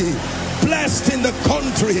city, blessed in the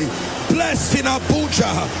country, blessed in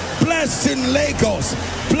Abuja, blessed in Lagos,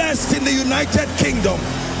 blessed in the United Kingdom,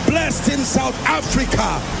 blessed in South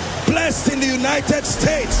Africa, blessed in the United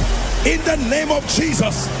States, in the name of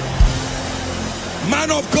Jesus.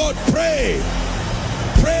 Man of God, pray.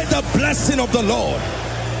 Pray the blessing of the Lord.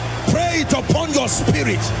 Pray it upon your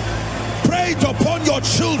spirit. Pray it upon your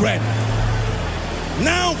children.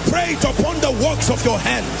 Now pray it upon the works of your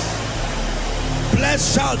hands.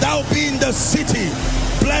 Blessed shall thou be in the city.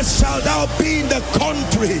 Blessed shall thou be in the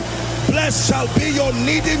country. Blessed shall be your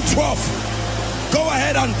kneading trough. Go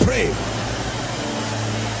ahead and pray.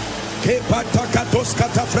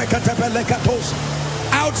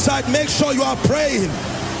 Outside, make sure you are praying.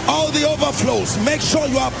 All the overflows, make sure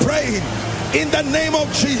you are praying. In the name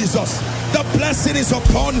of Jesus, the blessing is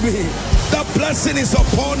upon me. The blessing is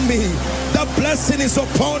upon me. The blessing is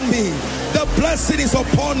upon me. The blessing is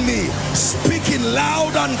upon me. Speaking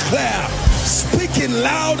loud and clear. Speaking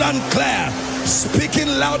loud and clear. Speaking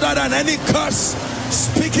louder than any curse.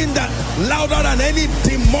 Speaking that louder than any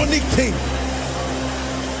demonic thing.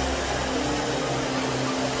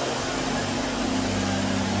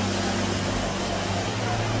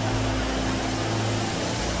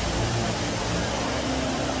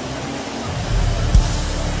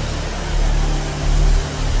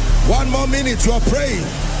 One more minute, you are praying.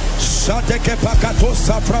 The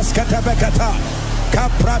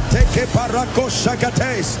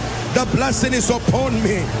blessing is upon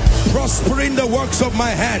me, prospering the works of my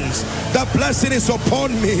hands. The blessing is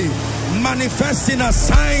upon me, manifesting as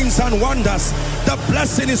signs and wonders. The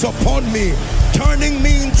blessing is upon me, turning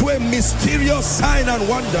me into a mysterious sign and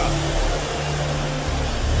wonder.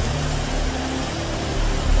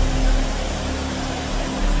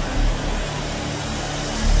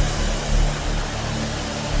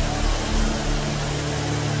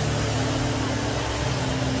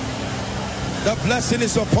 The blessing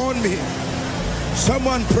is upon me.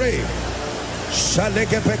 Someone pray.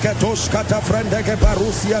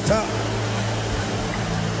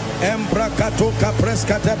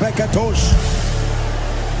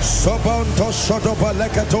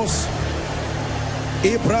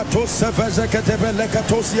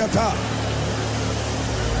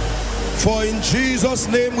 For in Jesus'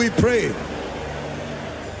 name we pray.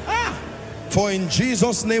 For in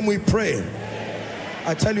Jesus' name we pray.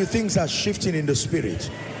 I tell you, things are shifting in the spirit.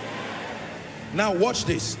 Now watch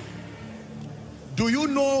this. Do you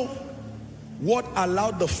know what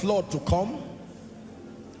allowed the flood to come?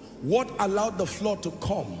 What allowed the flood to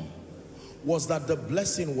come was that the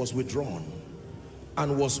blessing was withdrawn,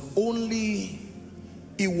 and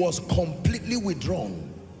it was completely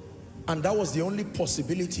withdrawn, and that was the only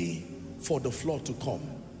possibility for the flood to come.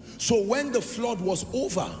 So when the flood was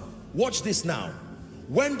over, watch this now.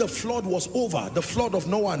 When the flood was over, the flood of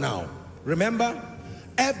Noah now, remember,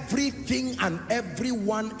 everything and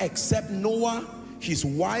everyone except Noah, his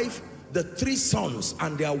wife, the 3 sons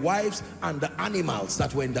and their wives, and the animals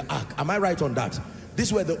that were in the ark. Am I right on that?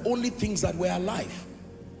 These were the only things that were alive.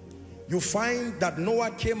 You find that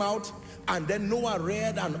Noah came out, and then Noah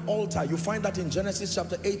reared an altar. You find that in Genesis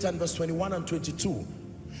chapter 8 and verse 21 and 22.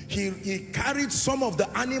 He carried some of the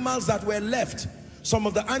animals that were left. Some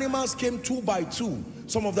of the animals came 2 by 2.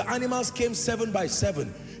 Some of the animals came 7 by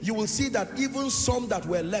 7. You will see that even some that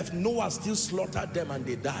were left, Noah still slaughtered them and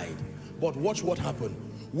they died. But watch what happened.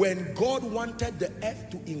 When God wanted the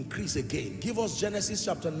earth to increase again, give us Genesis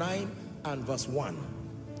chapter 9 and verse 1.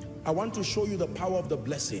 I want to show you the power of the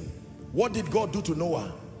blessing. What did God do to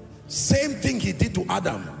Noah? Same thing he did to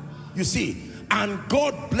Adam. You see, and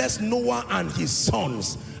God blessed Noah and his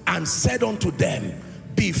sons and said unto them,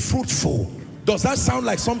 be fruitful. Does that sound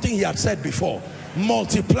like something he had said before?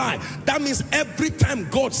 Multiply. That means every time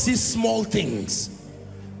God sees small things,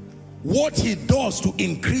 what he does to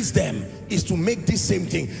increase them is to make this same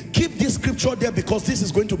thing. Keep this scripture there, because this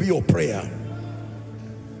is going to be your prayer.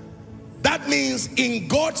 That means in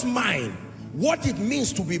God's mind, what it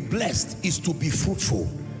means to be blessed is to be fruitful.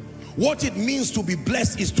 What it means to be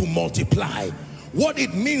blessed is to multiply. What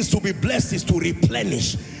it means to be blessed is to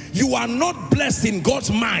replenish. You are not blessed in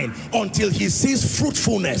God's mind until he sees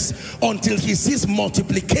fruitfulness, until he sees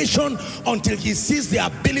multiplication, until he sees the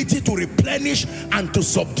ability to replenish and to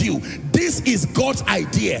subdue. This is God's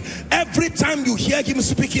idea. Every time you hear him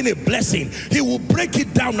speaking a blessing, he will break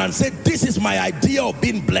it down and say, this is my idea of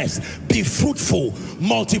being blessed. Be fruitful,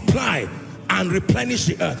 multiply, and replenish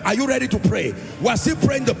the earth. Are you ready to pray? We're still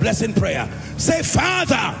praying the blessing prayer. Say,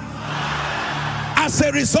 Father, as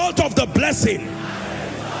a result of the blessing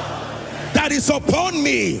that is upon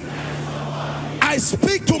me, I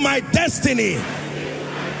speak to my destiny.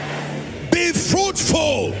 Be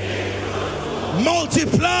fruitful,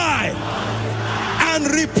 multiply, and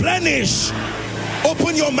replenish.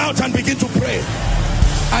 Open your mouth and begin to pray.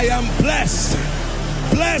 I am blessed,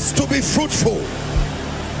 blessed to be fruitful,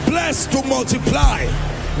 blessed to multiply.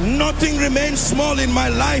 Nothing remains small in my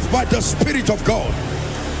life but the Spirit of God.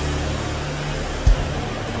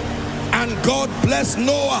 And God blessed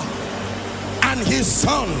Noah and his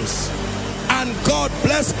sons, and God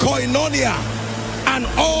blessed Koinonia and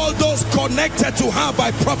all those connected to her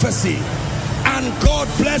by prophecy. And God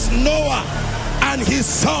blessed Noah and his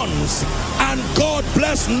sons. And God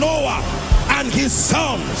blessed Noah and his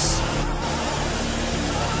sons.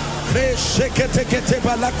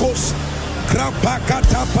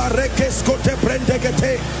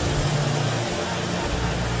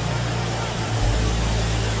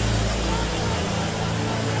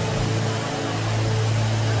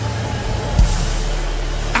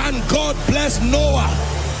 And God blessed Noah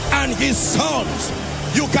and his sons.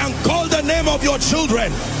 You can call the name of your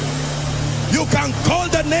children. You can call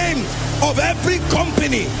the name of every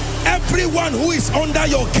company, everyone who is under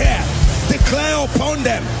your care. Declare upon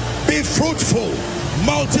them, be fruitful,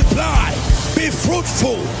 multiply, be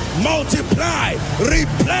fruitful, multiply,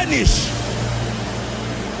 replenish.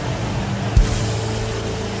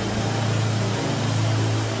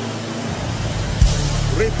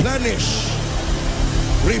 Replenish,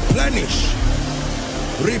 replenish,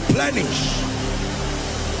 replenish.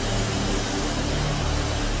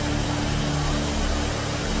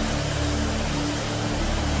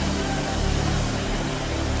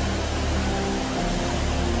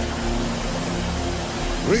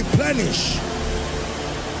 Replenish.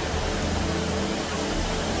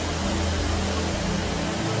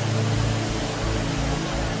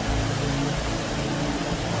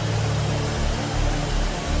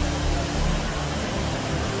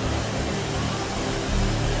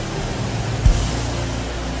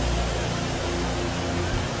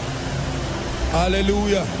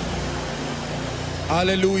 Hallelujah.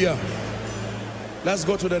 Hallelujah. Let's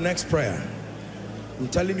go to the next prayer. I'm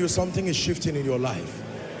telling you, something is shifting in your life.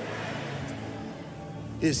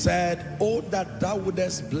 He said, oh, that thou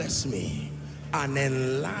wouldest bless me and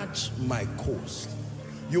enlarge my coast.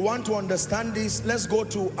 You want to understand this? Let's go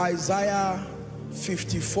to Isaiah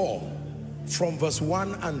 54 from verse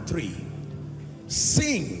 1 and 3.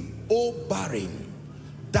 Sing, O barren,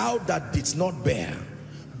 thou that didst not bear.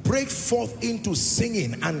 Break forth into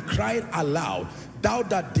singing and cry aloud, thou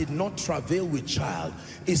that did not travail with child.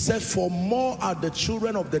 It said, for more are the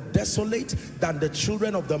children of the desolate than the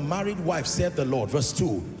children of the married wife, saith the Lord. Verse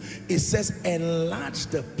 2, it says, enlarge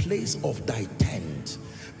the place of thy tent,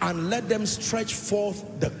 and let them stretch forth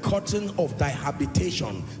the curtain of thy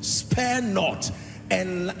habitation. Spare not,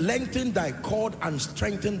 and lengthen thy cord and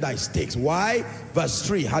strengthen thy stakes. Why? Verse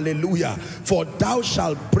 3, hallelujah. For thou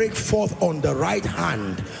shalt break forth on the right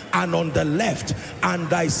hand and on the left, and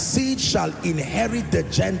thy seed shall inherit the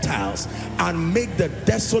Gentiles and make the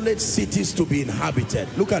desolate cities to be inhabited.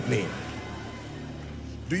 Look at me.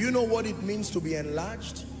 Do you know what it means to be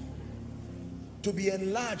enlarged? To be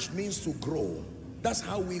enlarged means to grow. That's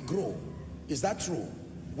how we grow. Is that true?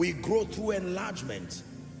 We grow through enlargement.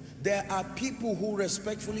 There are people who,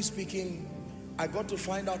 respectfully speaking, I got to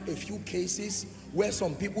find out a few cases where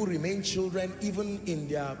some people remain children even in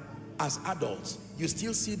their, as adults. You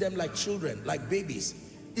still see them like children, like babies.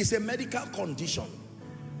 It's a medical condition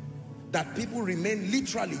that people remain,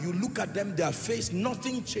 literally, you look at them, their face,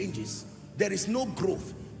 nothing changes. There is no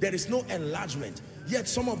growth. There is no enlargement. Yet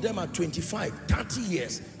some of them are 25, 30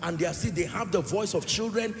 years, and they are still, they have the voice of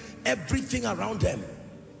children, everything around them.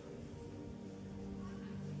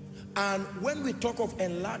 And when we talk of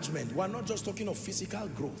enlargement, we're not just talking of physical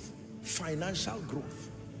growth, financial growth,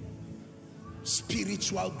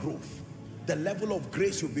 spiritual growth. The level of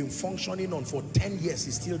grace you've been functioning on for 10 years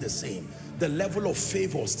is still the same. The level of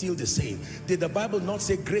favor is still the same. Did the Bible not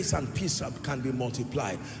say grace and peace can be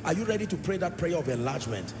multiplied? Are you ready to pray that prayer of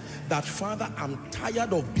enlargement? That, Father, I'm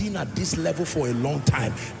tired of being at this level for a long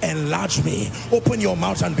time. Enlarge me. Open your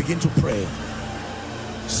mouth and begin to pray.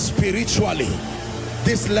 Spiritually,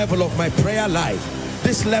 this level of my prayer life,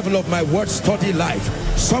 this level of my word study life,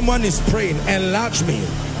 someone is praying, enlarge me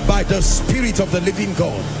by the Spirit of the living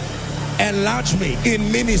God. Enlarge me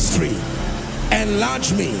in ministry.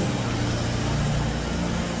 Enlarge me.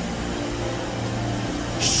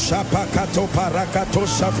 Shapakato parakato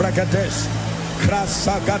shavrakades.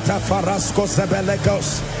 Krasagata farasko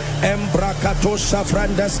zebelegos. Embrakato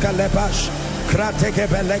shavrandes kalebash. Krateke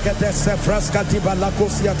belegades sefraska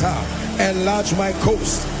tibalakos yata. Enlarge my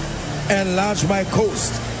coast. Enlarge my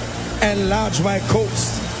coast. Enlarge my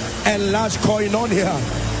coast. Enlarge Koinonia.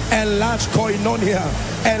 Enlarge Koinonia.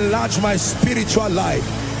 Enlarge my spiritual life.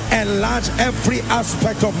 Enlarge every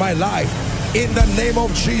aspect of my life in the name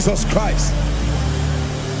of Jesus Christ.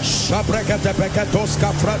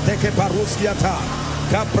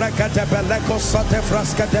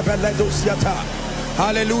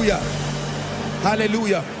 Hallelujah.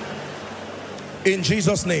 Hallelujah. In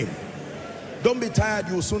Jesus' name. Don't be tired,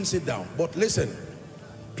 you'll soon sit down. But listen,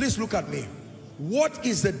 please look at me. What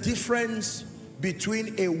is the difference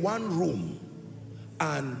between a one room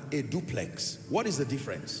and a duplex. What is the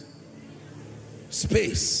difference?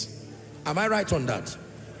 Space. Am I right on that?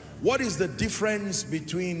 What is the difference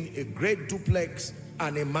between a great duplex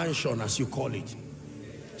and a mansion, as you call it?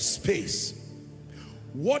 Space.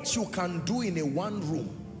 What you can do in a one room,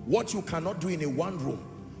 what you cannot do in a one room,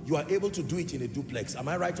 you are able to do it in a duplex. Am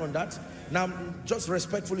I right on that? Now, just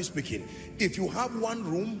respectfully speaking, if you have one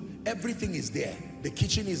room, everything is there. The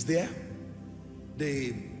kitchen is there.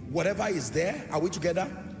 The whatever is there. Are we together?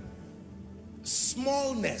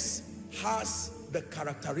 Smallness has the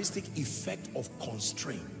characteristic effect of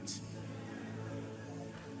constraint.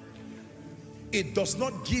 It does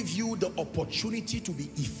not give you the opportunity to be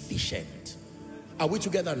efficient. Are we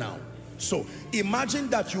together now? So imagine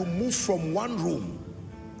that you move from one room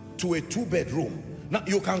to a two-bedroom. Now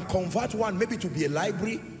you can convert one maybe to be a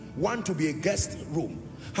library, one to be a guest room.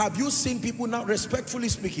 Have you seen people, now respectfully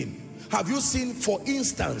speaking, have you seen, for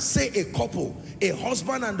instance, say a couple, a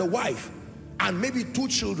husband and a wife, and maybe two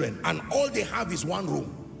children, and all they have is one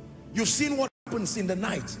room? You've seen what happens in the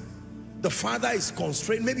night. The father is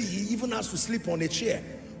constrained. Maybe he even has to sleep on a chair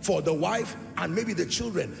for the wife and maybe the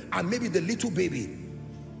children and maybe the little baby.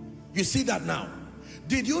 You see that now?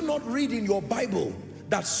 Did you not read in your Bible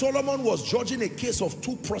that Solomon was judging a case of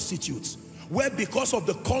two prostitutes where, because of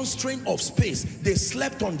the constraint of space, they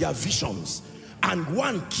slept on their visions, and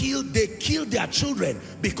they killed their children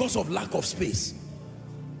because of lack of space?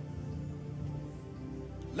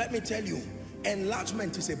 Let me tell you,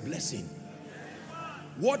 enlargement is a blessing.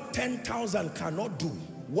 What 10,000 cannot do,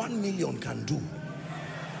 1 million can do.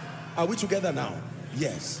 Are we together now?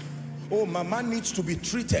 Yes. Oh, my man needs to be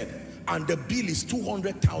treated and the bill is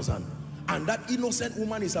 200,000, and that innocent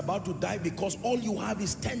woman is about to die because all you have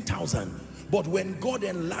is 10,000. But when God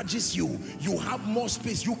enlarges you, you have more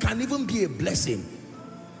space. You can even be a blessing.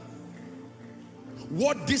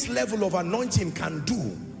 What this level of anointing can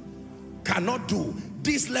do, cannot do,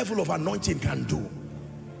 this level of anointing can do.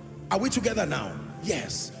 Are we together now?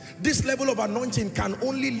 Yes. This level of anointing can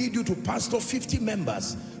only lead you to pastor 50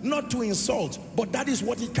 members. Not to insult, but that is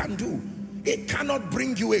what it can do. It cannot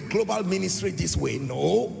bring you a global ministry this way.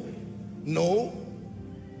 No. No.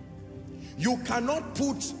 You cannot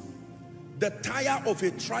put the tire of a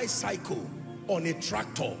tricycle on a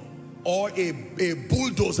tractor or a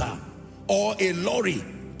bulldozer or a lorry.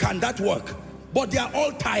 Can that work? But they are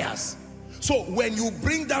all tires. So when you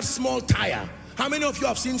bring that small tire, how many of you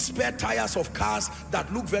have seen spare tires of cars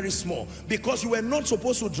that look very small? Because you were not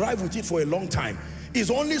supposed to drive with it for a long time. It's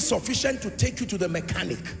only sufficient to take you to the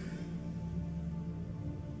mechanic.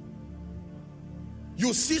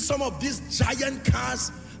 You see some of these giant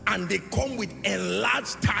cars and they come with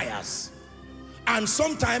enlarged tires. And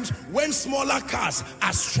sometimes when smaller cars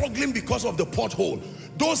are struggling because of the pothole,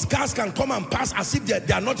 those cars can come and pass as if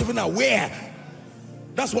they are not even aware.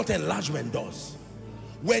 That's what enlargement does.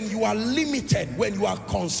 When you are limited, when you are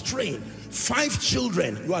constrained, 5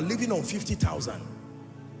 children, you are living on 50,000.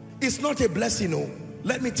 It's not a blessing, no.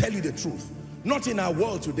 Let me tell you the truth. Not in our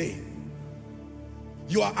world today.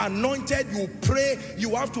 You are anointed, you pray,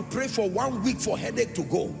 you have to pray for 1 week for headache to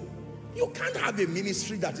go. You can't have a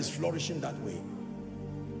ministry that is flourishing that way.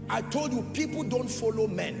 I told you, people don't follow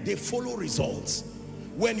men, they follow results.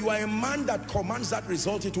 When you are a man that commands that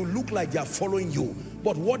result, it will look like they are following you,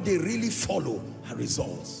 but what they really follow are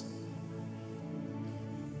results.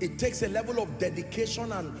 It takes a level of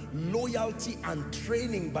dedication and loyalty and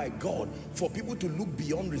training by God for people to look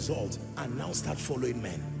beyond results and now start following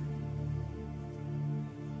men.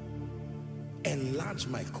 Enlarge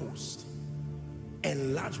my coast.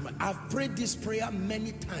 Enlarge my... I've prayed this prayer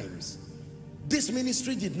many times. This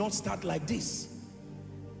ministry did not start like this.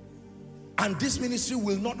 And this ministry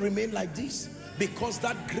will not remain like this, because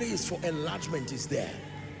that grace for enlargement is there.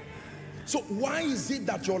 So why is it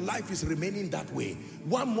that your life is remaining that way?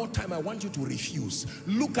 One more time, I want you to refuse.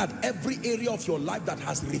 Look at every area of your life that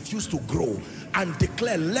has refused to grow and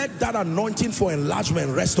declare, let that anointing for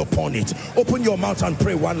enlargement rest upon it. Open your mouth and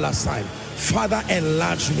pray one last time. Father,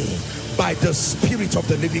 enlarge me by the Spirit of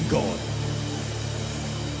the living God.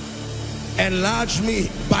 Enlarge me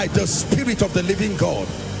by the Spirit of the living God,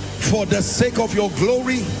 for the sake of your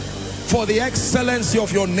glory, for the excellency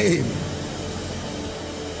of your name.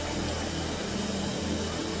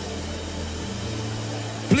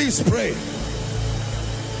 Please pray.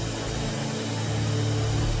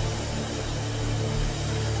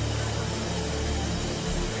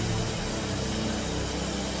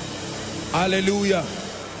 Hallelujah.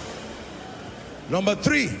 Number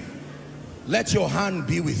 3, let your hand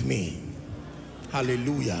be with me.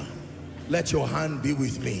 Hallelujah. Let your hand be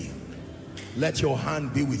with me. Let your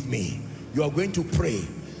hand be with me. You are going to pray.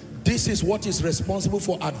 This is what is responsible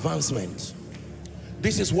for advancement.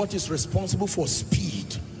 This is what is responsible for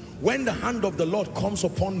speed. When the hand of the Lord comes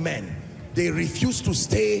upon men, they refuse to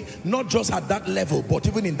stay, not just at that level, but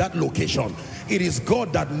even in that location. It is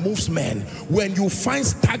God that moves men. When you find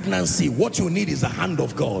stagnancy, what you need is the hand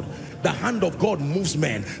of God. The hand of God moves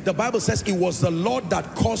men. The Bible says it was the Lord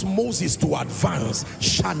that caused Moses to advance.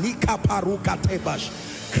 Shanika paruka tebash,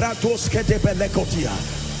 kratos ketebelekotia.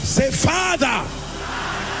 Say, Father.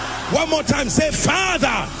 One more time, say, Father,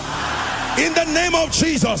 in the name of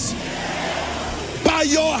Jesus, by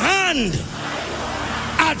your hand,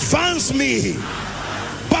 advance me.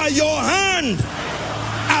 By your hand,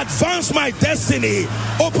 advance my destiny.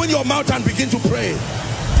 Open your mouth and begin to pray.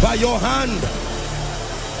 By your hand,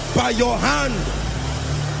 by your hand,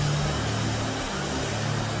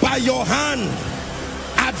 by your hand,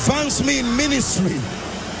 advance me in ministry.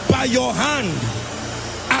 By your hand,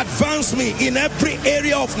 advance me in every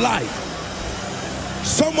area of life.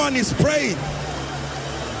 Someone is praying.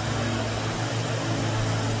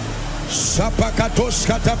 Sapakatos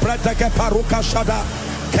kata prateke paruka shada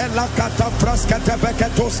kela kata fraskete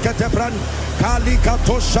beketos kete bran kali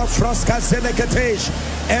katosha fraska zeleketesh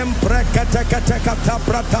emprekete kete kata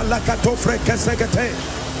prata la katofreke segete.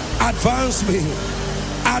 Advance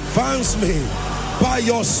me by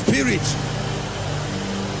your spirit.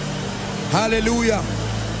 Hallelujah.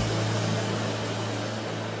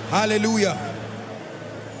 Hallelujah.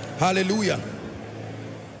 Hallelujah.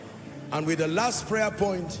 And with the last prayer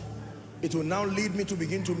point, it will now lead me to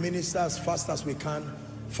begin to minister as fast as we can.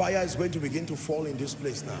 Fire is going to begin to fall in this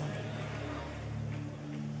place now.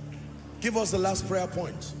 Give us the last prayer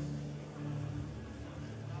point.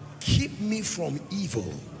 Keep me from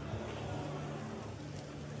evil.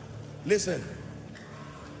 Listen.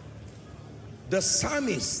 The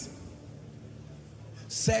psalmist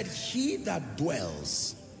said, he that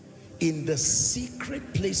dwells in the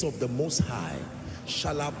secret place of the Most High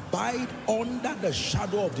shall abide under the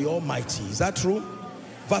shadow of the Almighty. Is that true?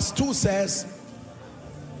 Verse 2 says,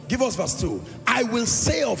 give us verse 2. I will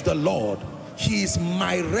say of the Lord, he is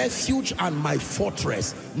my refuge and my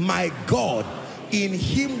fortress, my God, in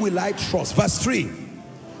him will I trust. Verse 3,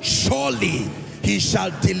 surely he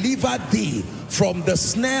shall deliver thee from the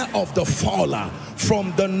snare of the fowler,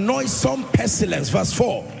 from the noisome pestilence. Verse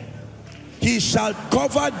 4, he shall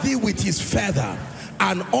cover thee with his feather,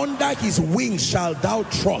 and under his wings shall thou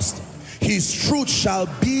trust. His truth shall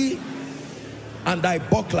be and thy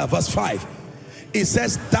buckler. Verse 5, it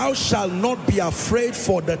says, thou shalt not be afraid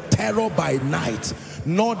for the terror by night,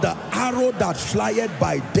 nor the arrow that flieth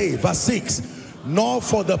by day. Verse 6, nor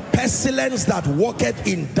for the pestilence that walketh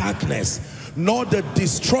in darkness, nor the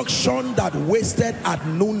destruction that wasteth at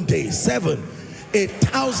noonday. 7,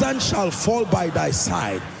 1,000 shall fall by thy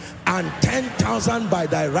side, and 10,000 by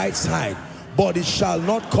thy right side, but it shall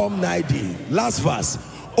not come nigh thee. Last verse,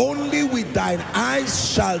 only with thine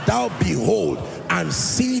eyes shalt thou behold and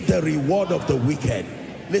see the reward of the wicked.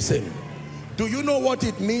 Listen, do you know what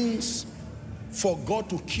it means for God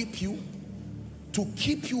to keep you? To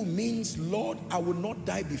keep you means, Lord, I will not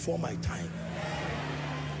die before my time.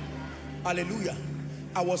 Hallelujah.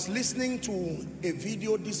 I was listening to a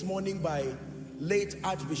video this morning by late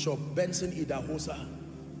Archbishop Benson Idahosa,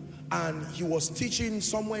 and he was teaching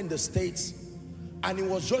somewhere in the States, and he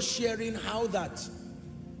was just sharing how that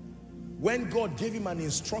when God gave him an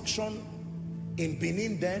instruction in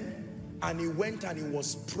Benin then, and he went and he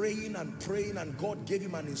was praying and praying, and God gave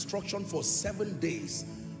him an instruction for 7 days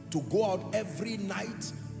to go out every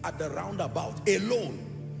night at the roundabout alone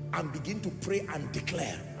and begin to pray and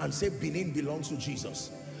declare and say Benin belongs to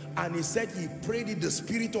Jesus. And he said he prayed it, the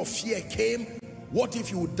spirit of fear came. What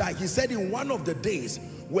if you would die? He said in one of the days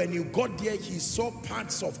when you got there, he saw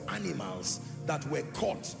parts of animals that were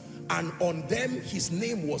caught, and on them his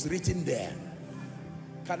name was written there.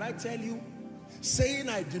 Can I tell you, saying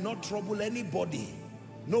I do not trouble anybody,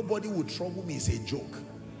 nobody will trouble me, is a joke.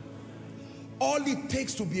 All it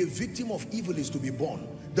takes to be a victim of evil is to be born.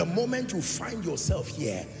 The moment you find yourself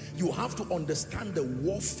here, you have to understand the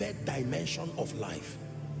warfare dimension of life.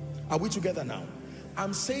 Are we together now?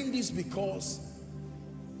 I'm saying this because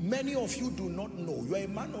many of you do not know. You are a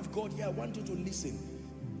man of God here. I want you to listen.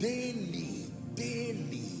 Daily,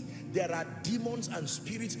 there are demons and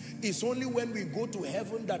spirits. It's only when we go to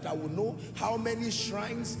heaven that I will know how many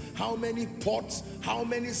shrines, how many pots, how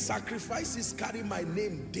many sacrifices carry my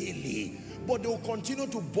name daily. but they will continue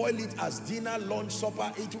to boil it as dinner, lunch,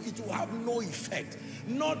 supper. It will have no effect.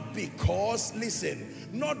 Not because, listen,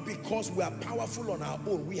 not because we are powerful on our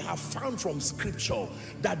own. We have found from scripture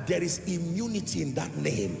that there is immunity in that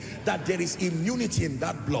name, that there is immunity in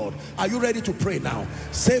that blood. Are you ready to pray now?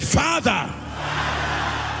 Say, Father,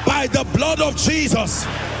 by the blood of Jesus,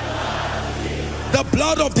 the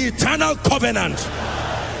blood of the eternal covenant,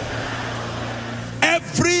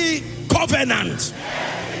 every covenant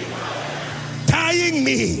tying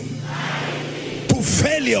me to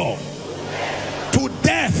failure, to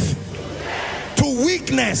death, to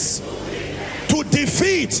weakness, to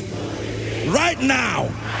defeat, right now,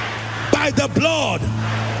 by the blood,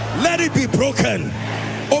 let it be broken.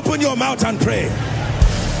 Open your mouth and pray.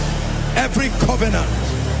 Every covenant,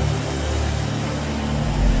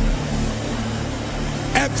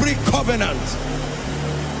 every covenant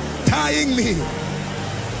tying me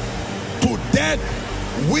to death,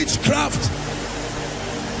 witchcraft,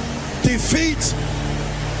 defeat,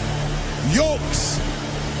 yokes,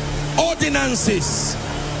 ordinances,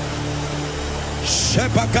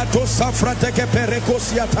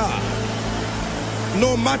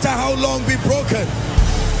 no matter how long be broken,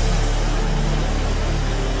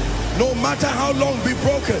 no matter how long be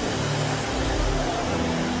broken,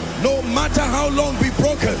 no matter how long be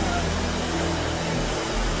broken,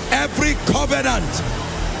 every covenant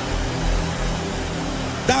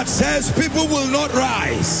that says people will not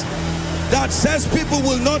rise, that says people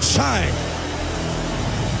will not shine,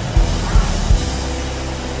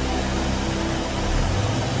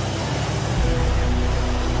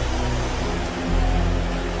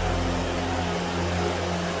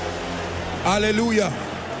 hallelujah,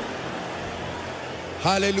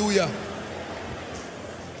 hallelujah.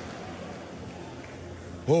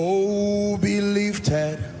 Oh, be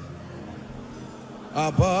lifted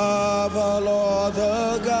above all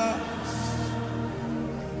other gods.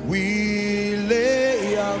 We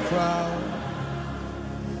lay our crown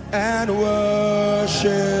and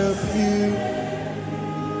worship you.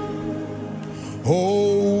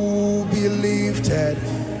 Oh, be lifted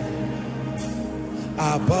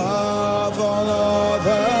above all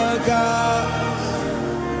other gods.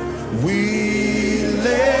 We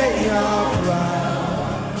lay our crown.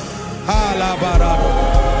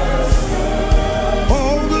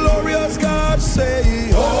 Oh, glorious God,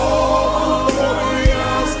 say, oh,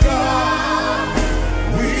 glorious God,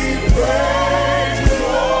 we praise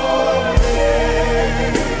your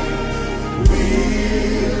name. We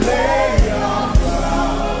lay our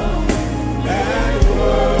crown and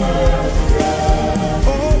worship.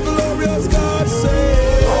 Oh, glorious God, say,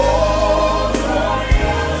 oh,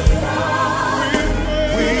 glorious God,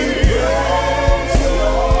 we praise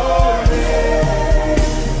your name.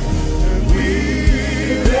 We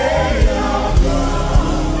lay our crown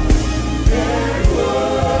and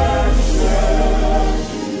worship.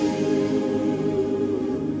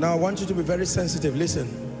 Now I want you to be very sensitive. Listen.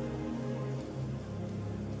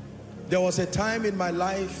 There was a time in my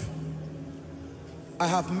life I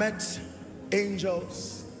have met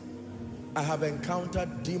angels, I have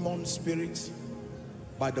encountered demon spirits.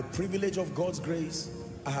 By the privilege of God's grace,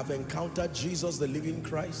 I have encountered Jesus, the living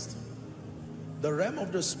Christ. The realm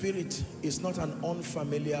of the spirit is not an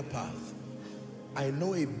unfamiliar path. I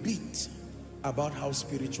know a bit about how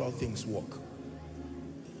spiritual things work.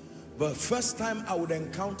 But first time I would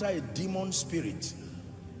encounter a demon spirit,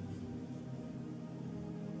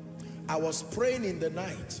 I was praying in the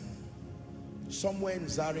night somewhere in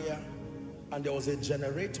Zaria, and there was a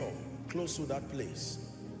generator close to that place,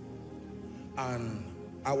 and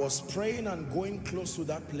I was praying and going close to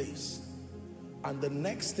that place, and the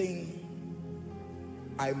next thing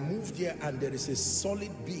I moved here and there is a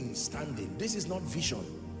solid being standing. This is not vision,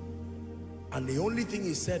 and the only thing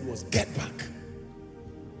he said was, get back.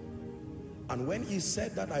 And when he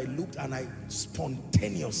said that, I looked and I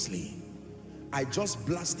spontaneously, I just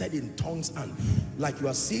blasted in tongues, and like you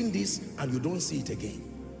are seeing this and you don't see it again.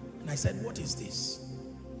 And I said, what is this?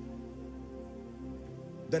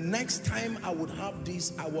 The next time I would have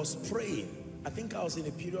this, I was praying. I think I was in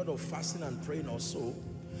a period of fasting and praying also.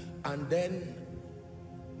 And then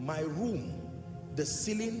my room, the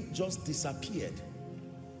ceiling just disappeared.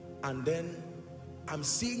 And then I'm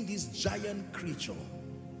seeing this giant creature.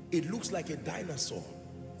 It looks like a dinosaur.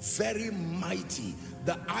 Very mighty.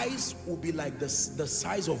 The eyes will be like the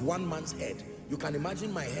size of one man's head. You can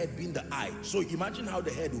imagine my head being the eye. So imagine how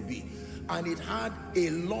the head will be. And it had a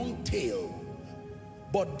long tail.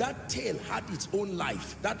 But that tail had its own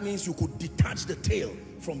life. That means you could detach the tail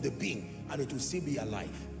from the being and it will still be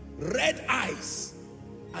alive. Red eyes.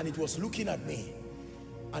 And it was looking at me.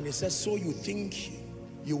 And it says, so you think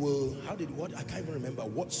you will, I can't even remember.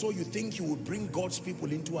 So you think you will bring God's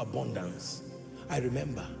people into abundance. I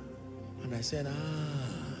remember. And I said,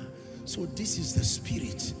 so this is the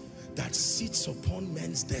spirit that sits upon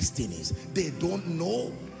men's destinies. They don't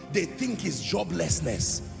know. They think it's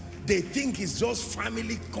joblessness. They think it's just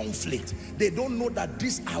family conflict. They don't know that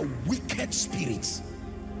these are wicked spirits.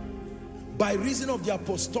 By reason of the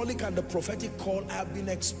apostolic and the prophetic call, I have been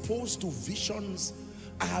exposed to visions.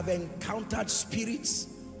 I have encountered spirits.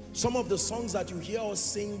 Some of the songs that you hear us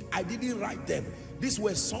sing, I didn't write them. These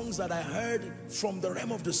were songs that I heard from the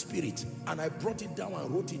realm of the spirit, and I brought it down and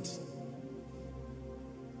wrote it.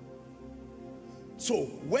 So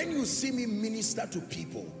when you see me minister to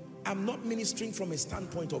people, I'm not ministering from a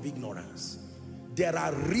standpoint of ignorance. There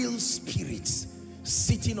are real spirits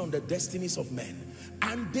sitting on the destinies of men,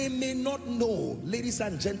 and they may not know. Ladies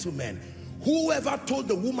and gentlemen, whoever told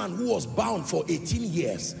the woman who was bound for 18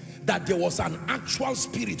 years that there was an actual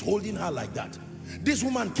spirit holding her like that? This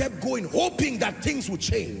woman kept going, hoping that things would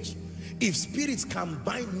change. If spirits can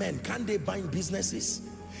bind men, can they bind businesses?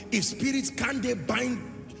 If spirits, can they bind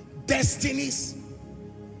destinies?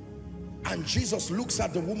 And Jesus looks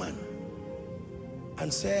at the woman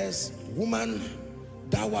and says, woman,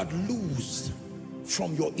 thou art loosed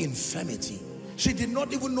from your infirmity. She did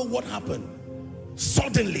not even know what happened.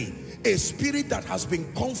 Suddenly, a spirit that has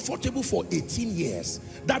been comfortable for 18 years,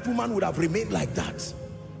 that woman would have remained like that.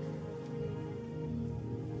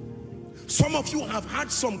 Some of you have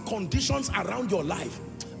had some conditions around your life.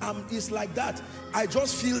 It's like that. I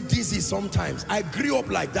just feel dizzy sometimes. I grew up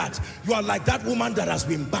like that. You are like that woman that has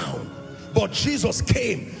been bound. But Jesus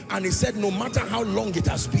came and he said, no matter how long it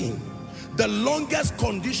has been, the longest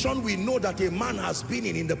condition we know that a man has been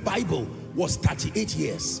in the Bible was 38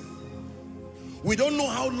 years. We don't know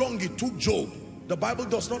how long it took Job. The Bible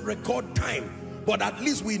does not record time, but at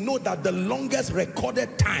least we know that the longest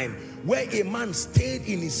recorded time where a man stayed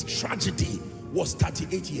in his tragedy was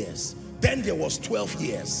 38 years. Then there was 12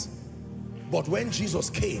 years. But when Jesus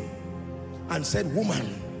came and said,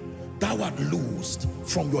 woman, thou art loosed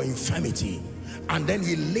from your infirmity, and then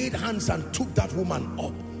he laid hands and took that woman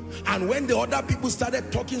up. And when the other people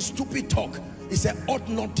started talking stupid talk, he said, ought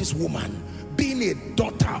not this woman, being a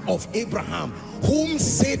daughter of Abraham, whom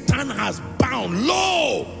Satan has bound,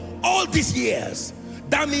 lo, all these years?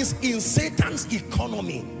 That means in Satan's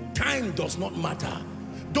economy, time does not matter.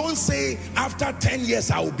 Don't say after 10 years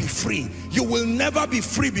I will be free. You will never be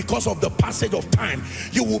free because of the passage of time.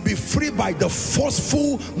 You will be free by the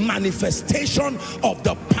forceful manifestation of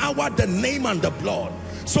the power, the name, and the blood.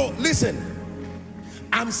 So listen,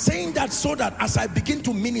 I'm saying that so that as I begin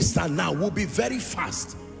to minister now, we'll be very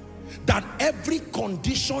fast. That every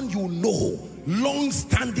condition you know,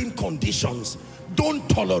 long-standing conditions, don't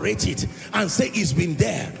tolerate it and say it's been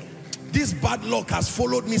there. This bad luck has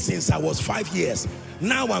followed me since I was 5 years.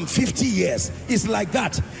 Now I'm 50 years. It's like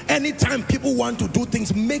that. Anytime people want to do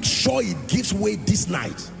things, make sure it gives way this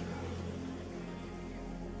night.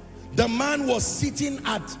 The man was sitting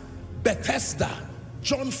at Bethesda,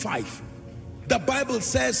 John 5. The Bible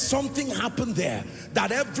says something happened there,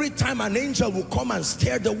 that every time an angel will come and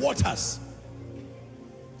stir the waters.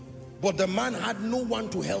 But the man had no one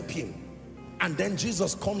to help him. And then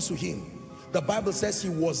Jesus comes to him. The Bible says he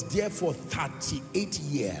was there for 38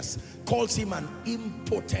 years. Calls him an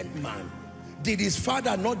impotent man. Did his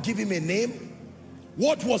father not give him a name?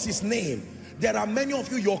 What was his name? There are many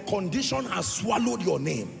of you, your condition has swallowed your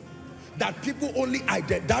name. That people only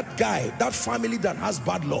that guy, that family that has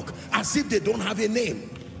bad luck, as if they don't have a name.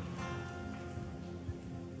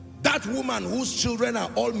 That woman whose children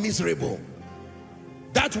are all miserable.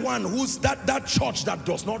 That one who's that church that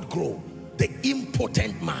does not grow. The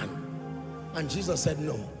impotent man. And Jesus said,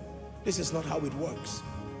 no, this is not how it works.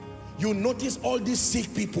 You notice all these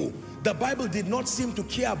sick people, the Bible did not seem to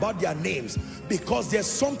care about their names, because there's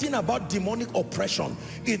something about demonic oppression.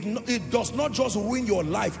 It does not just ruin your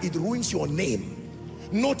life, it ruins your name.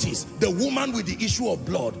 Notice the woman with the issue of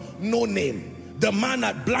blood, no name. The man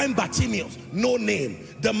at blind Bartimaeus, no name.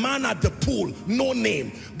 The man at the pool, no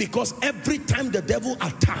name. Because every time the devil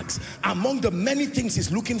attacks, among the many things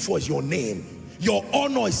he's looking for is your name. Your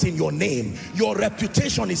honor is in your name. Your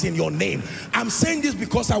reputation is in your name. I'm saying this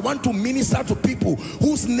because I want to minister to people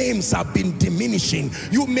whose names have been diminishing.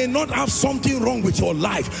 You may not have something wrong with your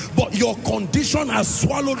life, but your condition has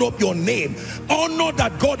swallowed up your name. Honor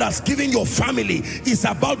that God has given your family is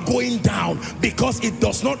about going down, because it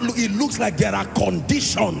does not look, it looks like there are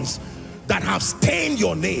conditions that have stained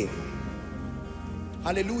your name.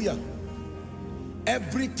 Hallelujah.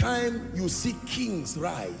 Every time you see kings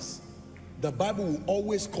rise, the Bible will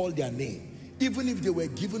always call their name. even if they were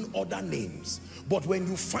given other names. But when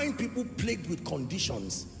you find people plagued with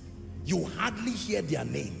conditions, you hardly hear their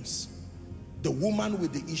names. The woman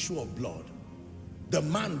with the issue of blood, the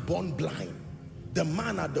man born blind, the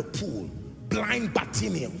man at the pool, blind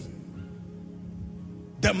Bartimaeus,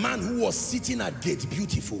 the man who was sitting at gate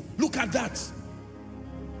beautiful. Look at that.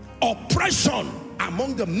 Oppression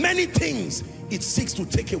among the many things it seeks to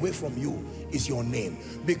take away from you is your name.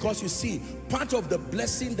 Because you see, part of the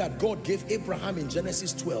blessing that God gave Abraham in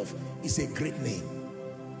Genesis 12 is a great name.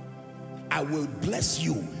 I will bless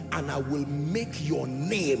you and I will make your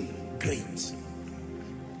name great.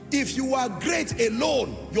 If you are great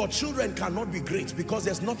alone, your children cannot be great because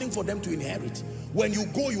there's nothing for them to inherit. When you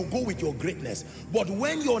go with your greatness. But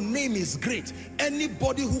when your name is great,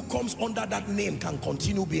 anybody who comes under that name can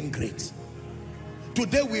continue being great.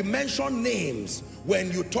 Today we mention names.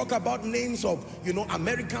 When you talk about names of,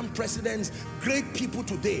 American presidents, great people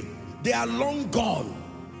today, they are long gone,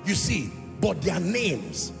 you see, but their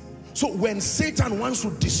names. So when Satan wants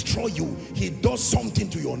to destroy you, he does something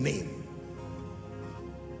to your name.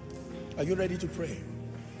 Are you ready to pray?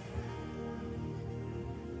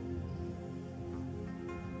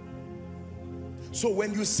 So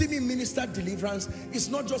when you see me minister deliverance, it's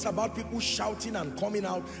not just about people shouting and coming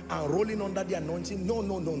out and rolling under the anointing. No,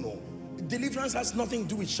 no, no, no. Deliverance has nothing to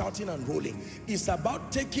do with shouting and rolling. It's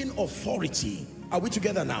about taking authority. Are we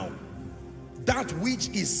together now? That which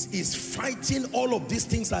is fighting all of these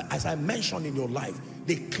things, as I mentioned in your life,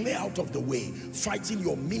 they clear out of the way, fighting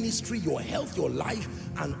your ministry, your health, your life,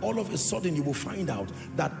 and all of a sudden you will find out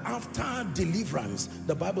that after deliverance,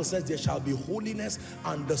 the Bible says there shall be holiness,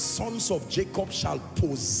 and the sons of Jacob shall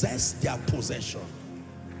possess their possession.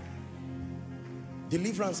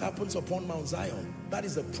 Deliverance happens upon Mount Zion. That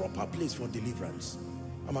is the proper place for deliverance.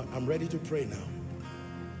 I'm ready to pray now.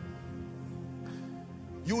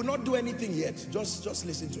 You will not do anything yet. Just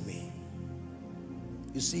listen to me.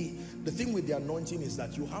 You see, the thing with the anointing is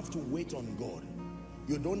that you have to wait on God.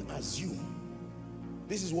 You don't assume.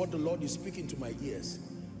 This is what the Lord is speaking to my ears.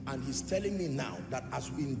 And he's telling me now that as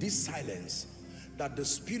in this silence, that the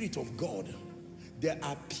Spirit of God, there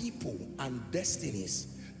are people and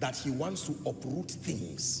destinies that he wants to uproot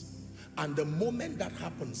things. And the moment that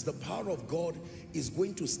happens, the power of God is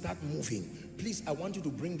going to start moving. Please, I want you to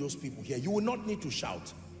bring those people here. You will not need to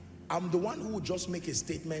shout. I'm the one who will just make a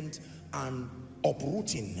statement and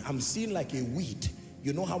uprooting. I'm seeing like a weed.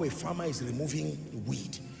 You know how a farmer is removing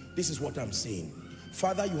weed? This is what I'm saying.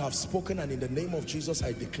 Father, you have spoken, and in the name of Jesus,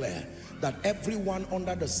 I declare that everyone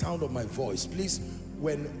under the sound of my voice, please,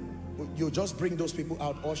 when you just bring those people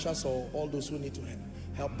out, ushers or all those who need to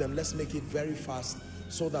help them, let's make it very fast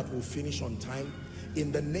so that we'll finish on time.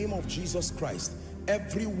 In the name of Jesus Christ,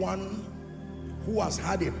 everyone who has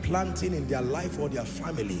had a planting in their life or their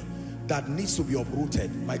family that needs to be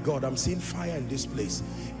uprooted, my God, I'm seeing fire in this place.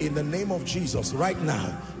 In the name of Jesus, right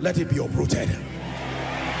now, let it be uprooted.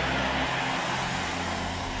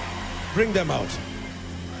 Bring them out.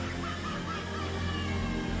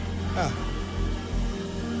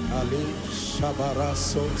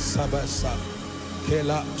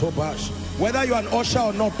 Whether you're an usher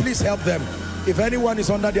or not, please help them. If anyone is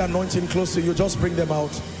under the anointing close to you, just bring them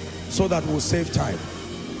out so that we'll save time.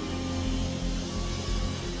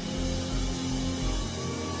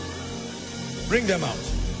 Bring them out.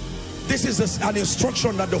 This is an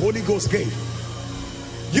instruction that the Holy Ghost gave.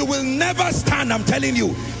 You will never stand, I'm telling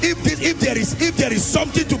you, if there is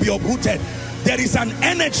something to be uprooted. There is an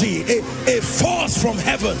energy, a force from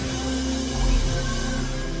heaven.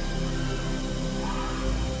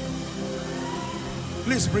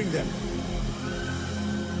 Please bring them.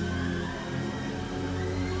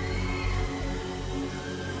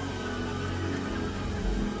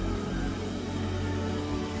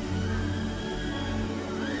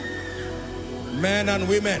 Men and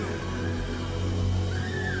women,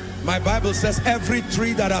 my Bible says every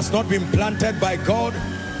tree that has not been planted by God,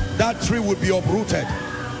 that tree will be uprooted.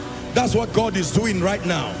 That's what God is doing right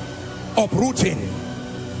now. Uprooting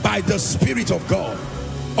by the Spirit of God.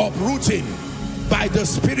 Uprooting by the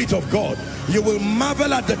Spirit of God. You will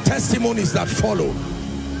marvel at the testimonies that follow.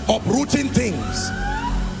 Uprooting things.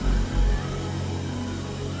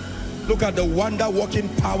 Look at the wonder-working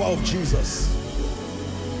power of Jesus.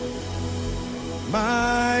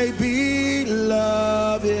 My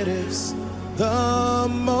beloved is the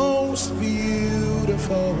most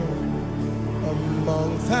beautiful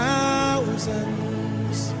among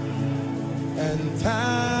thousands and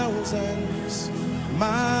thousands.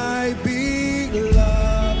 My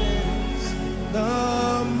beloved is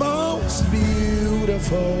the most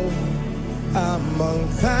beautiful among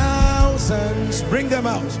thousands. Bring them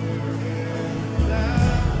out.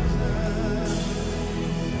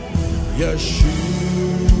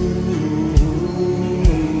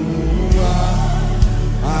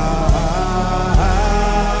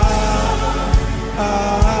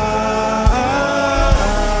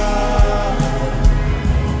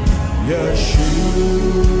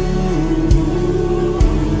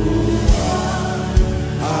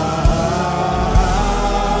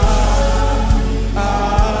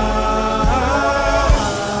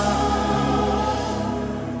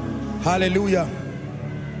 Hallelujah.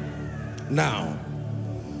 Now,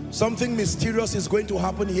 something mysterious is going to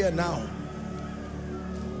happen here now.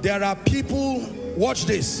 There are people, watch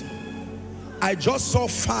this. I just saw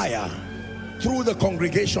fire through the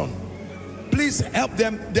congregation. Please help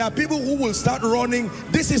them. There are people who will start running.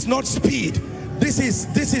 This is not speed. This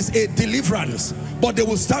is a deliverance. But they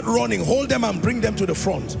will start running. Hold them and bring them to the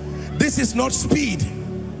front. This is not speed.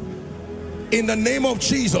 In the name of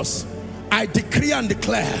Jesus, I decree and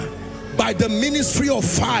declare by the ministry of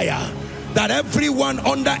fire that everyone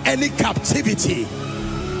under any captivity,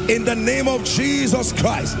 in the name of Jesus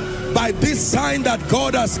Christ, by this sign that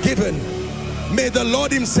God has given, may the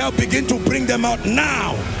Lord himself begin to bring them out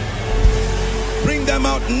now. Bring them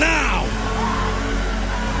out now.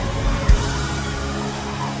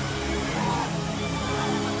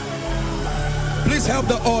 Please help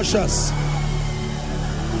the ushers.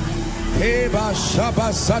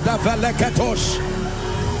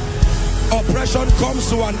 Oppression comes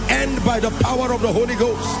to an end by the power of the Holy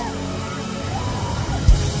Ghost.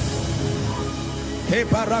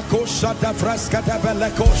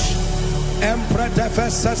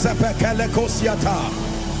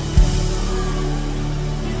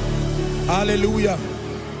 Hallelujah.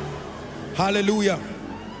 Hallelujah.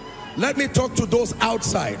 Let me talk to those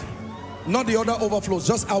outside, not the other overflows,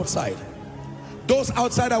 just outside. Those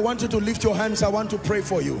outside, I want you to lift your hands. I want to pray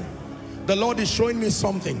for you. The Lord is showing me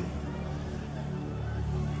something.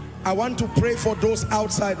 I want to pray for those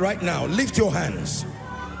outside right now. Lift your hands.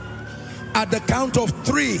 At the count of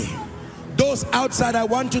 3, those outside, I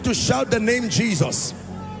want you to shout the name Jesus.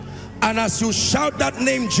 And as you shout that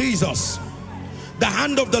name Jesus, the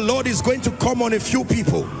hand of the Lord is going to come on a few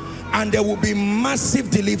people, and there will be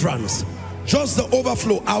massive deliverance. Just the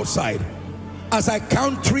overflow outside. As I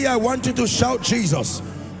count 3, I want you to shout Jesus.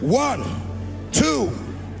 1, 2,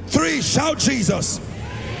 3. Shout Jesus.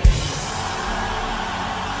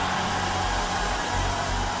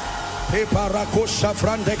 I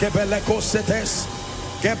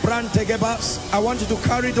want you to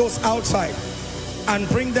carry those outside and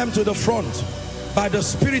bring them to the front by the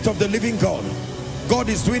Spirit of the living God. God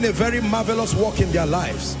is doing a very marvelous work in their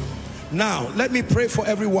lives. Now, let me pray for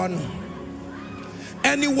everyone.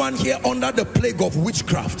 Anyone here under the plague of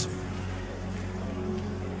witchcraft,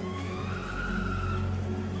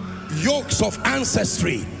 yokes of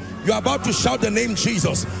ancestry, you're about to shout the name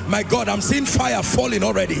Jesus. My God, I'm seeing fire falling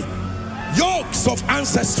already. Yokes of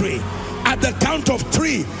ancestry, at the count of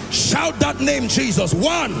 3, shout that name Jesus.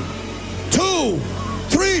 1, 2,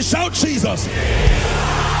 3. Shout Jesus.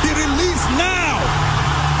 Be released now.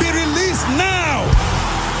 Be released now.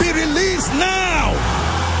 Be released now.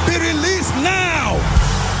 Be released now.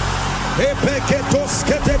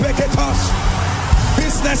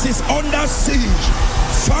 Business is under siege.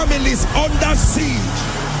 Families under siege.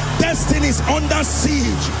 Destinies under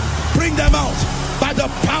siege. Bring them out by the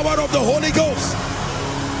power of the Holy Ghost.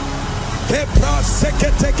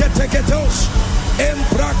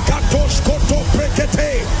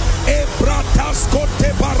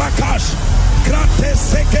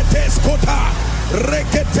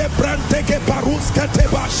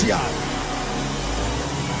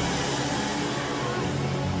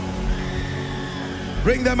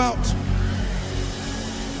 Bring them out.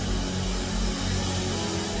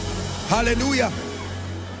 Hallelujah.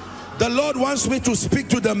 The Lord wants me to speak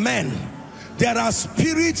to the men. There are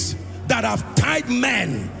spirits that have tied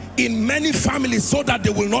men in many families so that they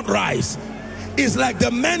will not rise. It's like the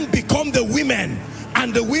men become the women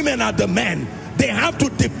and the women are the men. They have to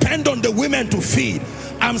depend on the women to feed.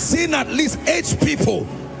 I'm seeing at least 8 people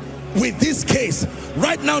with this case.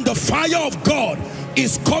 Right now, the fire of God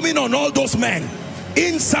is coming on all those men.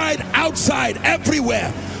 Inside, outside,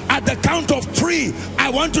 everywhere. At the count of 3, I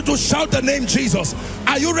want you to shout the name Jesus.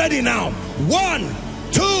 Are you ready now? 1,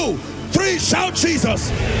 2, 3. Shout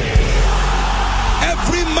Jesus.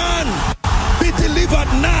 Every man be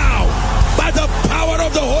delivered now by the power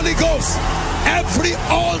of the Holy Ghost. Every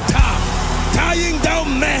altar tying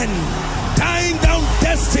down men, tying down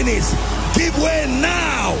destinies, give way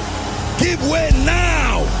now. Give way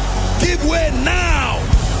now. Give way now.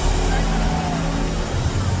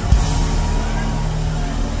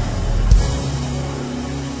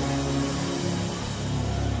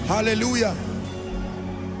 Hallelujah.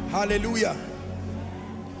 Hallelujah.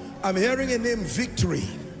 I'm hearing a name, victory.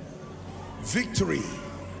 Victory.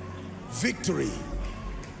 Victory.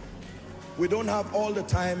 We don't have all the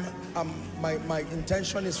time. My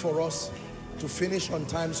intention is for us to finish on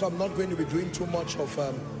time, so I'm not going to be doing too much of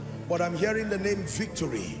but I'm hearing the name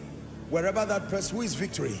victory. Wherever that person, who is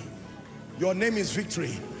victory? Your name is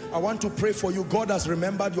victory. I want to pray for you. God has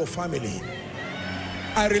remembered your family.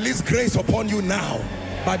 I release grace upon you now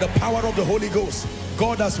by the power of the Holy Ghost.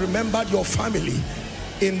 God has remembered your family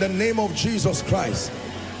in the name of Jesus Christ.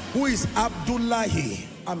 Who is Abdullahi?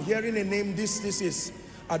 I'm hearing a name. This is,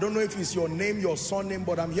 I don't know if it's your name, your surname,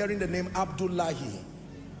 but I'm hearing the name Abdullahi.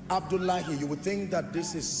 Abdullahi. You would think that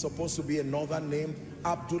this is supposed to be a northern name.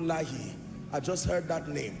 Abdullahi. I just heard that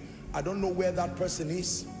name. I don't know where that person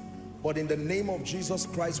is, but in the name of Jesus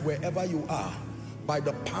Christ, wherever you are, by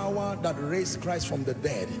the power that raised Christ from the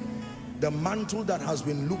dead, the mantle that has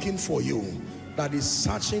been looking for you, that is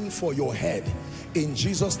searching for your head, in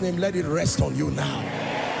Jesus' name, let it rest on you now.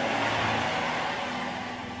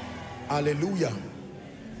 Hallelujah.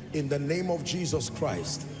 In the name of Jesus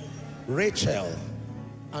Christ. Rachel.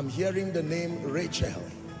 I'm hearing the name Rachel.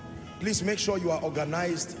 Please make sure you are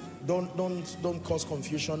organized. Don't cause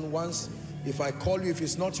confusion. Once, if I call you, if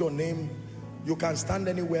it's not your name, you can stand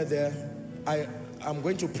anywhere there. I'm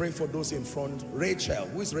going to pray for those in front. Rachel.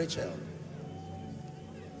 Who is Rachel?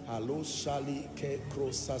 Hello, Shali Ke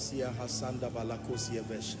Krosasia Hasanda Balakosia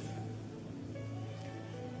Vesh.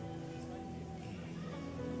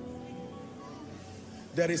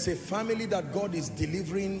 There is a family that God is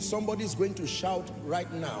delivering. Somebody is going to shout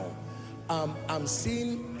right now. I'm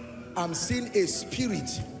seeing a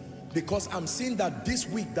spirit, because I'm seeing that this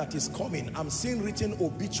week that is coming, I'm seeing written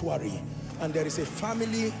obituary, and there is a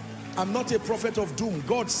family. I'm not a prophet of doom.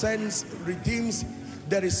 God sends, redeems.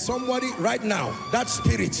 There is somebody right now, that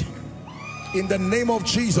spirit, in the name of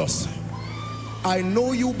Jesus, I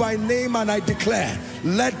know you by name and I declare,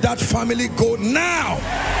 let that family go now.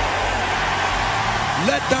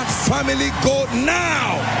 Let that family go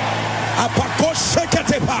now.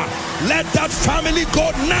 Let that family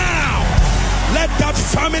go now. Let that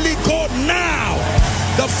family go now.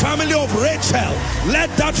 The family of Rachel, let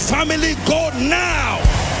that family go now.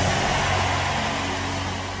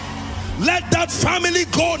 Let that family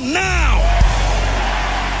go now.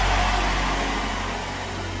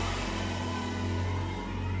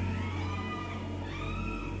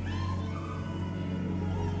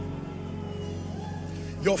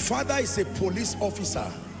 Your father is a police officer.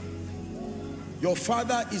 Your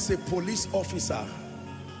father is a police officer.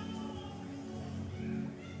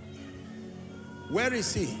 Where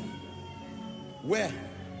is he? Where?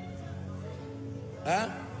 Huh?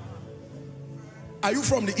 Are you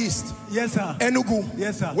from the east? Yes, sir. Enugu?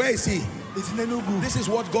 Yes, sir. Where is he? It's in Enugu. This is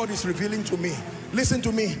what God is revealing to me. Listen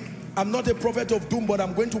to me. I'm not a prophet of doom, but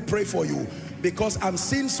I'm going to pray for you, because I'm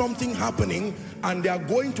seeing something happening, and they are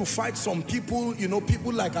going to fight some people. You know,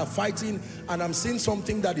 people like are fighting, and I'm seeing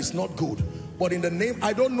something that is not good. But in the name,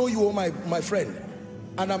 I don't know you, my friend,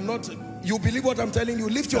 and I'm not, you believe what I'm telling you?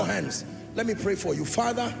 Lift your hands. Let me pray for you.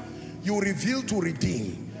 Father, you reveal to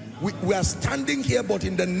redeem. We are standing here, but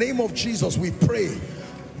in the name of Jesus, we pray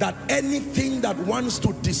that anything that wants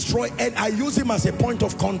to destroy, and I use him as a point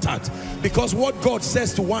of contact, because what God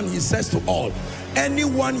says to one, he says to all.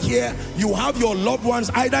 Anyone here, you have your loved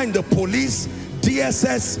ones either in the police,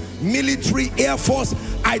 DSS, military, Air Force,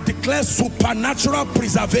 I declare supernatural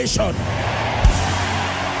preservation.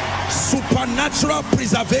 Supernatural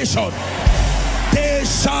preservation. They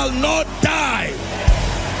shall not die.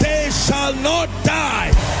 They shall not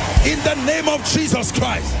die in the name of Jesus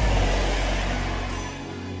Christ.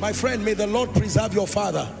 My friend, may the Lord preserve your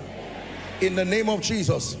father in the name of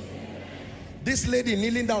Jesus. This lady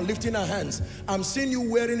kneeling down, lifting her hands. I'm seeing you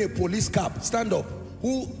wearing a police cap. Stand up.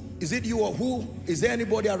 Who is it? You or who? Is there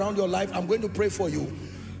anybody around your life? I'm going to pray for you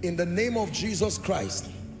in the name of Jesus Christ.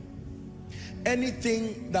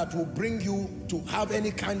 Anything that will bring you to have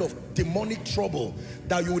any kind of demonic trouble,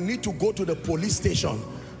 that you need to go to the police station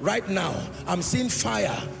right now. I'm seeing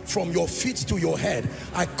fire from your feet to your head.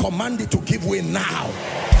 I command it to give way now,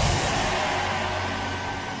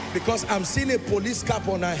 because I'm seeing a police cap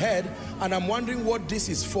on her head, and I'm wondering what this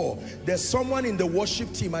is for. There's someone in the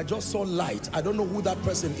worship team. I just saw light. I don't know who that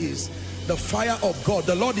person is. The fire of God.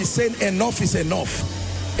 The Lord is saying enough is enough.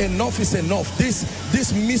 Enough is enough.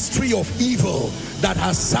 This mystery of evil that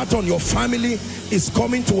has sat on your family is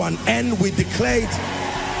coming to an end. We declare it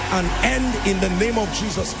an end in the name of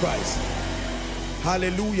Jesus Christ.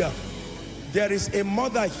 Hallelujah. There is a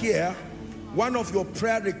mother here. One of your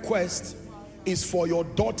prayer requests is for your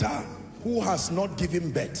daughter who has not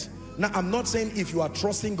given birth. Now, I'm not saying if you are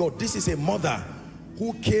trusting God. This is a mother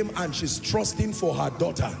who came and she's trusting for her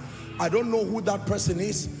daughter. I don't know who that person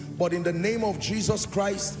is, but in the name of Jesus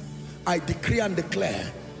Christ, I decree and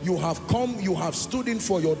declare, you have come, you have stood in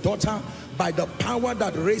for your daughter by the power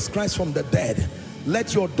that raised Christ from the dead.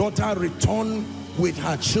 Let your daughter return with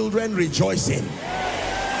her children rejoicing.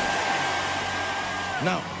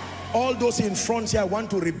 Now, all those in front here, I want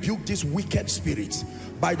to rebuke these wicked spirits.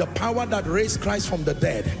 By the power that raised Christ from the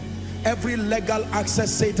dead, every legal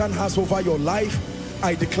access Satan has over your life,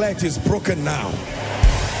 I declare it is broken now.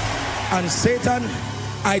 And Satan,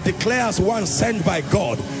 I declare as one sent by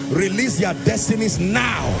God, release their destinies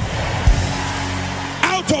now.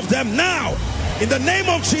 Out of them now. In the name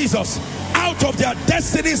of Jesus. Out of their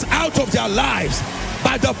destinies, out of their lives.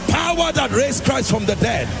 By the power that raised Christ from the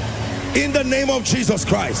dead. In the name of Jesus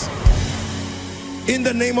Christ. In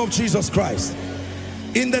the name of Jesus Christ.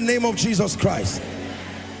 In the name of Jesus Christ.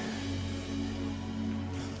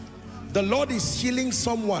 The Lord is healing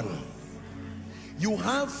someone. You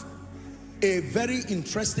have a very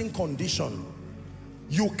interesting condition.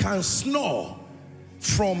 You can snore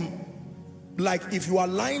from, like if you are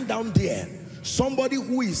lying down there, somebody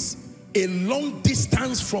who is a long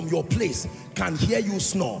distance from your place can hear you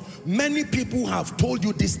snore. Many people have told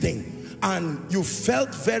you this thing and you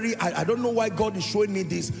felt very, I don't know why God is showing me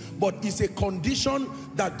this, but it's a condition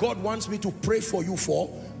that God wants me to pray for you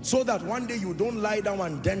for, so that one day you don't lie down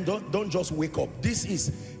and then don't just wake up. This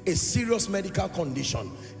is a serious medical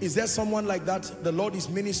condition. Is there someone like that? The Lord is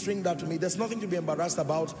ministering that to me. There's nothing to be embarrassed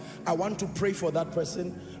about. I want to pray for that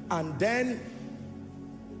person. And then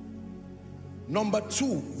number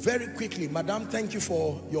two, very quickly, Madam, thank you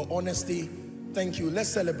for your honesty. Thank you. Let's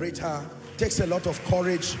celebrate her. Takes a lot of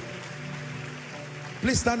courage.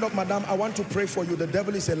 Please stand up, Madam. I want to pray for you. The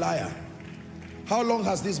devil is a liar. How long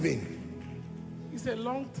has this been? It's a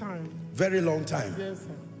long time. Very long time. Yes,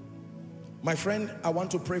 sir. My friend, I want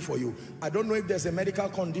to pray for you. I don't know if there's a medical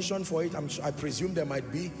condition for it. I presume there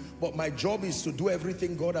might be. But my job is to do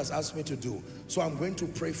everything God has asked me to do. So I'm going to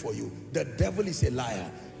pray for you. The devil is a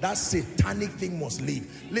liar. That satanic thing must leave.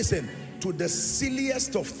 Listen, to the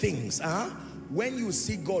silliest of things, when you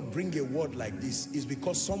see God bring a word like this, is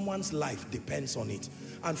because someone's life depends on it.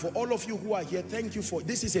 And for all of you who are here, thank you for,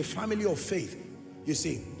 this is a family of faith. You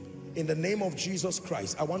see, in the name of Jesus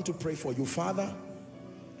Christ, I want to pray for you. Father,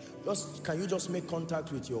 can you just make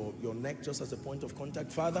contact with your neck just as a point of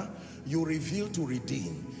contact? Father, you reveal to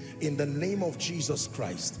redeem. In the name of Jesus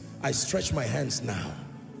Christ, I stretch my hands now.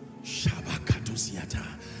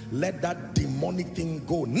 Let that demonic thing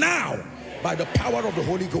go now by the power of the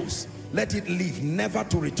Holy Ghost. Let it leave, never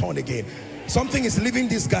to return again. Something is leaving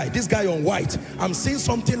this guy on white. I'm seeing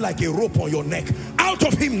something like a rope on your neck. Out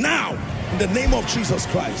of him now, in the name of Jesus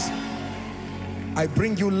Christ. I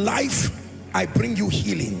bring you life, I bring you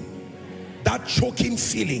healing. That choking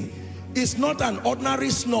feeling is not an ordinary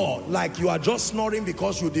snore, like you are just snoring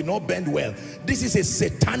because you did not bend well. This is a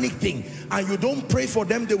satanic thing, and you don't pray for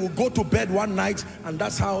them. They will go to bed one night and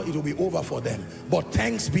that's how it will be over for them. But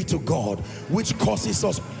thanks be to God, which causes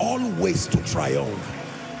us always to triumph.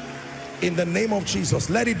 In the name of Jesus,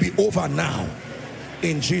 let it be over now,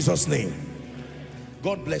 in Jesus' name.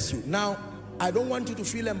 God bless you. Now, I don't want you to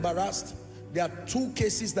feel embarrassed. There are two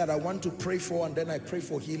cases that I want to pray for, and then I pray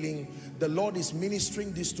for healing. The Lord is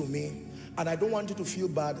ministering this to me, and I don't want you to feel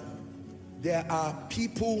bad. There are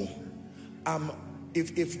people,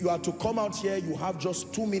 if you are to come out here, you have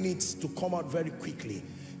just 2 minutes to come out very quickly.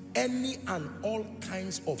 Any and all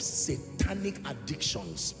kinds of satanic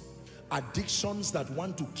addictions, addictions that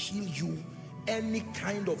want to kill you, any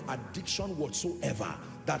kind of addiction whatsoever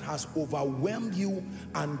that has overwhelmed you,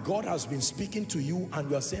 and God has been speaking to you and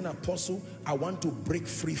you are saying, Apostle, I want to break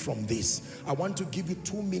free from this. I want to give you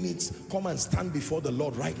 2 minutes. Come and stand before the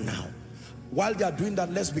Lord right now. While they are doing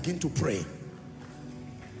that, let's begin to pray.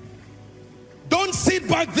 Don't sit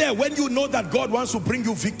back there when you know that God wants to bring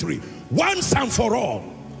you victory once and for all.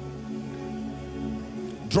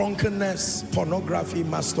 Drunkenness, pornography,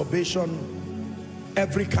 masturbation,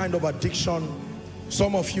 every kind of addiction.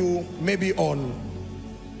 Some of you maybe on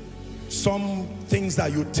some things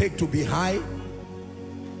that you take to be high.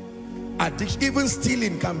 Addiction, even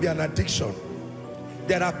stealing can be an addiction.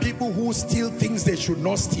 There are people who steal things they should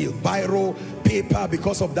not steal. Biro, paper,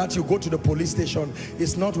 because of that you go to the police station.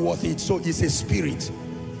 It's not worth it. So it's a spirit.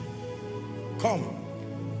 Come.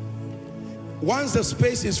 Once the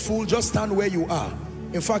space is full, just stand where you are.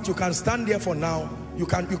 In fact, you can stand there for now. You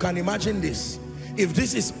can imagine this. If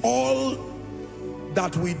this is all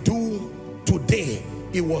that we do today,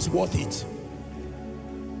 it was worth it.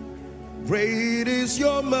 Great is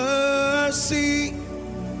your mercy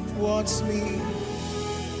towards me.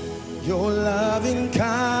 Your loving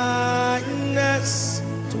kindness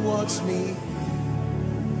towards me.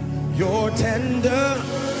 Your tender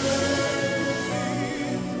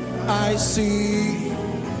I see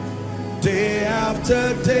day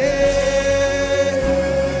after day,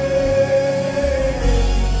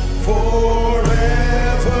 forever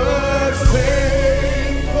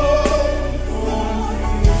faithful,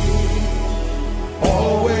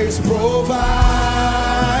 always providing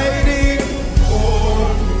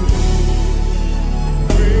for me.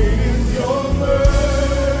 Great is your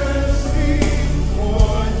mercy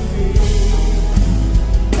towards me.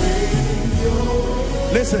 Great is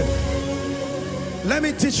your... Listen, let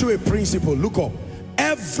me teach you a principle. Look up.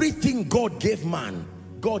 Everything God gave man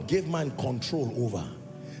control over.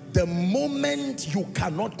 The moment you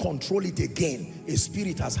cannot control it again, a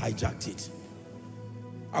spirit has hijacked it.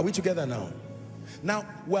 Are we together now? Now,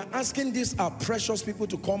 we're asking these our precious people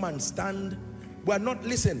to come and stand. We're not,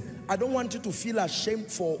 listen, I don't want you to feel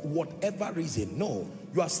ashamed for whatever reason. No,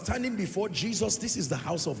 you are standing before Jesus. This is the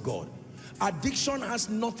house of God. Addiction has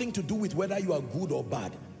nothing to do with whether you are good or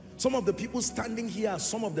bad. Some of the people standing here are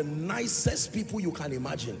some of the nicest people you can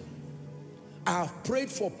imagine. I have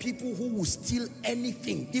prayed for people who will steal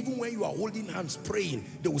anything. Even when you are holding hands praying,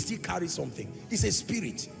 they will still carry something. It's a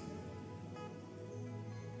spirit.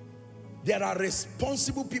 There are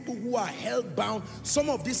responsible people who are held bound. Some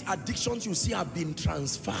of these addictions you see have been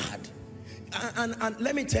transferred. And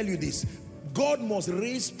let me tell you this. God must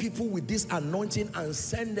raise people with this anointing and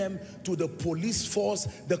send them to the police force,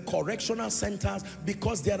 the correctional centers,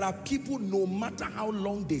 because there are people, no matter how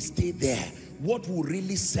long they stay there, what will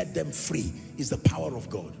really set them free is the power of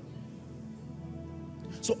God.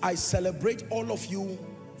 So I celebrate all of you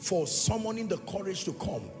for summoning the courage to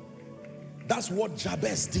come. That's what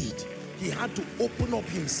Jabez did. He had to open up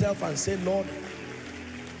himself and say, Lord,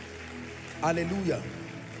 hallelujah.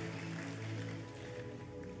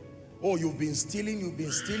 Oh, you've been stealing,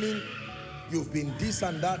 you've been this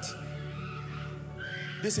and that.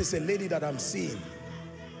 This is a lady that I'm seeing.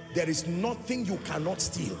 There is nothing you cannot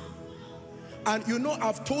steal. And you know,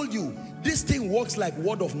 I've told you, this thing works like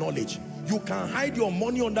word of knowledge. You can hide your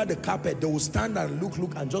money under the carpet. They will stand and look,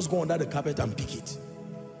 and just go under the carpet and pick it.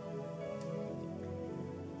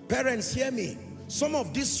 Parents, hear me. Some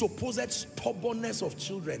of this supposed stubbornness of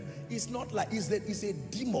children is not like, it's a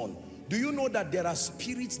demon. Do you know that there are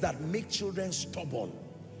spirits that make children stubborn?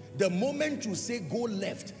 The moment you say go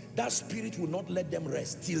left, that spirit will not let them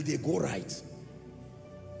rest till they go right.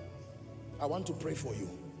 I want to pray for you.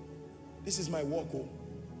 This is my work. Oh.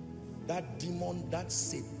 That demon, that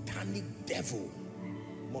satanic devil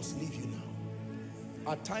must leave you now.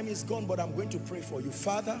 Our time is gone, but I'm going to pray for you.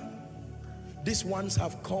 Father, these ones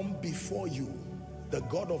have come before you, the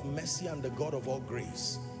God of mercy and the God of all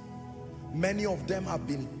grace. Many of them have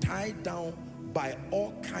been tied down by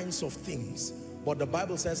all kinds of things. But the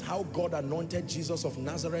Bible says how God anointed Jesus of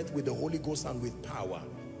Nazareth with the Holy Ghost and with power.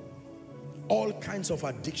 All kinds of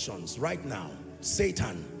addictions right now.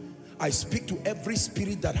 Satan, I speak to every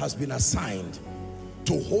spirit that has been assigned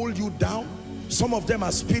to hold you down. Some of them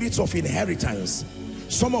are spirits of inheritance.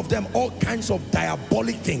 Some of them all kinds of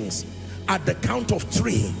diabolic things. At the count of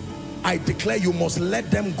 3, I declare you must let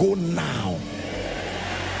them go now.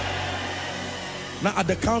 Now at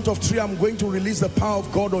the count of 3, I'm going to release the power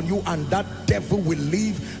of God on you, and that devil will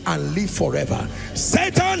leave and live forever.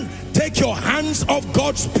 Satan, take your hands off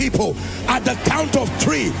God's people. At the count of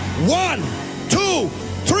 3, 1, 2,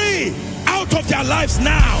 3, out of their lives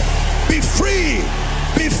now. Be free,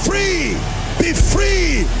 be free, be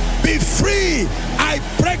free, be free. I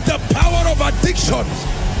break the power of addiction.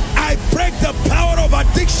 I break the power of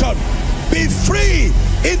addiction. Be free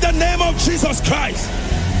in the name of Jesus Christ.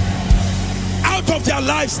 Out of their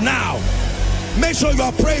lives now. Make sure you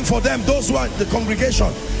are praying for them, those who are in the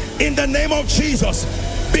congregation. In the name of Jesus,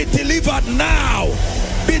 be delivered now.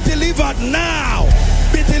 Be delivered now.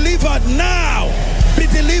 Be delivered now. Be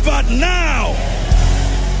delivered now.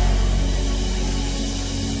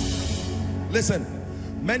 Listen,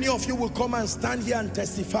 many of you will come and stand here and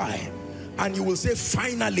testify, and you will say,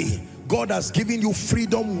 finally, God has given you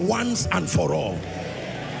freedom once and for all.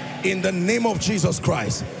 In the name of Jesus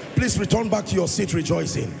Christ. Please return back to your seat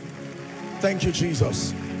rejoicing. Thank you,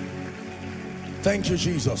 Jesus. Thank you,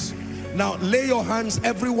 Jesus. Now lay your hands,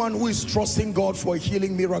 everyone who is trusting God for a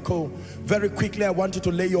healing miracle. Very quickly, I want you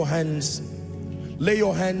to lay your hands. Lay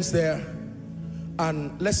your hands there.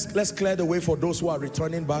 And let's clear the way for those who are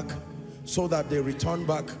returning back, so that they return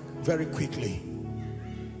back very quickly.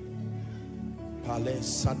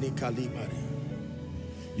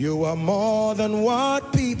 You are more than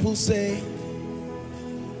what people say.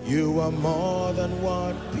 You are more than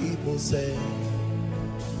what people say.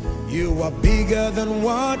 You are bigger than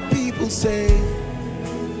what people say.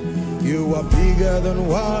 You are bigger than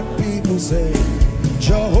what people say.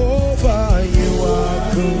 Jehovah, you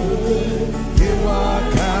are good. You are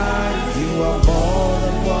kind. You are more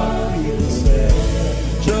than what people say.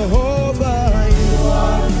 Jehovah, you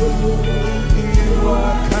are good. You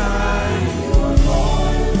are kind. You are more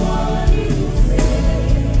than what people say.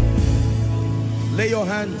 Lay your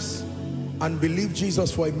hands and believe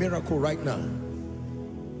Jesus for a miracle right now.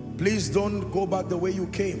 Please don't go back the way you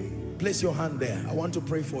came. Place your hand there. I want to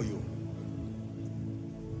pray for you.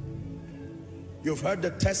 You've heard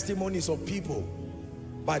the testimonies of people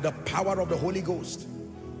by the power of the Holy Ghost.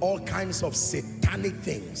 All kinds of satanic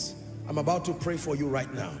things. I'm about to pray for you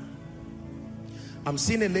right now. I'm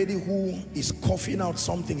seeing a lady who is coughing out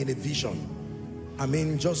something in a vision. I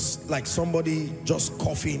mean, just like somebody just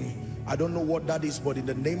coughing. I don't know what that is, but in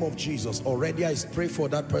the name of Jesus, already I pray for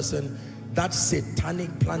that person. That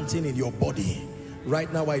satanic planting in your body,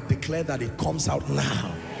 right now I declare that it comes out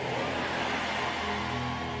now.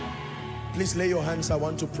 Please lay your hands. I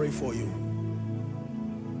want to pray for you.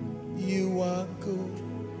 You are good.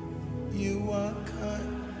 You are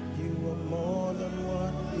kind. You are more than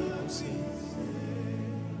what people see.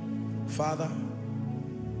 Father,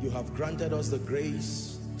 you have granted us the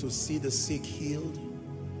grace to see the sick healed.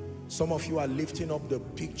 Some of you are lifting up the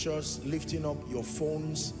pictures, lifting up your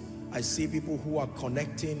phones. I see people who are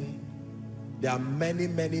connecting. There are many,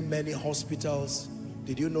 many, many hospitals.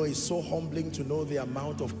 Did you know it's so humbling to know the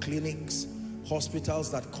amount of clinics,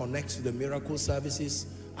 hospitals that connect to the miracle services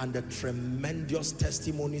and the tremendous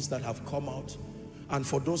testimonies that have come out. And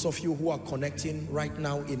for those of you who are connecting right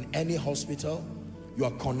now in any hospital, you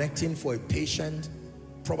are connecting for a patient,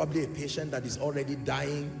 probably a patient that is already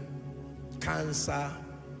dying, cancer,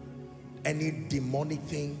 any demonic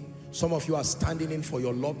thing. Some of you are standing in for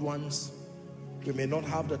your loved ones. We may not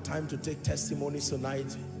have the time to take testimonies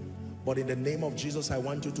tonight, but in the name of Jesus, I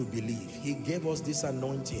want you to believe. He gave us this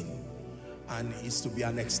anointing, and it's to be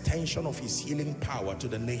an extension of his healing power to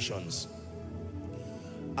the nations.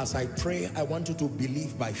 As I pray, I want you to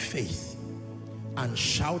believe by faith and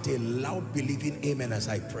shout a loud believing amen as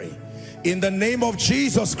I pray. In the name of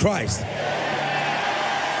Jesus Christ.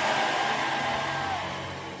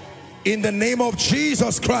 In the name of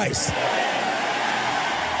Jesus Christ.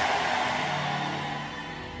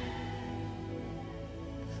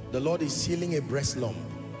 The Lord is healing a breast lump.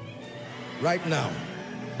 Right now,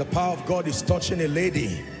 the power of God is touching a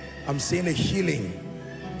lady. I'm seeing a healing.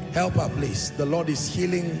 Help her, please. The Lord is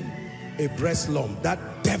healing a breast lump. That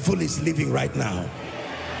devil is leaving right now.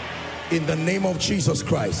 In the name of Jesus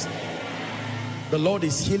Christ. The Lord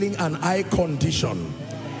is healing an eye condition.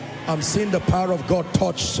 I'm seeing the power of God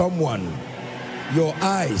touch someone. Your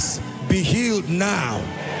eyes, be healed now.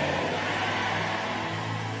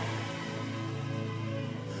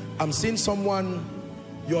 I'm seeing someone,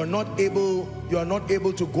 you're not able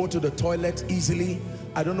to go to the toilet easily.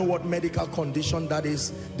 I don't know what medical condition that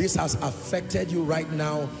is. This has affected you right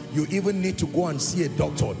now. You even need to go and see a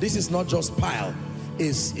doctor. This is not just pile.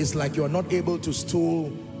 It's like you're not able to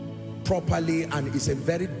stool properly, and it's a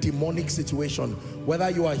very demonic situation. Whether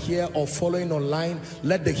you are here or following online,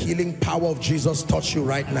 let the healing power of Jesus touch you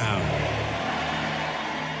right now.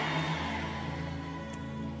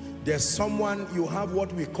 There's someone, you have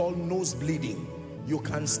what we call nose bleeding. You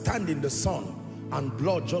can stand in the sun and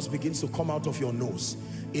blood just begins to come out of your nose.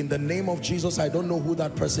 In the name of Jesus, I don't know who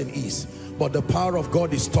that person is, but the power of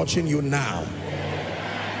God is touching you now.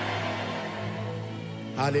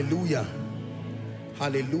 Hallelujah.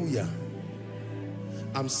 Hallelujah.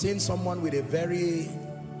 I'm seeing someone with a very,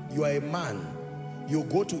 you are a man, you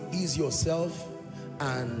go to ease yourself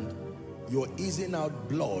and you're easing out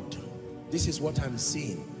blood. This is what I'm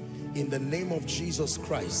seeing. In the name of Jesus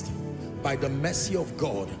Christ, by the mercy of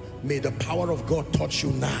God, may the power of God touch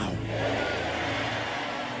you now.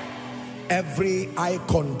 Every eye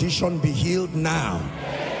condition be healed now.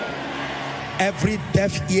 Every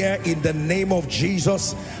deaf ear, in the name of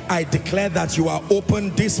Jesus, I declare that you are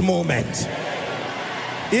open this moment.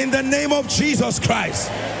 In the name of Jesus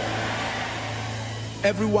Christ.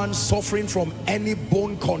 Everyone suffering from any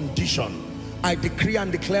bone condition, I decree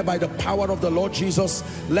and declare by the power of the Lord Jesus,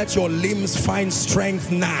 let your limbs find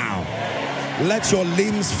strength now. Let your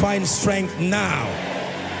limbs find strength now.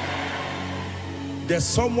 There's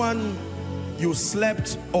someone, you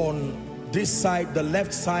slept on this side, the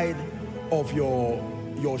left side of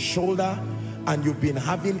your shoulder, and you've been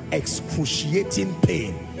having excruciating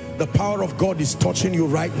pain. The power of God is touching you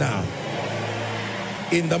right now.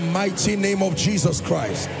 In the mighty name of Jesus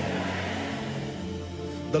Christ.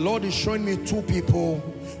 The Lord is showing me two people.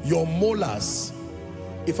 Your molars,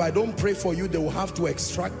 if I don't pray for you, they will have to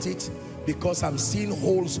extract it, because I'm seeing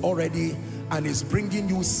holes already, and it's bringing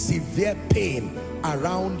you severe pain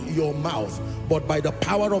around your mouth. But by the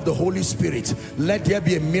power of the Holy Spirit, let there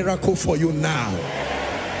be a miracle for you now.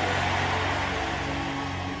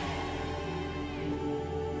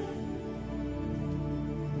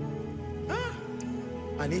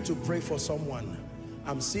 I need to pray for someone.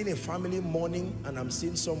 I'm seeing a family mourning, and I'm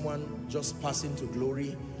seeing someone just passing to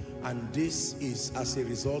glory, and this is as a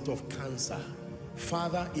result of cancer.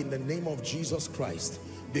 Father, in the name of Jesus Christ,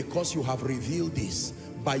 because you have revealed this,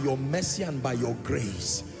 by your mercy and by your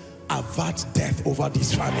grace, avert death over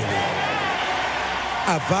this family.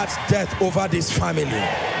 Avert death over this family.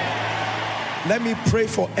 Let me pray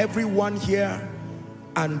for everyone here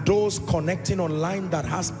and those connecting online that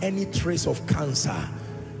has any trace of cancer.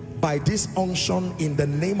 By this unction, in the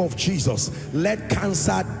name of Jesus, let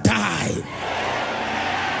cancer die.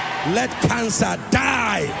 Let cancer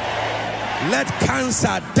die. Let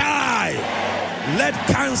cancer die. Let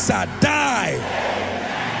cancer die.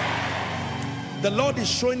 The Lord is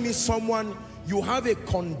showing me someone, you have a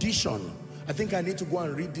condition. I think I need to go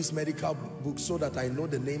and read this medical book so that I know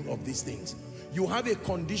the name of these things. You have a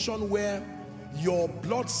condition where your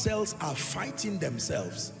blood cells are fighting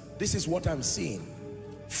themselves. This is what I'm seeing.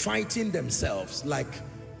 Fighting themselves, like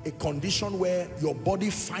a condition where your body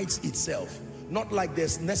fights itself. Not like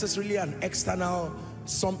there's necessarily an external,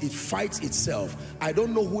 it fights itself. I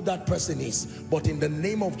don't know who that person is, but in the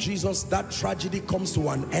name of Jesus, that tragedy comes to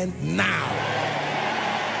an end now.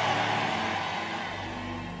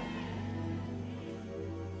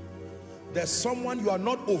 There's someone, you are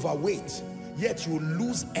not overweight, yet you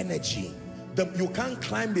lose energy. You can't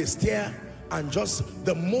climb a stair, and just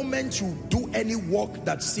the moment you do any work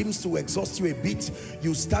that seems to exhaust you a bit,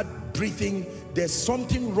 you start breathing. There's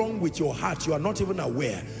something wrong with your heart. You are not even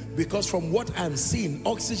aware, because from what I'm seeing,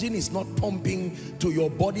 oxygen is not pumping to your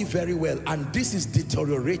body very well, and this is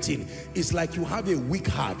deteriorating. It's like you have a weak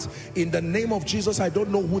heart. In the name of Jesus, I don't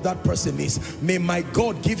know who that person is. May my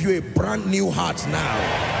God give you a brand new heart now.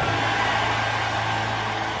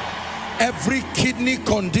 Every kidney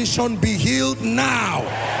condition be healed now.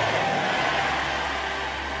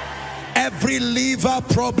 Every liver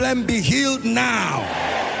problem be healed now.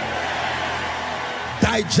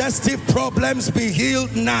 Digestive problems be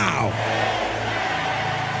healed now.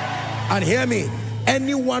 And hear me,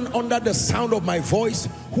 anyone under the sound of my voice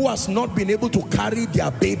who has not been able to carry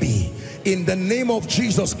their baby, in the name of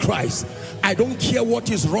Jesus Christ, I don't care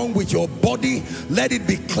what is wrong with your body, let it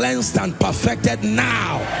be cleansed and perfected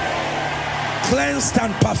now. Cleansed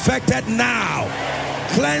and perfected now.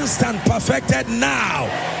 Cleansed and perfected now.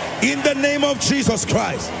 In the name of Jesus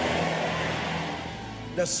Christ.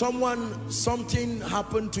 There's someone, something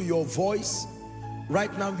happened to your voice.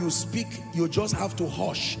 Right now you speak, you just have to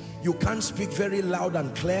hush. You can't speak very loud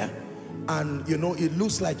and clear. And you know, it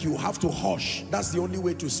looks like you have to hush. That's the only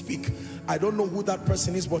way to speak. I don't know who that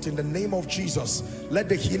person is, but in the name of Jesus, let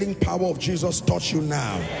the healing power of Jesus touch you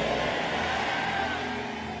now.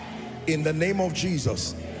 In the name of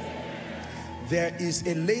Jesus. There is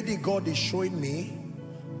a lady God is showing me.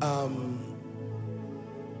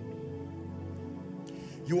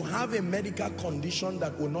 You have a medical condition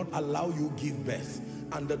that will not allow you give birth,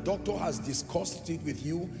 and the doctor has discussed it with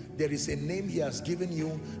you. There is a name he has given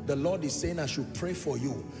you. The Lord is saying I should pray for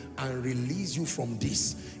you and release you from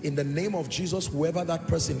this. In the name of Jesus, whoever that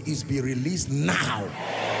person is, be released now.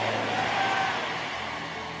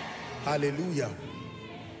 Hallelujah.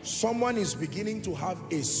 Someone is beginning to have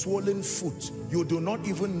a swollen foot. You do not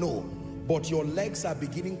even know, but your legs are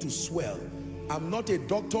beginning to swell. I'm not a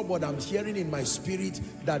doctor, but I'm hearing in my spirit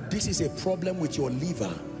that this is a problem with your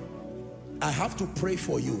liver. I have to pray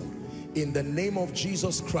for you in the name of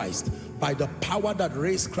Jesus Christ. By the power that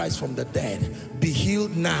raised Christ from the dead, be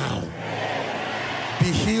healed now. Be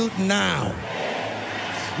healed now.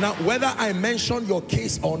 Now, whether I mention your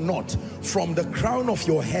case or not, from the crown of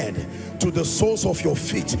your head to the soles of your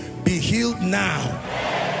feet, be healed now.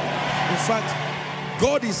 In fact,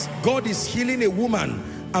 God is healing a woman.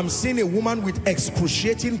 I'm seeing a woman with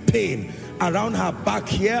excruciating pain around her back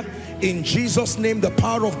here. In Jesus' name, the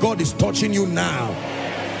power of God is touching you now.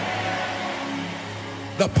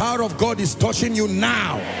 The power of God is touching you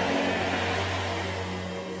now.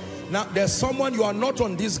 Now, there's someone, you are not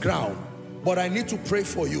on this ground, but I need to pray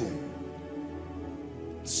for you.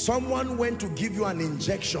 Someone went to give you an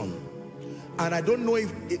injection, and I don't know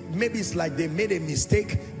if maybe it's like they made a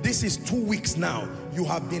mistake. This is 2 weeks now. You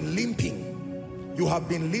have been limping. You have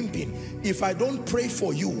been limping. If I don't pray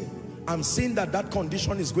for you, I'm seeing that that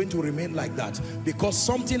condition is going to remain like that, because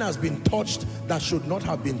something has been touched that should not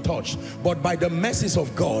have been touched. But by the mercies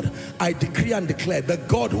of God, I decree and declare, the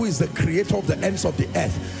God who is the creator of the ends of the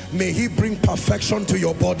earth, may he bring perfection to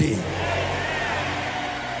your body.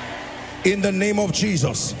 In the name of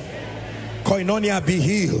Jesus. Koinonia, be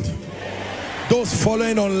healed. Those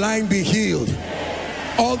following online, be healed.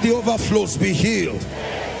 All the overflows, be healed.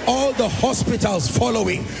 All the hospitals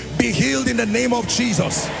following, be healed in the name of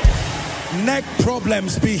Jesus. Neck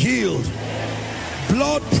problems, be healed.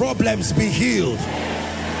 Blood problems, be healed.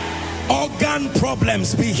 Organ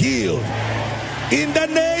problems, be healed. In the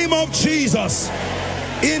name of Jesus.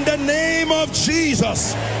 In the name of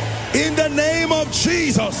Jesus. In the name of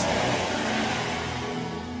Jesus.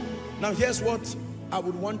 Now here's what I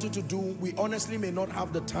would want you to do. We honestly may not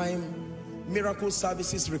have the time. Miracle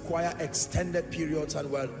services require extended periods and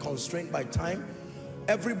we're constrained by time.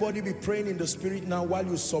 Everybody be praying in the spirit now while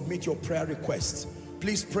you submit your prayer requests.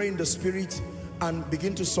 Please pray in the spirit and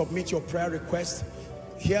begin to submit your prayer request.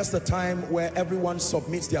 Here's the time where everyone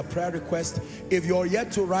submits their prayer request. If you're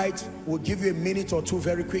yet to write, we'll give you a minute or two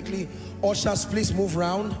very quickly. Ushers, please move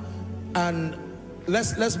round and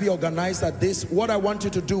let's be organized at this. What I want you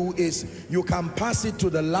to do is you can pass it to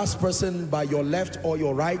the last person by your left or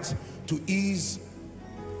your right to ease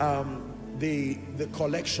the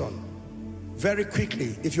collection. Very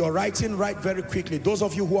quickly. If you're writing, write very quickly. Those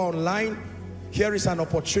of you who are online, here is an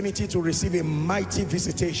opportunity to receive a mighty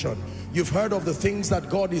visitation. You've heard of the things that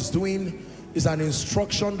God is doing. It's an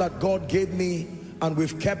instruction that God gave me, and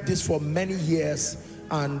we've kept this for many years,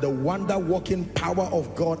 and the wonder-working power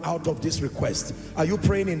of God out of this request. Are you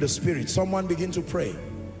praying in the spirit? Someone begin to pray.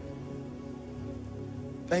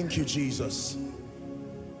 Thank you, Jesus.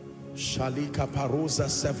 Shalika parosa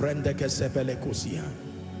sevrende kesepele kosia.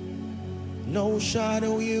 No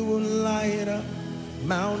shadow you won't light up,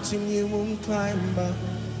 mountain you won't climb up,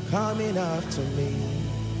 coming after me.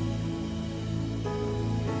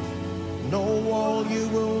 No wall you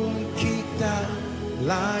won't kick down,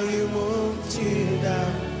 lie you won't tear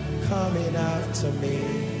down, coming after me.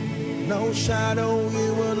 No shadow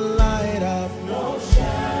you won't light up, no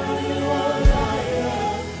shadow you won't light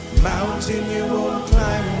up, mountain you won't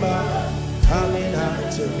climb up, coming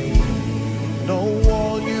after me. No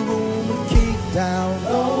wall you won't kick down, no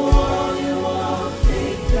wall you won't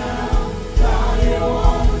kick down, lie you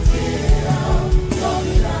won't tear down,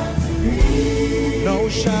 coming after me. No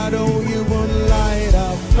shadow you won't light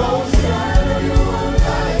up, no shadow you won't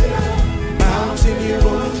light up, mountain you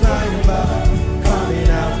won't climb up, coming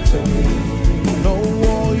after me. No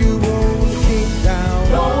wall you won't kick down,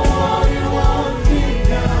 no wall you won't kick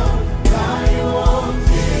down, lie you won't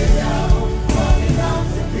tear down, coming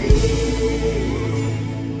after me.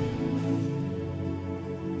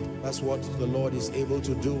 That's what the Lord is able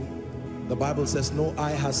to do. The Bible says, no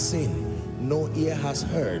eye has seen, no ear has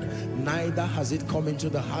heard, neither has it come into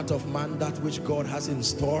the heart of man that which God has in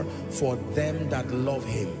store for them that love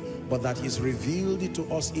him, but that he's revealed it to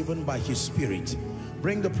us even by his Spirit.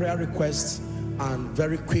 Bring the prayer requests, and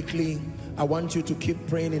very quickly I want you to keep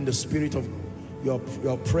praying in the spirit of your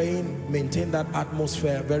praying. Maintain that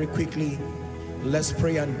atmosphere. Very quickly, let's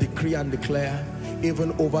pray and decree and declare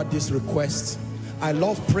even over this request. I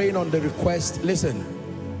love praying on the request. Listen,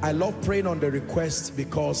 I love praying on the request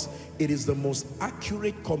because it is the most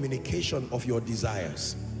accurate communication of your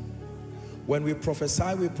desires. When we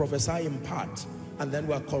prophesy in part, and then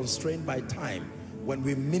we are constrained by time. When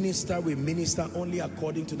we minister only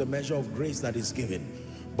according to the measure of grace that is given.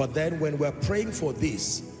 But then when we're praying for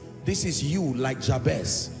this is you, like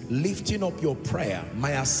Jabez, lifting up your prayer.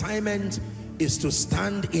 My assignment is to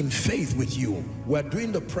stand in faith with you. We're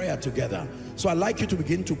doing the prayer together. So I'd like you to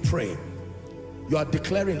begin to pray. You are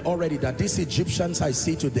declaring already that these Egyptians I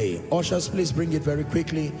see today. Ushers, please bring it very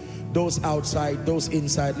quickly. Those outside, those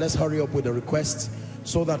inside, let's hurry up with the requests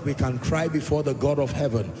so that we can cry before the God of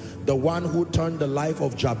heaven, the one who turned the life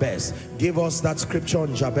of Jabez. Give us that scripture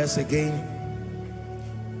on Jabez again.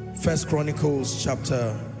 1 Chronicles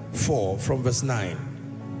chapter 4 from verse 9.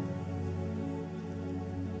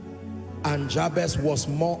 And Jabez was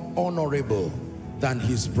more honorable than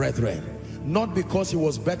his brethren, not because he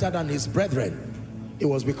was better than his brethren. It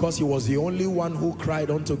was because he was the only one who cried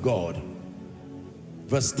unto God.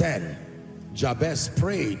 Verse 10, Jabez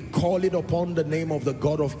prayed, calling upon the name of the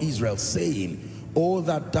God of Israel, saying, oh,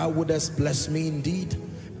 that thou wouldest bless me indeed,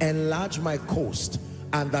 enlarge my coast,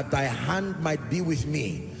 and that thy hand might be with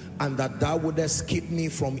me, and that thou wouldest keep me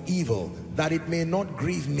from evil, that it may not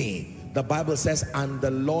grieve me. The Bible says, and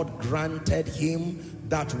the Lord granted him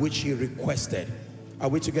that which he requested. Are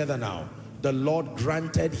we together now? the Lord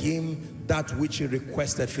granted him that which he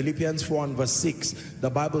requested. Philippians 4 and verse 6, the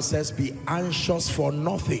Bible says, be anxious for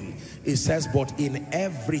nothing. It says, but in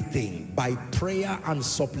everything, by prayer and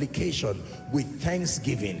supplication, with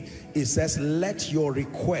thanksgiving, it says, let your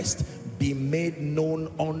request be made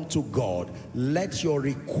known unto God. Let your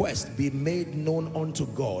request be made known unto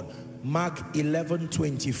God. Mark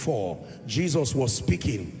 11:24, Jesus was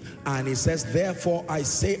speaking and he says, therefore I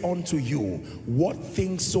say unto you, what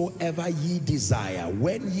things soever ye desire,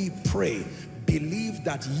 when ye pray, believe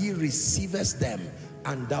that ye receivest them,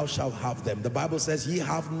 and thou shalt have them. The Bible says, ye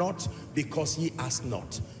have not because ye ask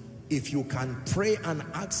not. If you can pray and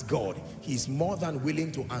ask God, he's more than willing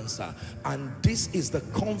to answer. And this is the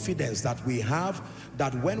confidence that we have,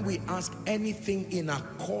 that when we ask anything in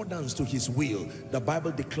accordance to his will, the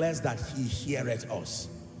Bible declares that he heareth us.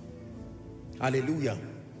 Hallelujah.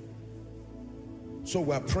 So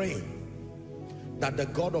we're praying that the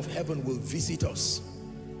God of heaven will visit us.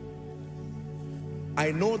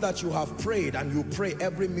 I know that you have prayed and you pray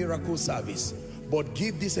every miracle service, but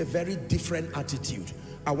give this a very different attitude.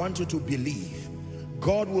 I want you to believe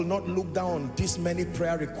God will not look down on this many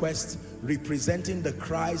prayer requests representing the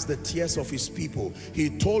cries, the tears of his people.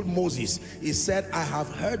 He told Moses, he said, I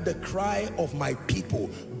have heard the cry of my people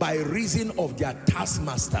by reason of their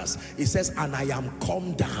taskmasters. He says, and I am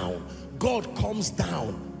come down. God comes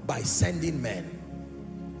down by sending men.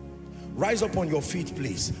 Rise up on your feet,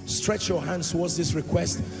 please. Stretch your hands towards this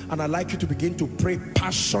request, and I'd like you to begin to pray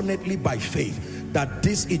passionately by faith that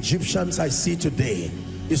these Egyptians I see today.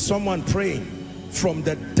 Is someone praying from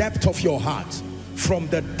the depth of your heart? From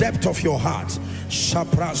the depth of your heart.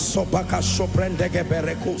 Shapra sobaka soprendege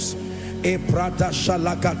berekos. Ebrada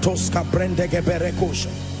shalagatoska brendege berekos.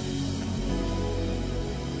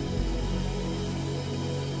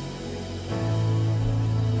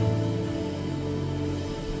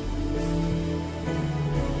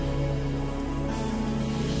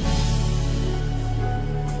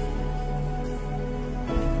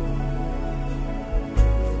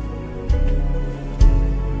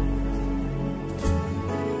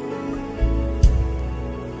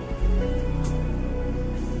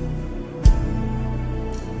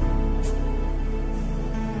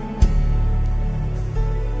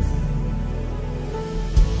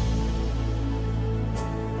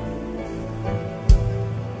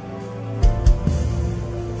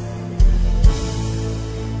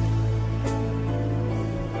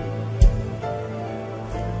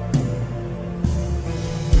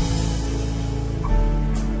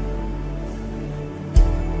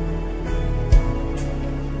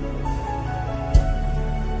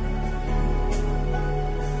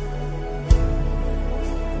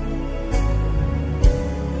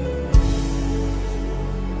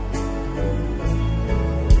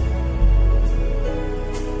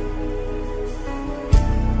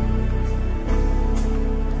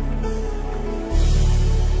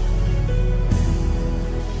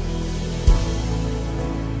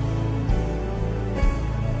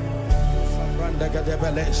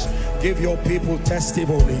 Give your people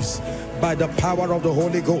testimonies by the power of the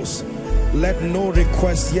Holy Ghost. Let no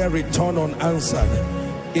request here return unanswered.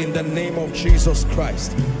 In the name of Jesus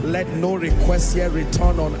Christ, let no request here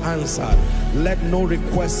return unanswered. Let no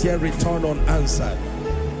request here return unanswered.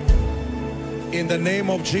 In the name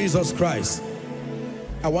of Jesus Christ,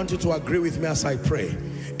 I want you to agree with me as I pray.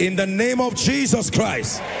 In the name of Jesus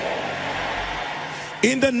Christ.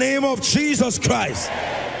 In the name of Jesus Christ,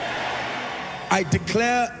 I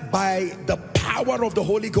declare by the power of the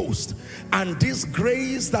Holy Ghost and this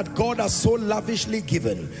grace that God has so lavishly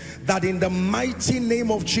given, that in the mighty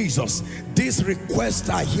name of Jesus, these requests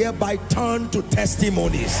are hereby turned to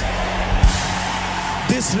testimonies.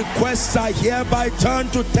 These requests are hereby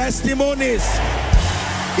turned to testimonies.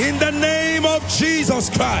 In the name of Jesus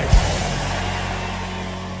Christ.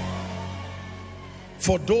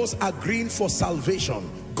 For those agreeing for salvation,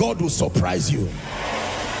 God will surprise you.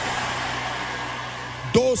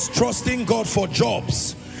 Those trusting God for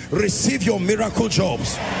jobs, receive your miracle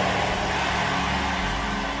jobs,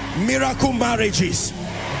 miracle marriages,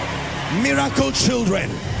 miracle children,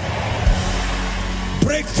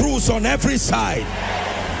 breakthroughs on every side,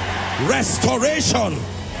 restoration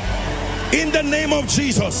in the name of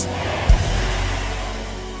Jesus.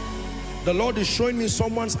 The Lord is showing me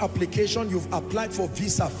someone's application. You've applied for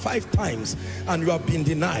visa 5 times and you have been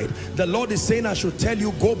denied. The Lord is saying I should tell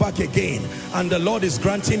you, go back again, and the Lord is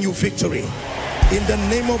granting you victory in the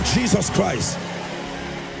name of Jesus Christ.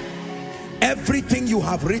 Everything you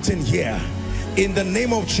have written here, in the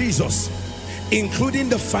name of Jesus, including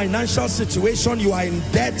the financial situation you are in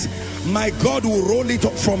debt, my God will roll it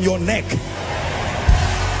up from your neck.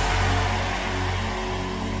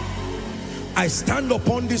 I stand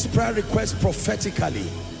upon this prayer request prophetically,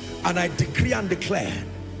 and I decree and declare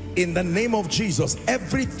in the name of Jesus,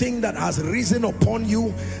 everything that has risen upon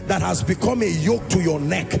you, that has become a yoke to your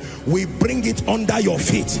neck, we bring it under your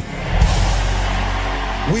feet.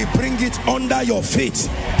 We bring it under your feet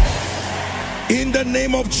in the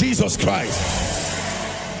name of Jesus Christ.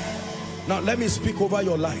 Now let me speak over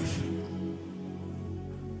your life.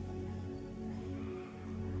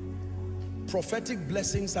 Prophetic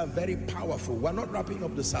blessings are very powerful. We're not wrapping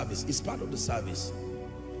up the service. It's part of the service.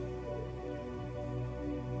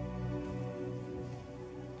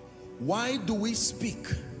 Why do we speak?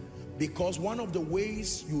 Because one of the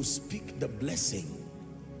ways you speak the blessing,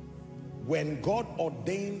 when God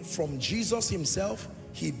ordained from Jesus himself,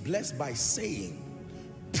 he blessed by saying.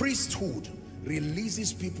 Priesthood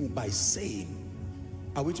releases people by saying.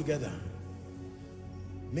 Are we together?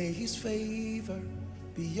 May his favor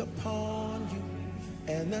be upon you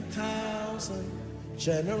and 1,000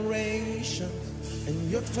 generations,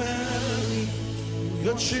 and your family,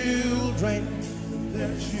 your children,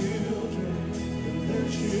 their children, and their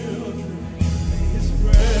children. May his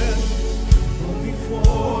presence go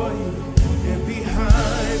before you and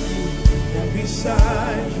behind you and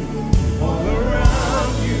beside you, all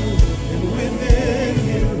around you and within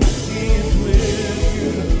you. He is with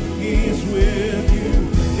you. He is with you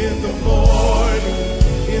in the morning,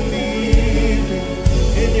 in the evening,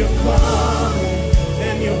 in your coming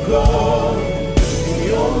and your going, in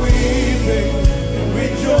your weeping and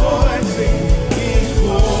rejoicing. He is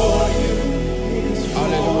for you. He is for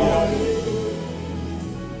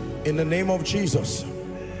you. In the name of Jesus,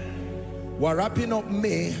 we're wrapping up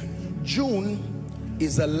May. June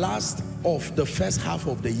is the last of the first half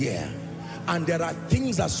of the year, and there are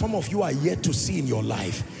things that some of you are yet to see in your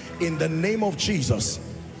life. In the name of Jesus,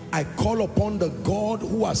 I call upon the God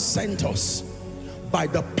who has sent us by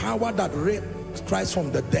the power that raised Christ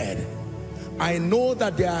from the dead. I know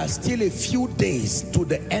that there are still a few days to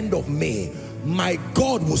the end of May. My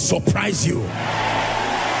God will surprise you.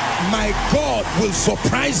 My God will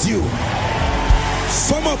surprise you.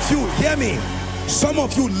 Some of you, hear me, some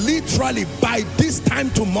of you literally by this time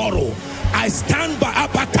tomorrow, I stand by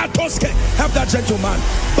Apakatoske, help that gentleman.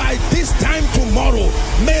 By this time tomorrow,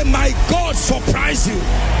 may my God surprise you.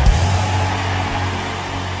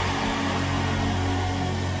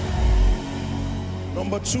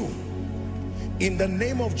 Number two, in the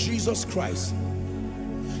name of Jesus Christ,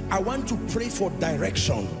 I want to pray for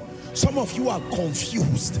direction. Some of you are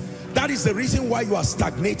confused. That is the reason why you are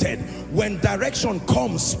stagnated. When direction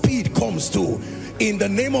comes, speed comes too. In the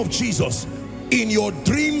name of Jesus, in your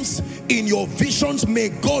dreams, in your visions, may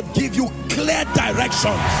God give you clear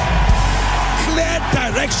directions. Clear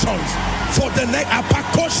directions for the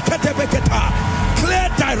next clear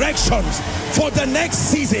directions for the next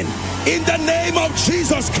season. In the name of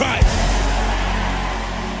Jesus Christ.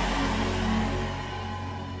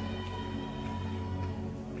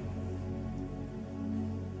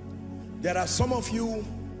 There are some of you,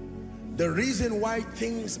 the reason why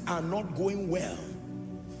things are not going well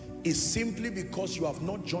is simply because you have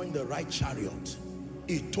not joined the right chariot.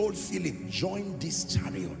 He told Philip, join this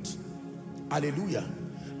chariot. Hallelujah.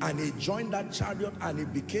 And he joined that chariot, and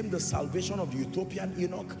it became the salvation of the Ethiopian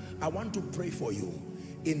eunuch. I want to pray for you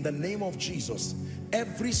in the name of Jesus.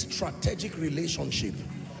 Every strategic relationship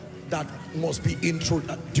that must be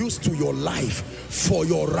introduced to your life for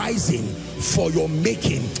your rising, for your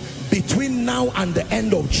making, between now and the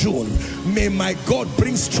end of June, may my God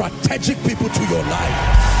bring strategic people to your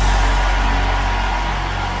life.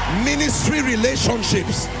 Ministry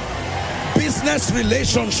relationships, business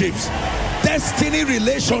relationships, destiny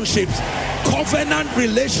relationships, covenant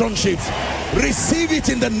relationships. Receive it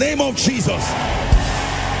in the name of Jesus.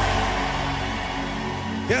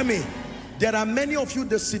 Hear me. There are many of you,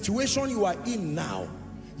 the situation you are in now,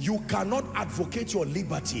 you cannot advocate your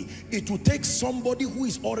liberty. It will take somebody who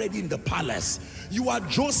is already in the palace. You are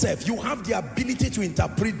Joseph. You have the ability to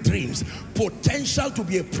interpret dreams, potential to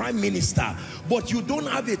be a prime minister, but you don't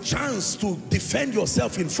have a chance to defend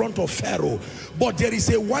yourself in front of Pharaoh. But there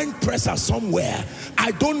is a wine presser somewhere. I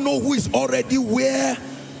don't know who is already where,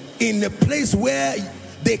 in a place where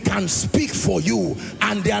they can speak for you,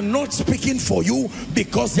 and they are not speaking for you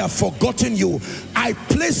because they have forgotten you. I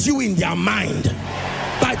place you in their mind.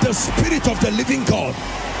 By the Spirit of the living God,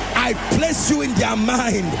 I place you in their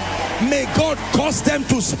mind. May God cause them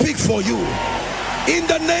to speak for you in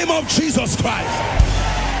the name of Jesus Christ.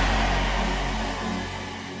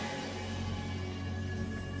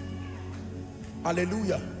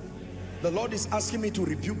 Hallelujah. The Lord is asking me to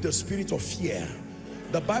rebuke the spirit of fear.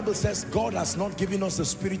 The Bible says God has not given us the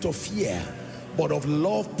spirit of fear, but of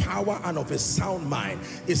love, power, and of a sound mind.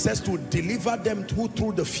 It says to deliver them who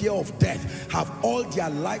through the fear of death have all their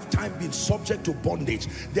lifetime been subject to bondage.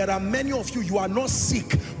 There are many of you, you are not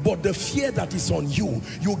sick, but the fear that is on you,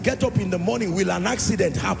 you get up in the morning, will an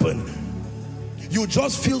accident happen? You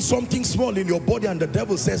just feel something small in your body and the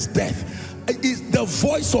devil says death. It is the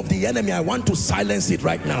voice of the enemy. I want to silence it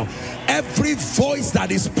right now. Every voice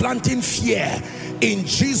that is planting fear, in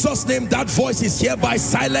Jesus' name, that voice is hereby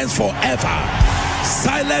silenced forever.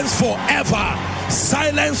 Silence forever.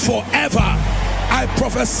 Silence forever. I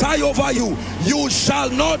prophesy over you, you shall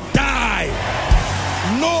not die.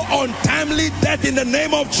 No untimely death in the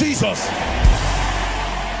name of Jesus.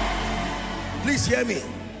 Please hear me.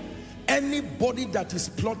 Anybody that is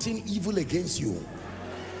plotting evil against you,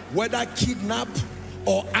 whether kidnap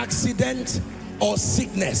or accident or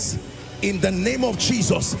sickness, in the name of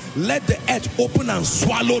Jesus, let the earth open and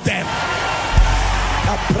swallow them.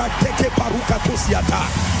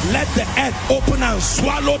 Let the earth open and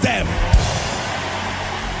swallow them.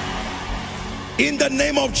 In the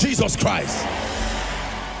name of Jesus Christ.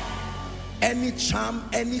 Any charm,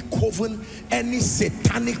 any coven, any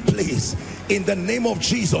satanic place, in the name of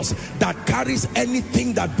Jesus, that carries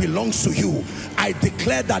anything that belongs to you, I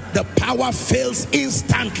declare that the power fails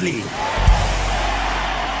instantly.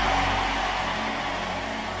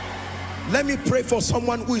 Let me pray for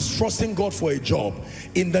someone who is trusting God for a job.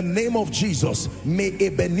 In the name of Jesus, may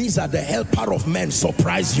Ebenezer, the helper of men,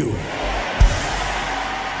 surprise you.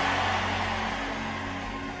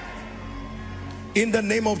 In the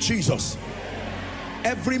name of Jesus.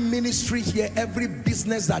 Every ministry here, every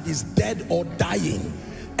business that is dead or dying,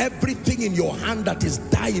 everything in your hand that is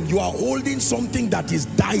dying, you are holding something that is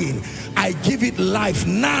dying, I give it life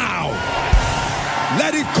now.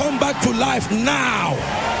 Let it come back to life now.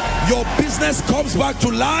 Your business comes back to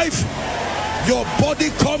life. Your body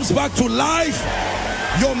comes back to life.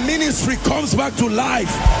 Your ministry comes back to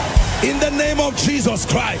life. In the name of Jesus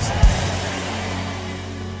Christ.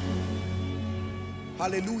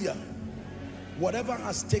 Hallelujah. Whatever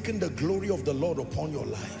has taken the glory of the Lord upon your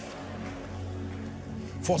life.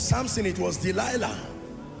 For Samson, it was Delilah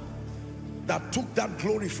that took that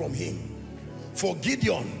glory from him. For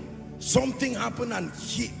Gideon, something happened and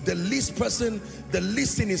the least person, the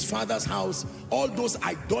least in his father's house, all those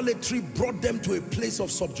idolatry brought them to a place of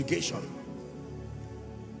subjugation.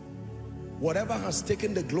 Whatever has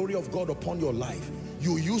taken the glory of God upon your life,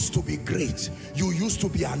 you used to be great, you used to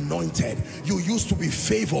be anointed, you used to be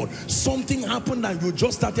favored. Something happened and you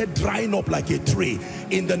just started drying up like a tree.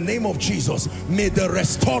 In the name of Jesus, may the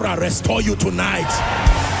restorer restore you tonight.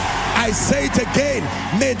 I say it again,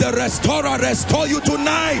 may the restorer restore you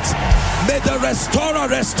tonight. May the restorer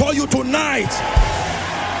restore you tonight.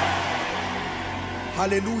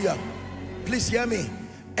 Hallelujah. Please hear me.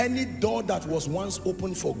 Any door that was once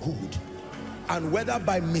open for good, and whether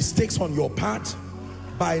by mistakes on your part,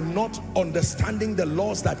 by not understanding the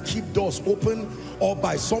laws that keep doors open, or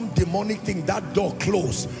by some demonic thing, that door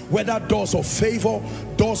closed, whether doors of favor,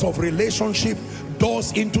 doors of relationship,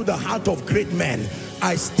 doors into the heart of great men,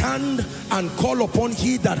 I stand and call upon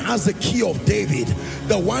he that has the key of David,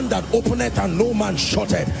 the one that openeth and no man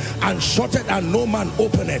shutteth, and shutteth and no man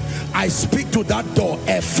openeth. I speak to that door,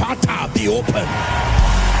 Ephata, be open,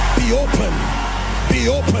 be open, be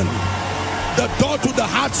open. The door to the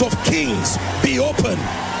hearts of kings, be open.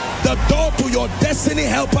 The door to your destiny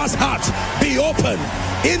helpers' hearts, be open.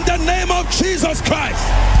 In the name of Jesus Christ.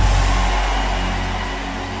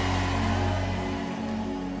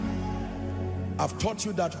 I've taught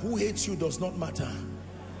you that who hates you does not matter,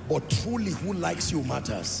 but truly who likes you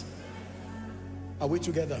matters. Are we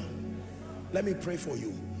together? Let me pray for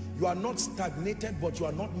you. You are not stagnated, but you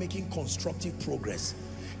are not making constructive progress.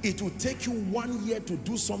 It will take you 1 year to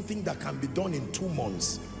do something that can be done in 2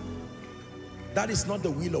 months. That is not the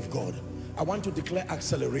will of God. I want to declare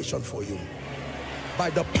acceleration for you. By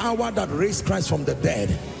the power that raised Christ from the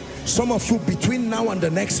dead, some of you between now and the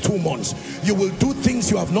next 2 months, you will do things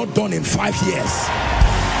you have not done in 5 years.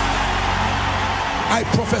 I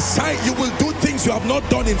prophesy you will do things you have not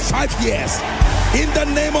done in 5 years. In the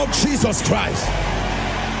name of Jesus Christ.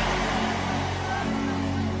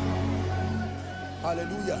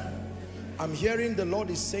 Hallelujah. I'm hearing the Lord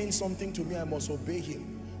is saying something to me. I must obey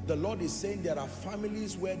him. The Lord is saying there are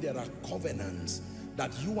families where there are covenants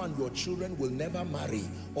that you and your children will never marry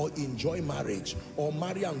or enjoy marriage or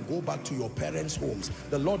marry and go back to your parents' homes.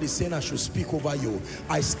 The Lord is saying I should speak over you.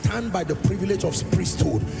 I stand by the privilege of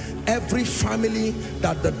priesthood. Every family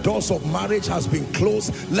that the doors of marriage has been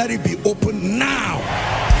closed, let it be open now.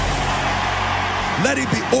 Let it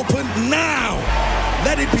be open now.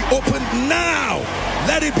 Let it be opened now.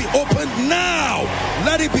 Let it be opened now.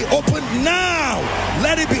 Let it be opened now.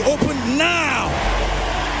 Let it be opened now.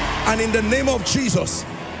 And in the name of Jesus,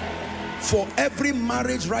 for every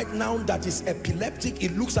marriage right now that is epileptic,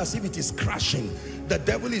 it looks as if it is crashing. The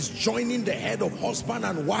devil is joining the head of husband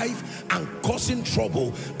and wife and causing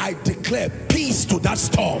trouble. I declare peace to that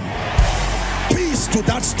storm. Peace to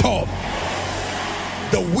that storm.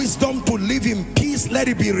 The wisdom to live in peace, let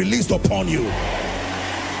it be released upon you.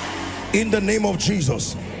 In the name of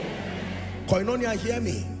Jesus. Koinonia, hear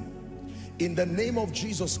me. In the name of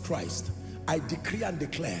Jesus Christ, I decree and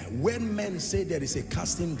declare, when men say there is a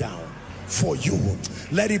casting down, for you,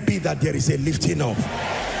 let it be that there is a lifting up.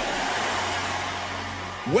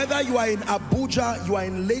 Whether you are in Abuja, you are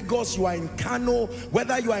in Lagos, you are in Kano,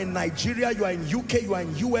 whether you are in Nigeria, you are in UK, you are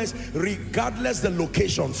in US, regardless the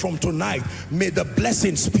location, from tonight, may the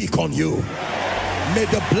blessing speak on you. May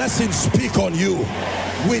the blessing speak on you.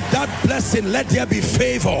 With that blessing, let there be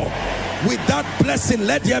favor. With that blessing,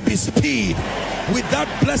 let there be speed. With that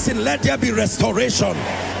blessing, let there be restoration.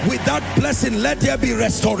 With that blessing, let there be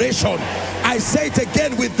restoration. I say it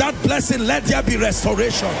again, with that blessing, let there be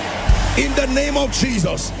restoration. In the name of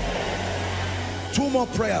Jesus. 2 more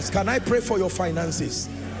prayers. Can I pray for your finances?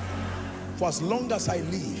 For as long as I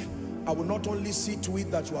live, I will not only see to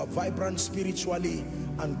it that you are vibrant spiritually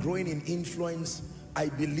and growing in influence. I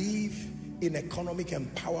believe in economic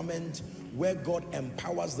empowerment, where God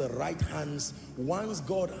empowers the right hands. Once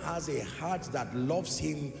God has a heart that loves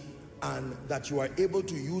him, and that you are able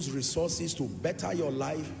to use resources to better your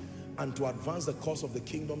life and to advance the cause of the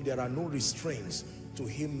kingdom, there are no restraints to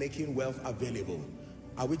him making wealth available.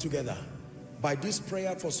 Are we together? By this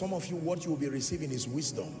prayer, for some of you, what you will be receiving is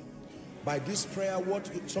wisdom. By this prayer, what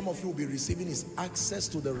some of you will be receiving is access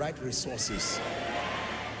to the right resources.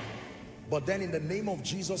 But then in the name of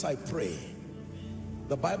Jesus, I pray.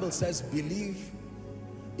 The Bible says, believe.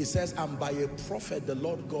 It says, and by a prophet the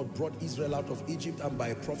Lord God brought Israel out of Egypt, and by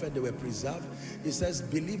a prophet they were preserved. It says,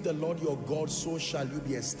 believe the Lord your God, so shall you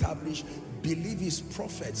be established. Believe his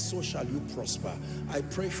prophets, so shall you prosper. I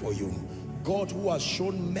pray for you. God who has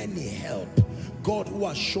shown many help, God who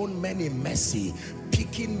has shown many mercy,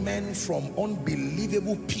 picking men from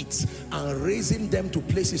unbelievable pits and raising them to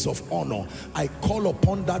places of honor. I call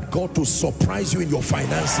upon that God to surprise you in your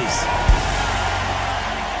finances.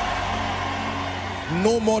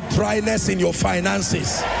 No more dryness in your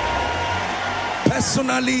finances.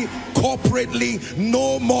 Personally, corporately,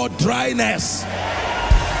 no more dryness.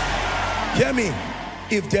 Hear me.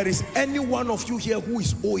 If there is any one of you here who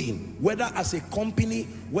is owing, whether as a company,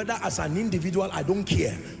 whether as an individual, I don't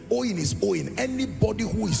care. Owing is owing. Anybody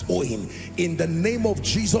who is owing, in the name of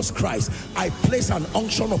Jesus Christ, I place an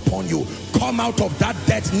unction upon you. Come out of that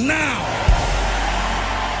debt now.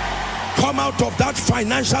 Come out of that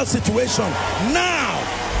financial situation now,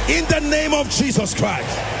 in the name of Jesus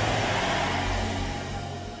Christ.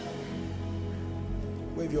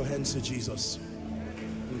 Wave your hands to Jesus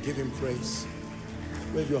and give him praise.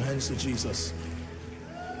 Wave your hands to Jesus.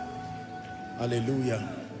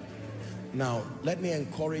 Hallelujah. Now, let me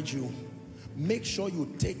encourage you. Make sure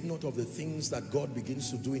you take note of the things that God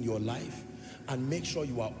begins to do in your life, and make sure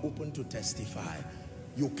you are open to testify.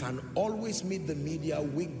 You can always meet the media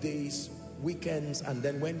weekdays, weekends, and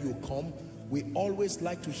then when you come, we always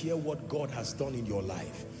like to hear what God has done in your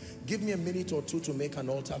life. Give me a minute or two to make an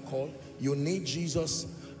altar call. You need Jesus.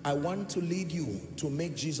 I want to lead you to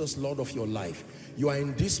make Jesus Lord of your life. You are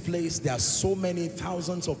in this place. There are so many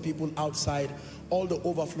thousands of people outside. All the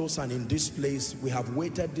overflows are in this place. We have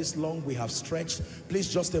waited this long. We have stretched.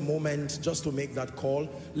 Please, just a moment just to make that call.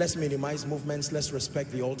 Let's minimize movements. Let's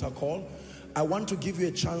respect the altar call. I want to give you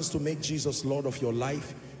a chance to make Jesus Lord of your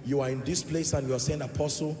life. You are in this place and you are saying,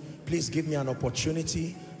 Apostle, please give me an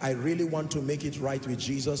opportunity. I really want to make it right with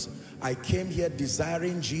Jesus. I came here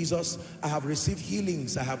desiring Jesus. I have received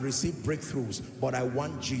healings. I have received breakthroughs, but I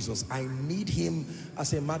want Jesus. I need him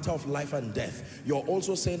as a matter of life and death. You're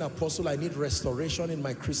also saying, Apostle, I need restoration in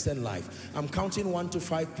my Christian life. I'm counting 1 to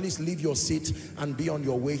 5. Please leave your seat and be on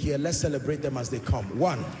your way here. Let's celebrate them as they come.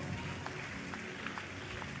 1.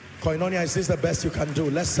 Koinonia, is this the best you can do?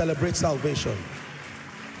 Let's celebrate salvation.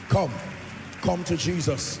 Come to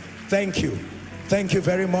Jesus. Thank you. Thank you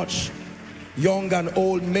very much. Young and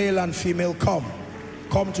old, male and female, come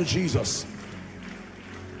to Jesus.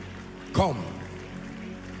 Come.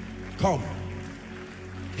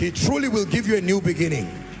 He truly will give you a new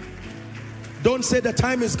beginning. Don't say the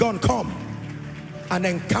time is gone. Come. An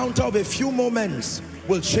encounter of a few moments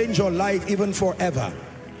will change your life even forever.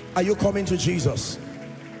 Are you coming to Jesus?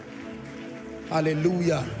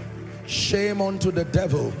 Hallelujah. Shame unto the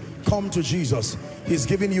devil. Come to Jesus. He's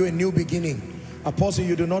giving you a new beginning. Apostle,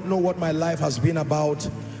 you do not know what my life has been about.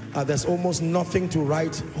 There's almost nothing to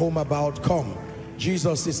write home about. Come.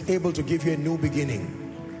 Jesus is able to give you a new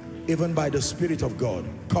beginning, even by the Spirit of God.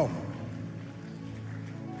 Come.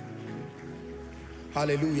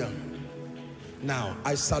 Hallelujah. Now,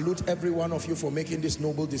 I salute every one of you for making this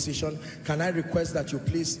noble decision. Can I request that you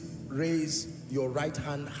please raise your right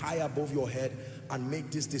hand high above your head and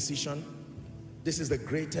make this decision? This is the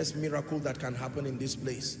greatest miracle that can happen in this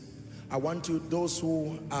place. I want you, those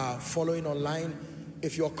who are following online,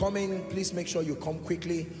 if you're coming, please make sure you come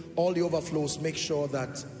quickly. All the overflows, make sure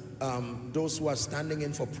that those who are standing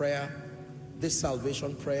in for prayer, this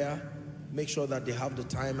salvation prayer, make sure that they have the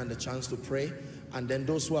time and the chance to pray. And then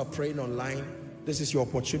those who are praying online, this is your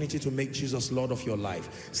opportunity to make Jesus Lord of your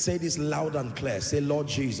life. Say this loud and clear. Say, Lord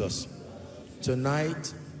Jesus,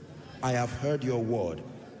 tonight I have heard your word.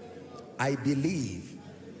 I believe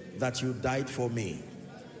that you died for me.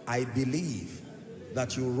 I believe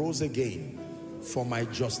that you rose again for my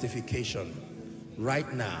justification.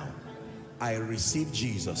 Right now, I receive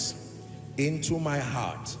Jesus into my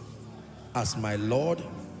heart as my Lord,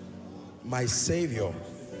 my Savior,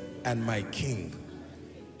 and my King.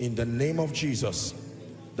 In the name of Jesus,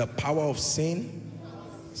 the power of sin,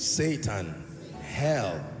 Satan,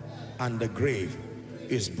 hell, and the grave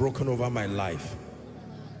is broken over my life.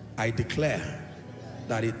 I declare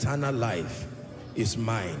that eternal life is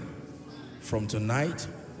mine. From tonight,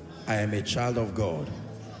 I am a child of God.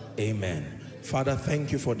 Amen. Father,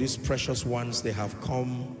 thank you for these precious ones. They have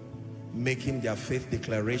come making their faith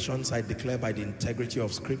declarations. I declare by the integrity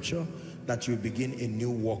of Scripture that you begin a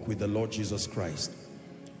new walk with the Lord Jesus Christ.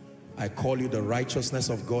 I call you the righteousness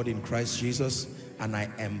of God in Christ Jesus, and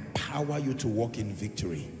I empower you to walk in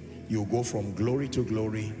victory. You go from glory to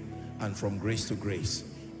glory and from grace to grace.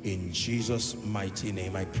 In Jesus' mighty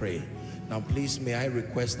name I pray. Now please, may I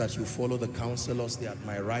request that you follow the counselors there at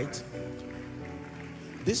my right.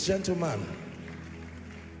 This gentleman,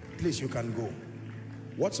 please, you can go.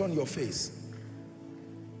 What's on your face?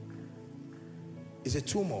 Is a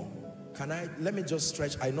tumor. Let me just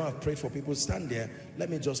stretch. I know I've prayed for people. Stand there. Let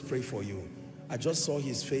me just pray for you. I just saw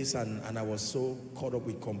his face and I was so caught up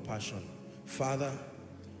with compassion. Father,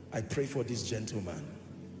 I pray for this gentleman.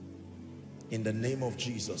 In the name of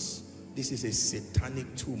Jesus, this is a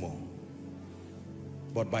satanic tumor.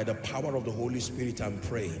 But by the power of the Holy Spirit, I'm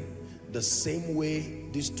praying. The same way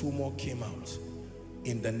this tumor came out,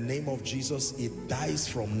 in the name of Jesus, it dies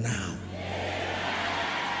from now.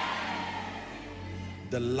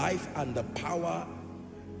 The life and the power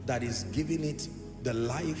that is giving it the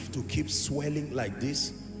life to keep swelling like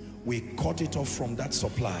this, we cut it off from that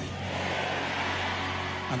supply.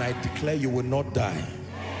 And I declare you will not die.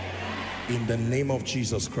 In the name of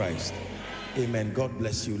Jesus Christ. Amen. God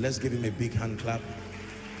bless you. Let's give him a big hand clap.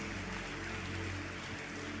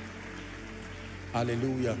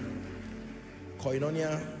 Hallelujah.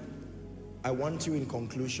 Koinonia, I want you in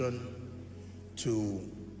conclusion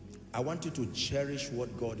I want you to cherish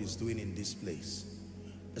what God is doing in this place.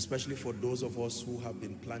 Especially for those of us who have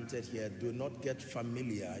been planted here. Do not get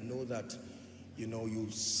familiar. I know that, you know, you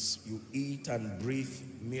eat and breathe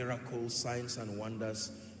miracles, signs and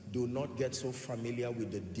wonders. Do not get so familiar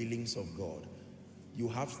with the dealings of God. You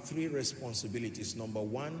have three responsibilities. Number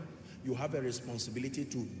one, you have a responsibility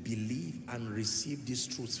to believe and receive these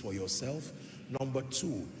truths for yourself. Number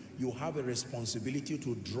two, you have a responsibility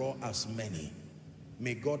to draw as many.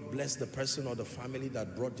 May God bless the person or the family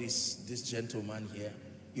that brought this gentleman here.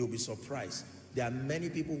 You'll be surprised. There are many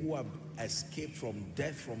people who have escaped from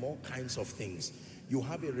death, from all kinds of things. You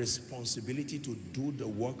have a responsibility to do the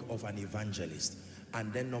work of an evangelist.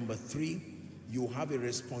 And then number three, you have a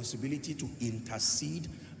responsibility to intercede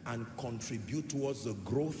and contribute towards the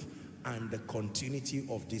growth and the continuity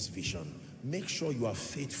of this vision. Make sure you are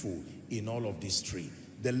faithful in all of these three.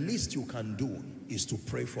 The least you can do is to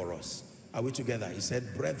pray for us. Are we together? He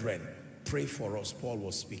said, brethren, pray for us. Paul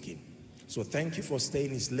was speaking. So thank you for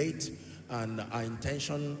staying. It's late, and our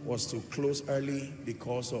intention was to close early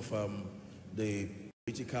because of the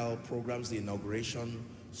political programs, the inauguration,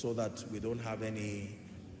 so that we don't have any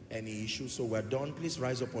issues. So we're done. Please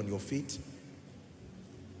rise up on your feet.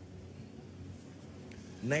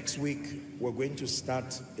 Next week, we're going to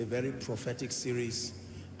start a very prophetic series,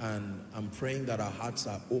 and I'm praying that our hearts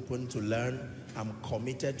are open to learn. I'm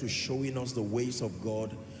committed to showing us the ways of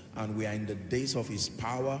God, and we are in the days of his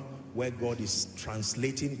power, where God is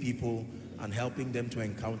translating people and helping them to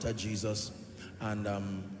encounter Jesus. And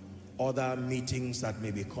other meetings that may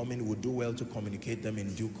be coming, we'll do well to communicate them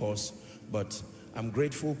in due course. But I'm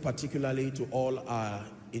grateful particularly to all our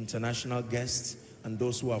international guests and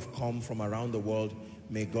those who have come from around the world.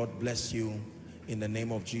 May God bless you in the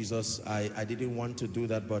name of Jesus. I didn't want to do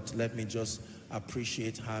that, but let me just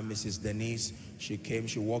appreciate her, Mrs. Denise. She came,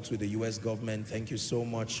 she works with the U.S. government. Thank you so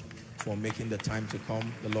much for making the time to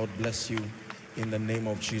come. The Lord bless you in the name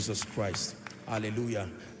of Jesus Christ. Hallelujah.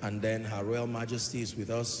 And then Her Royal Majesty is with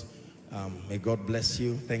us. May God bless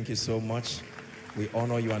you. Thank you so much. We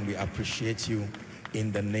honor you and we appreciate you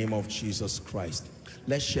in the name of Jesus Christ.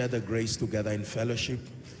 Let's share the grace together in fellowship.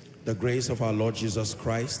 The grace of our Lord Jesus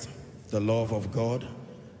Christ, the love of God,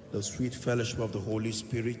 the sweet fellowship of the Holy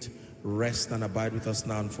Spirit rest and abide with us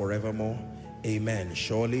now and forevermore. Amen.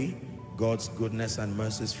 Surely God's goodness and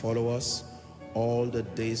mercies follow us all the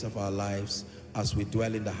days of our lives as we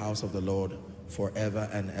dwell in the house of the Lord forever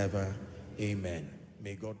and ever. Amen.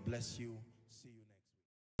 May God bless you. See you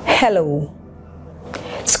next week. Hello.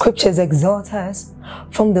 Scriptures exhort us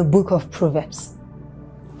from the book of Proverbs.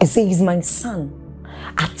 It says, my son,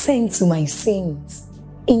 attend to my sayings,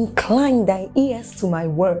 incline thy ears to my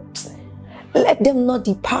words. Let them not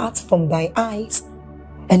depart from thy eyes,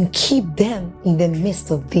 and keep them in the midst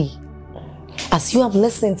of thee. As you have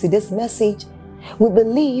listened to this message, we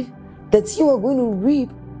believe that you are going to reap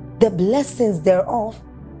the blessings thereof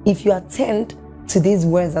if you attend to these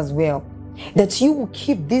words as well. That you will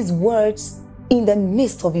keep these words in the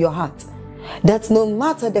midst of your heart. That no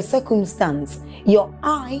matter the circumstance, your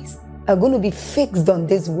eyes are going to be fixed on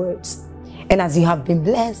these words. And as you have been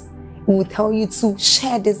blessed, we will tell you to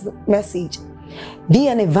share this message. Be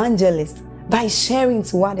an evangelist by sharing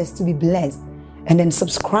to others to be blessed. And then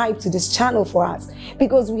subscribe to this channel for us,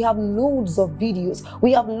 because we have loads of videos,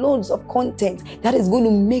 we have loads of content that is going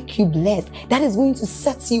to make you blessed, that is going to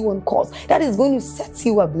set you on course, that is going to set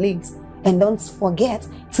you ablaze. And don't forget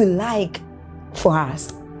to like for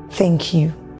us. Thank you.